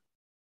မှာနော်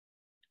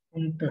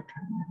Home tab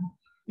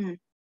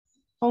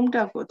home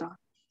tab ကိုတော့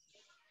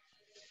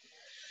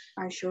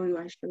I show you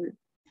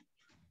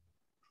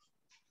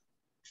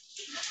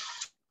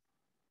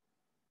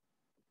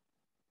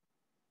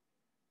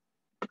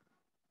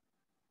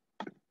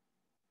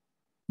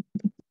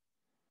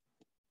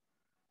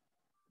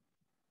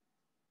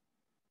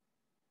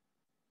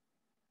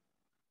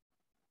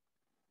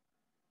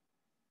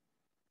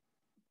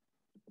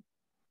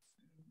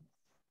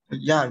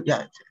ရရ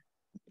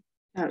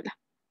ဟုတ်လား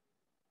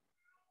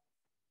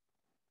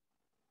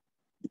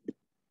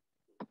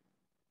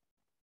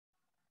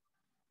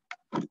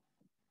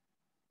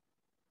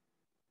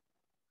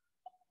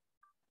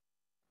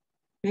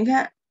မင်းက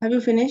have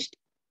you finished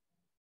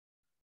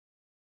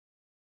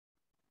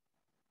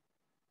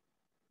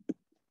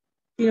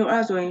ဒီလို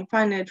အဲ့ဆိုရင်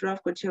final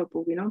draft ကိုချက်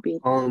ပို့ပြီးနော်ပြီး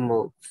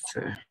Almost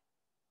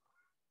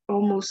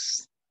almost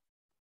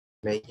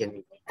making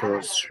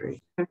grocery.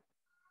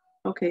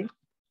 okay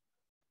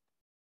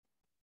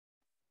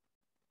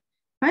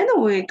by the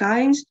way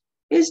guys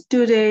is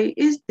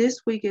this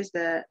week is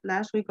the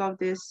last week of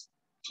this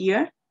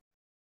year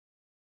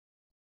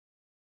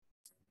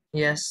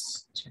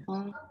Yes.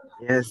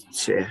 Yes,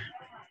 chair.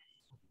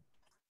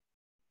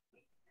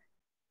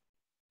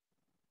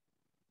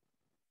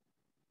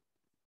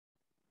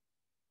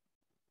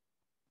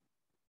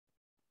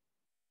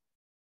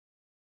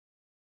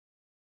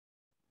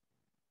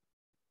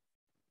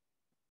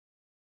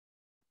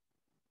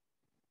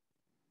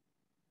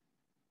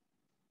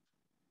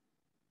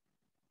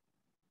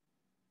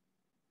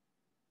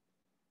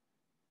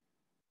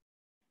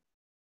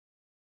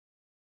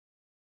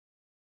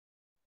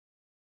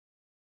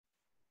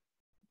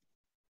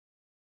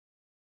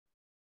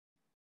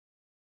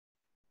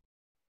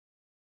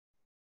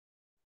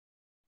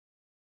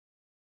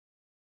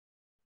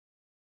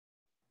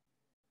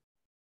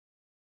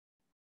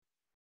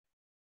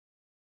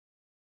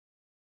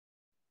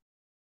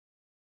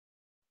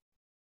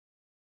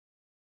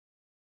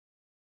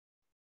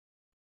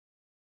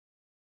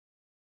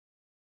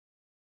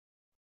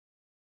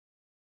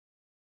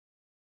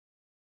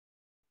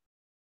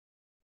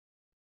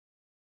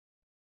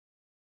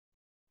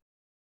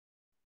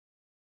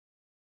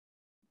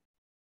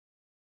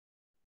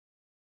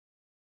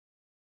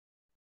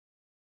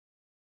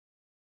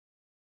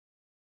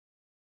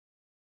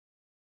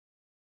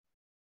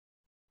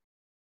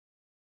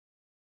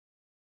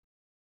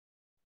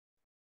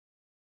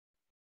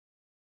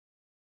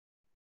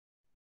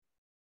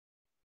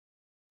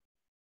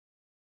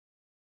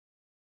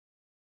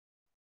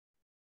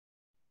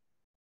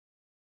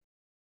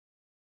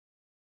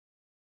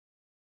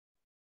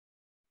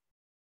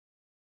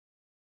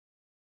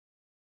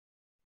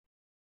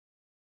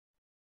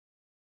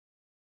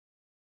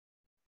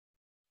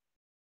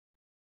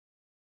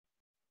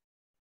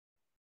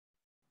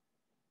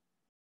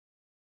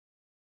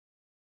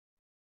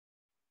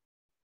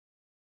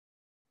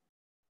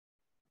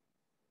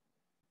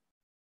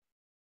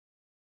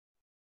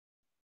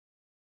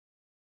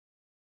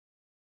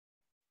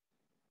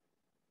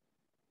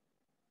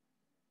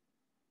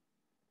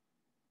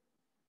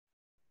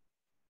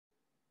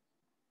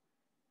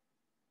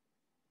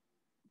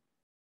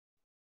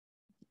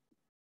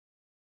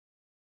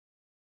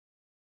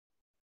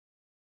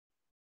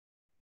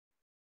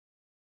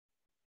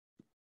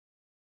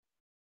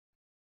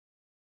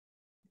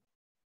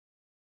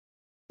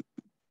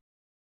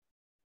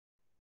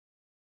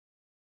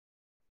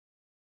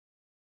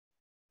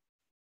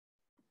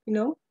 You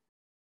know?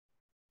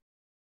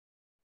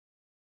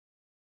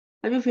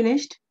 Have you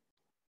finished?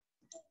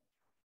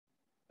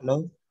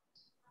 Hello?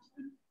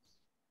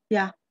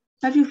 Yeah.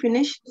 Have you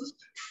finished?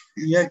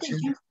 Yeah,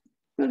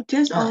 You're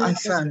just only.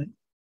 Ansan.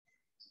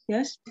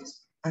 Yes?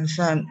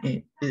 Ansan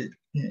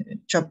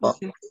chat box.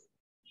 Okay.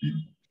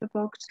 The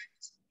box.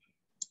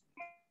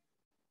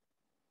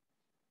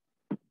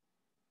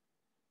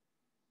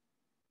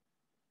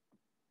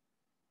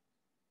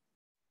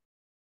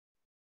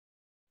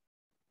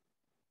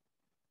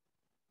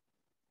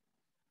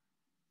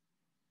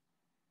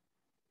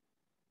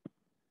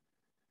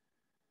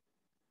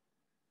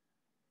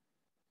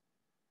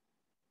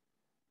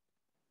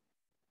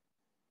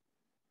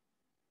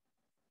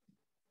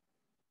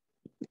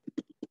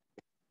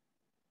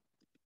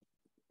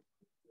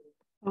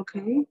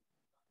 Okay.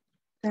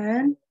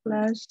 Then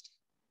let's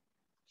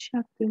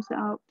check this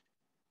out.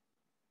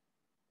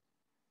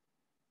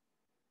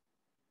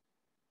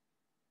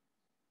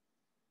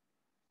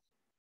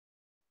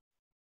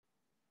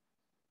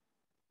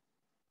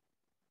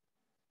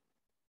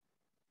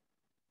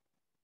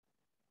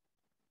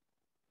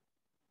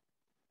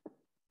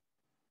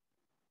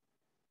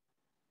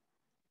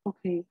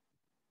 Okay.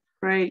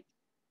 Great.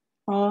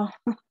 Oh,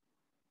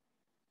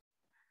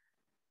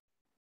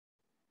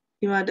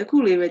 ဒီမှာတစ်ခု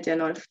လေးပဲကျန်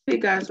တော့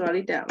figure ဆိုတာ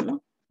လေးတက်အောင်နော်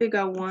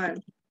figure 1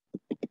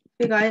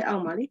 figure ရဲ့အော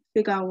က်မှာလေ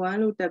figure 1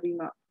လို့တက်ပြီး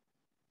မှရ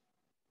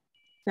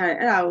တယ်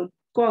အဲ့ဒါ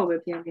ကိုကို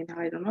ယ့်အကိုပဲပြန်ထား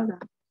လိုက်တော့နော်ဒါ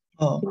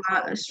ဒီမှာ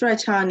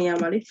structure နေရာ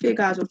မှာလေ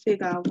figure ဆို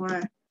figure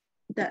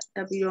 1တ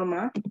က်ပြီးတော့မှ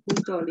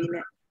booster လေး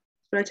နဲ့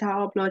structure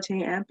of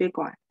blockchain and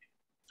bitcoin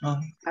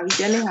ဒါပြီး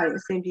ကျန်တဲ့ဟာတွေ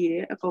အဆင်ပြေတ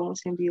ယ်အကုန်အ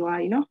ဆင်ပြေသွား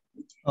ပြီနော်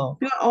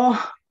ပြီးတော့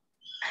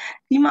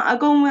ဒီမှာအ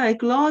ကုန်ပဲ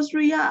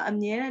glossary ကအ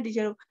မြဲတမ်းဒီ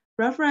ကျတော့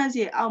reference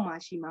ရဲ့အောက်မှာ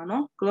ရှိမှာ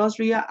နော်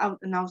glossary ကအောက်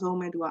နောက်ဆုံး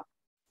ပဲသူကအဲ့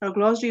တော့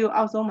glossary ကို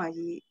အောက်ဆုံး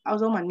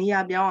မှာနေရာ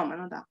ပြောင်းရမှာ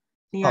နော်ဒါ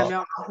နေရာပြော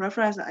င်း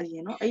reference အရ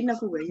င်နော်အဲ့နှစ်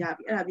ခုပဲရ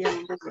ပြီအဲ့ဒါပြန်မ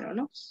ပုတ်ပြန်တော့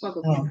နော်ဟုတ်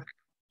ပြီ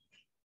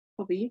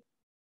ဟုတ်ပြီ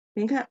သ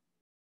င်ခက်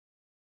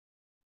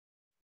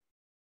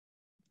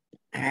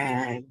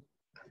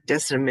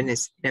just a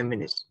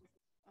minute.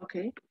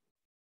 Okay.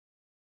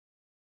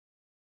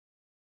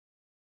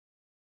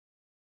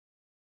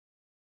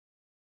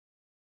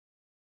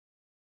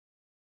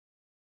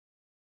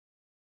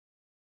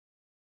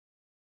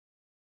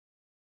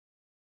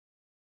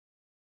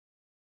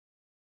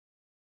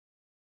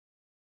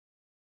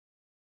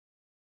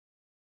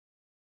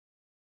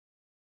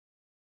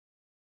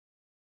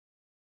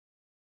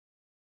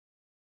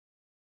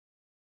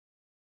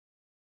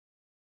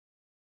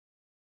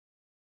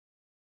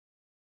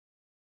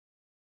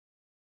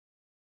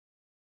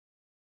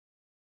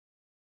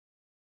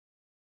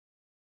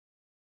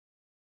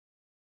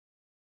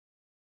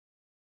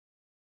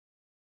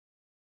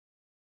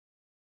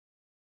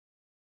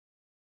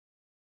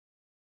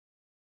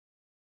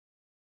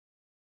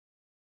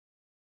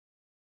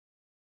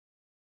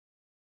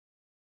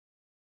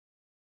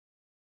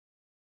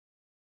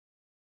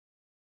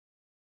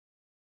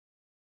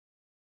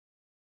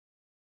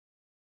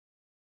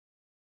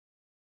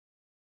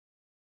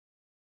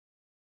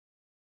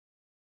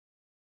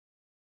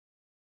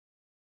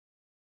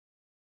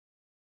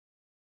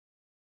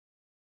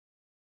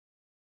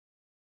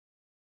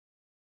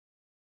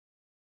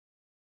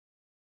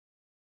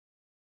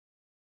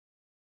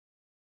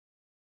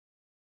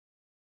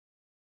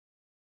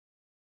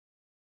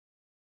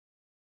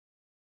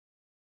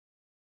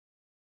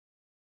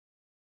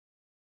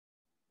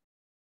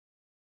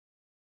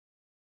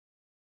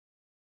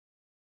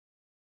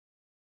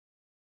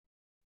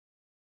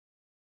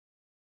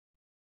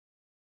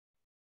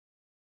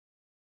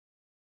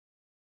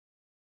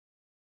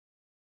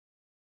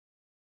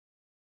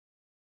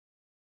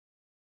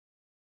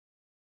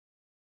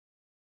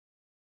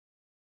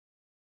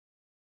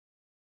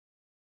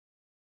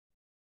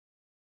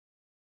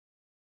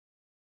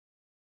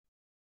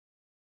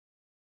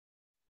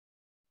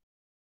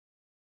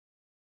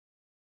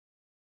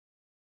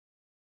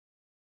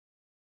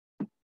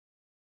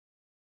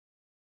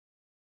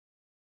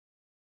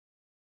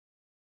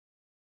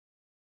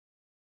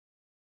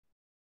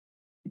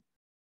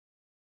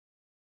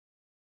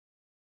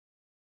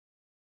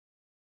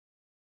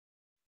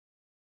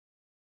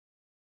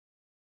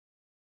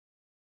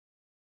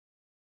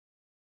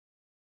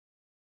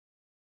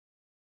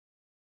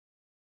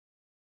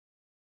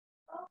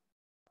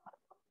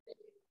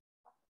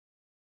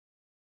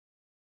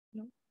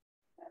 No.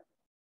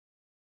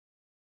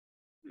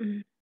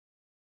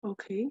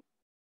 Okay.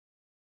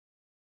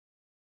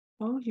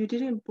 Oh, you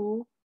didn't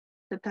pull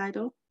the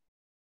title.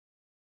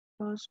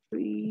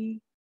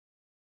 Glossary.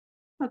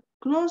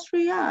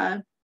 Glossary က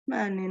မှ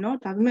န်နေနော်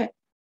ဒါပေမဲ့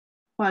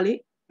ဟိုလေ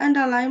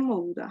underline မဟု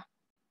တ်ဘူးဒါ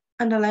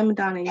underline မ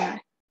တားနေရတယ်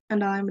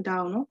underline မတား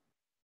အောင်နော်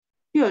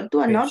ပြီးတော့ तू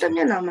ကနောက်တစ်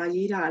မျက်နှာမှာ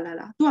ရေးထား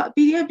လား तू က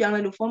PDF ပြောင်း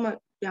လိုက်လို့ format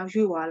ပြောင်း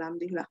ရွှေ့သွားလားမ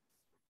သိဘူးလား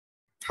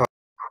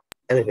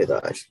အဲ့ဒါဖြစ်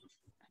သွားတယ်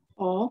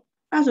ဩ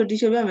အဲ့ဆိုဒီ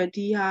ချက်ပြမယ်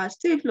ဒီဟာ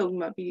save လုပ်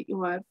ပြီး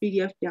မှ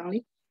PDF ပြောင်းလေ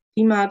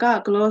ဒီမှာက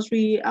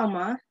glossary အောက်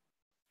မှာ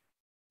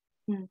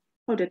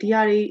ဟုတ်တယ်ဒီ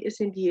ဟာတွေအဆ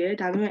င်ပြေတယ်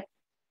ဒါပေမဲ့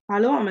ဘာ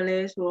လို့ရမလဲ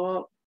ဆို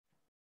တော့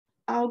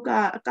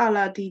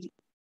the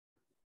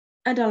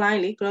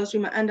underline glossary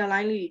မှာ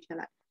underline လေးတွေဖြတ်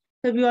လိုက်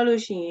ဆက်ပြီး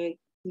လို့ရှိရင်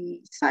ဒီ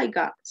site က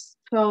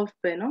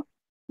12ပဲเนาะ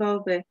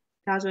12ပဲ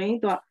ဒါဆိုရင်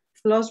သူက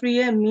glossary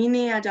ရဲ့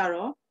meaning ကကြ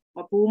တော့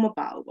ဘိုးမ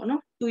ပါဘူးပေါ့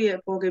နော်သူ့ရဲ့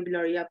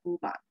vocabulary ကဘိုး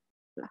ပါ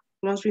ဟုတ်လား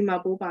glossary မှာ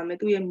ဘိုးပါမယ်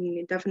သူ့ရဲ့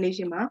meaning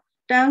definition မှာ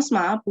terms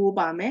မှာဘိုး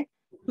ပါမယ်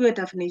သူ့ရဲ့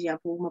definition က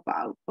ဘိုးမပါ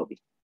ဘူးဟုတ်ပြီ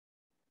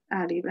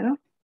အားလေးပဲเนาะ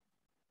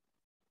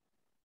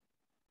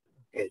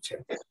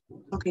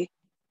okay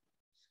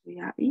ဆို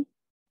ရပြီ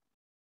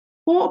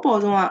ဘိုးအပေါ်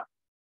ဆုံးက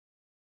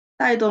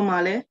တိုက်တော့မှ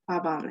လဲ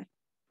ပါမယ်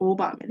ဘိုး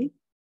ပါမယ်လေ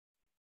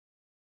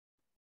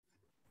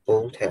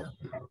ဘိုးထဲ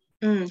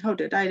ဟုတ်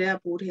တယ်တိုက်တဲ့က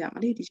ဘိုးထဲရမှာ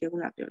လေဒီချိန်က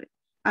ပြောတယ်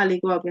အားလေး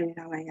ကိုပြန်နေ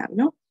တာလိုက်ရပြီ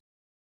เนาะ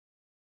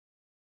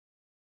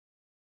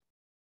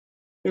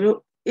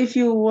if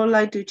you would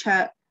like to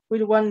check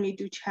would want me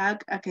to check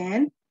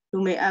again you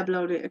may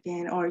upload it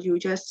again or you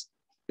just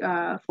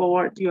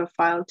forward your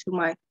file to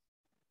my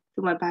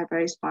Viber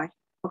is fine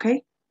okay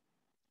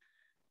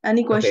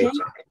any question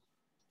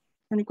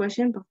any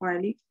question before I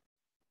leave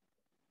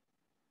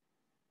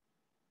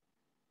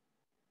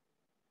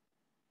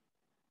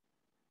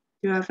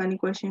do you have any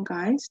question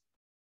guys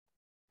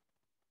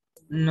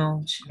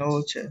No.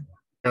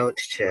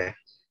 Chair.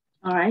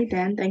 All right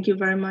then thank you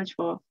very much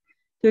for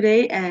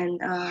today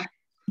and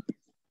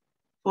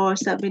for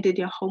submitting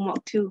your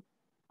homework too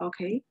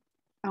okay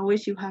I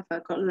wish you have a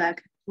good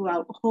luck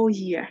throughout the whole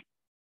year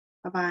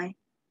bye bye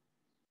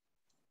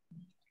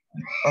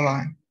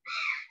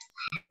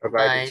Bye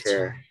bye,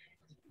 teacher.